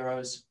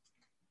Superheroes.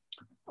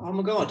 Oh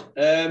my God.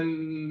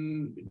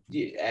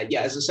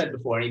 Yeah, as I said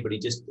before, anybody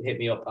just hit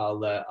me up.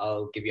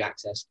 I'll give you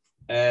access.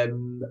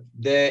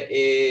 There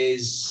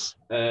is,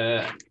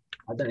 I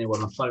don't know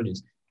where my phone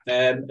is.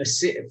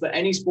 For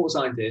any sports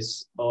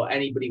scientists or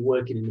anybody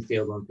working in the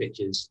field on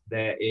pitches,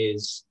 there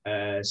is,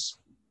 go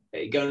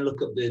and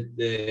look up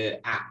the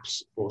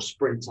apps for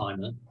Sprint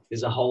Timer.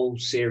 There's a whole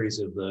series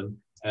of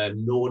them,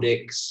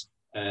 Nordics,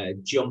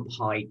 Jump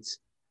Height.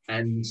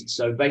 And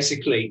so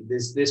basically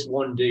there's this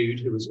one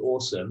dude who was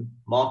awesome,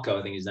 Marco,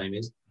 I think his name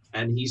is,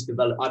 and he's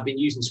developed, I've been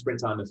using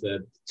Sprint Timer for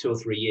 2 or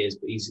 3 years,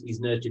 but he's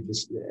nurtured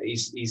this,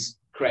 he's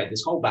created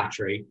this whole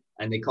battery,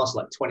 and they cost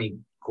like 20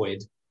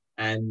 quid,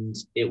 and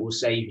it will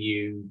save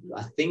you,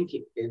 I think,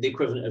 the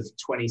equivalent of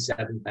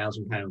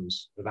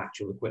 £27,000 of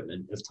actual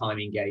equipment, of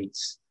timing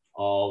gates,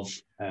 of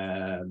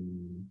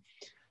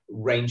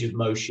range of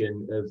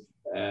motion, of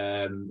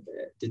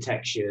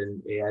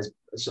detection. It has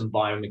some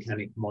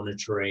biomechanic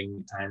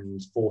monitoring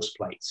and force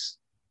plates.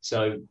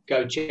 So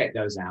go check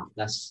those out.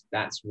 That's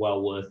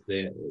well worth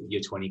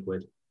your 20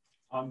 quid.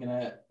 I'm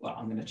gonna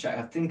check.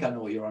 I think I know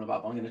what you're on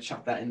about, but I'm gonna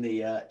chuck that in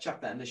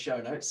the show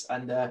notes.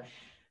 And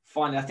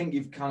finally, I think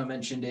you've kind of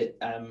mentioned it.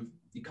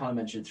 You kind of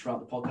mentioned it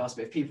throughout the podcast,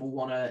 but if people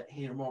want to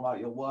hear more about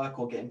your work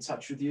or get in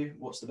touch with you,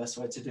 what's the best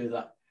way to do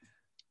that?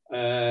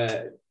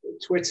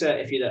 Twitter,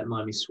 if you don't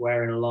mind me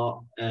swearing a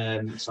lot,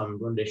 Simon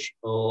Brundish,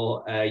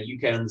 or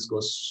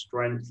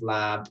UK_Strength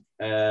Lab.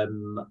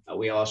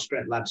 We are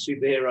Strength Lab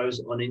Superheroes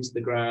on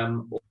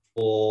Instagram,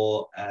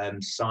 or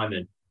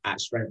Simon at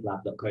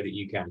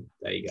strengthlab.co.uk.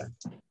 There you go.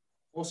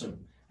 Awesome.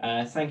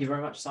 Thank you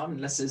very much, Simon.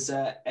 Unless there's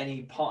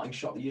any parting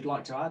shot that you'd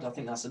like to add, I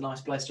think that's a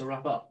nice place to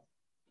wrap up.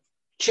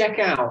 Check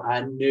out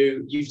our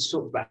new, you've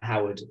talked about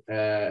Howard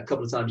a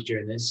couple of times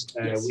during this.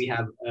 Yes. We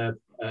have a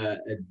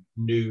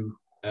new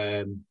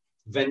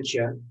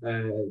venture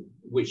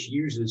which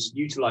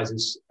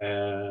utilizes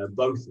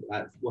both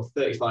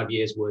 35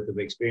 years worth of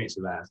experience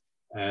of ours,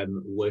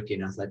 work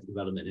in athletic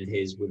development, and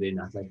his within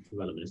athletic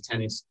development of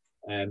tennis,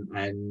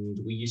 and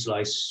we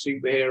utilize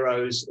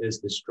superheroes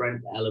as the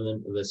strength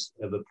element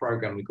of a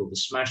program we call the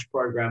SMASH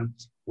program,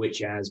 which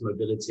has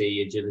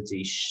mobility,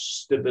 agility,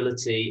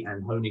 stability,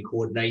 and honing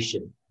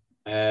coordination,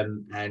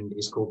 and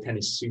it's called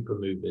Tennis Super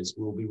Movers.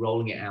 We'll be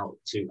rolling it out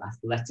to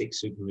athletic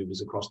super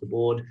movers across the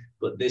board,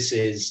 but this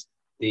is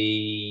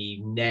the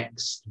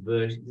next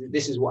version.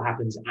 This is what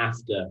happens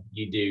after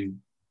you do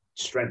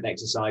strength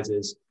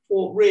exercises,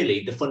 or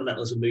really the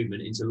fundamentals of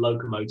movement, into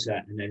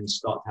locomotor, and then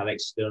start to have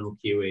external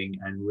cueing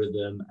and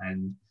rhythm,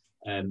 and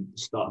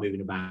start moving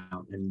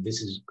about. And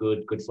this is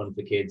good fun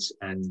for kids,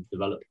 and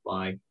developed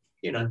by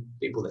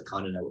people that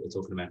kind of know what they're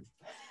talking about.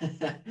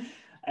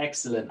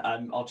 Excellent.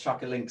 I'll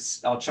chuck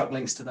links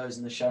to those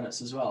in the show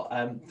notes as well.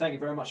 Thank you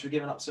very much for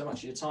giving up so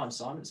much of your time,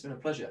 Simon. It's been a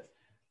pleasure.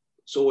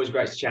 It's always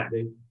great to chat,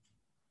 dude.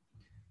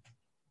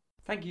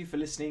 Thank you for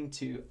listening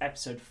to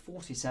episode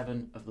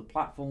 47 of the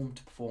Platform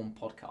to Perform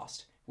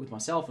podcast, with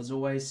myself, as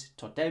always,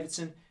 Todd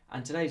Davidson,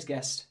 and today's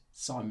guest,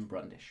 Simon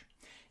Brundish.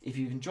 If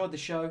you've enjoyed the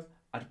show,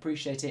 I'd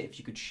appreciate it if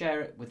you could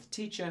share it with a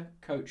teacher,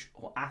 coach,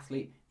 or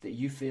athlete that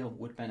you feel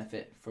would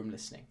benefit from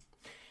listening.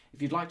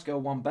 If you'd like to go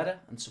one better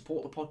and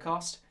support the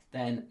podcast,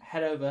 then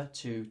head over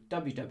to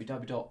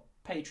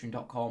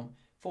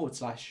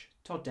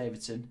www.patreon.com/Todd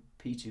Davidson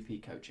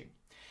P2P Coaching.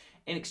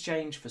 In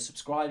exchange for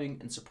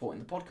subscribing and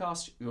supporting the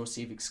podcast, you'll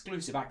receive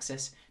exclusive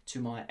access to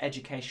my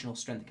educational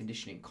strength and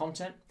conditioning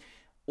content,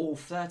 all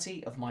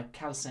 30 of my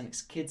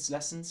calisthenics kids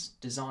lessons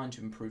designed to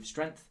improve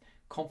strength,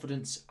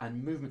 confidence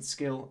and movement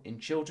skill in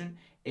children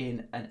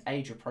in an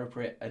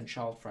age-appropriate and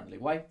child-friendly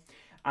way,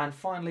 And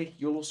finally,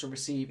 you'll also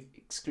receive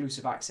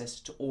exclusive access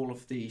to all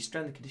of the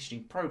strength and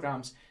conditioning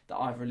programs that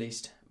I've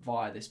released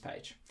via this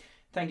page.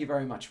 Thank you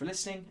very much for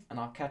listening, and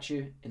I'll catch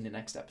you in the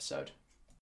next episode.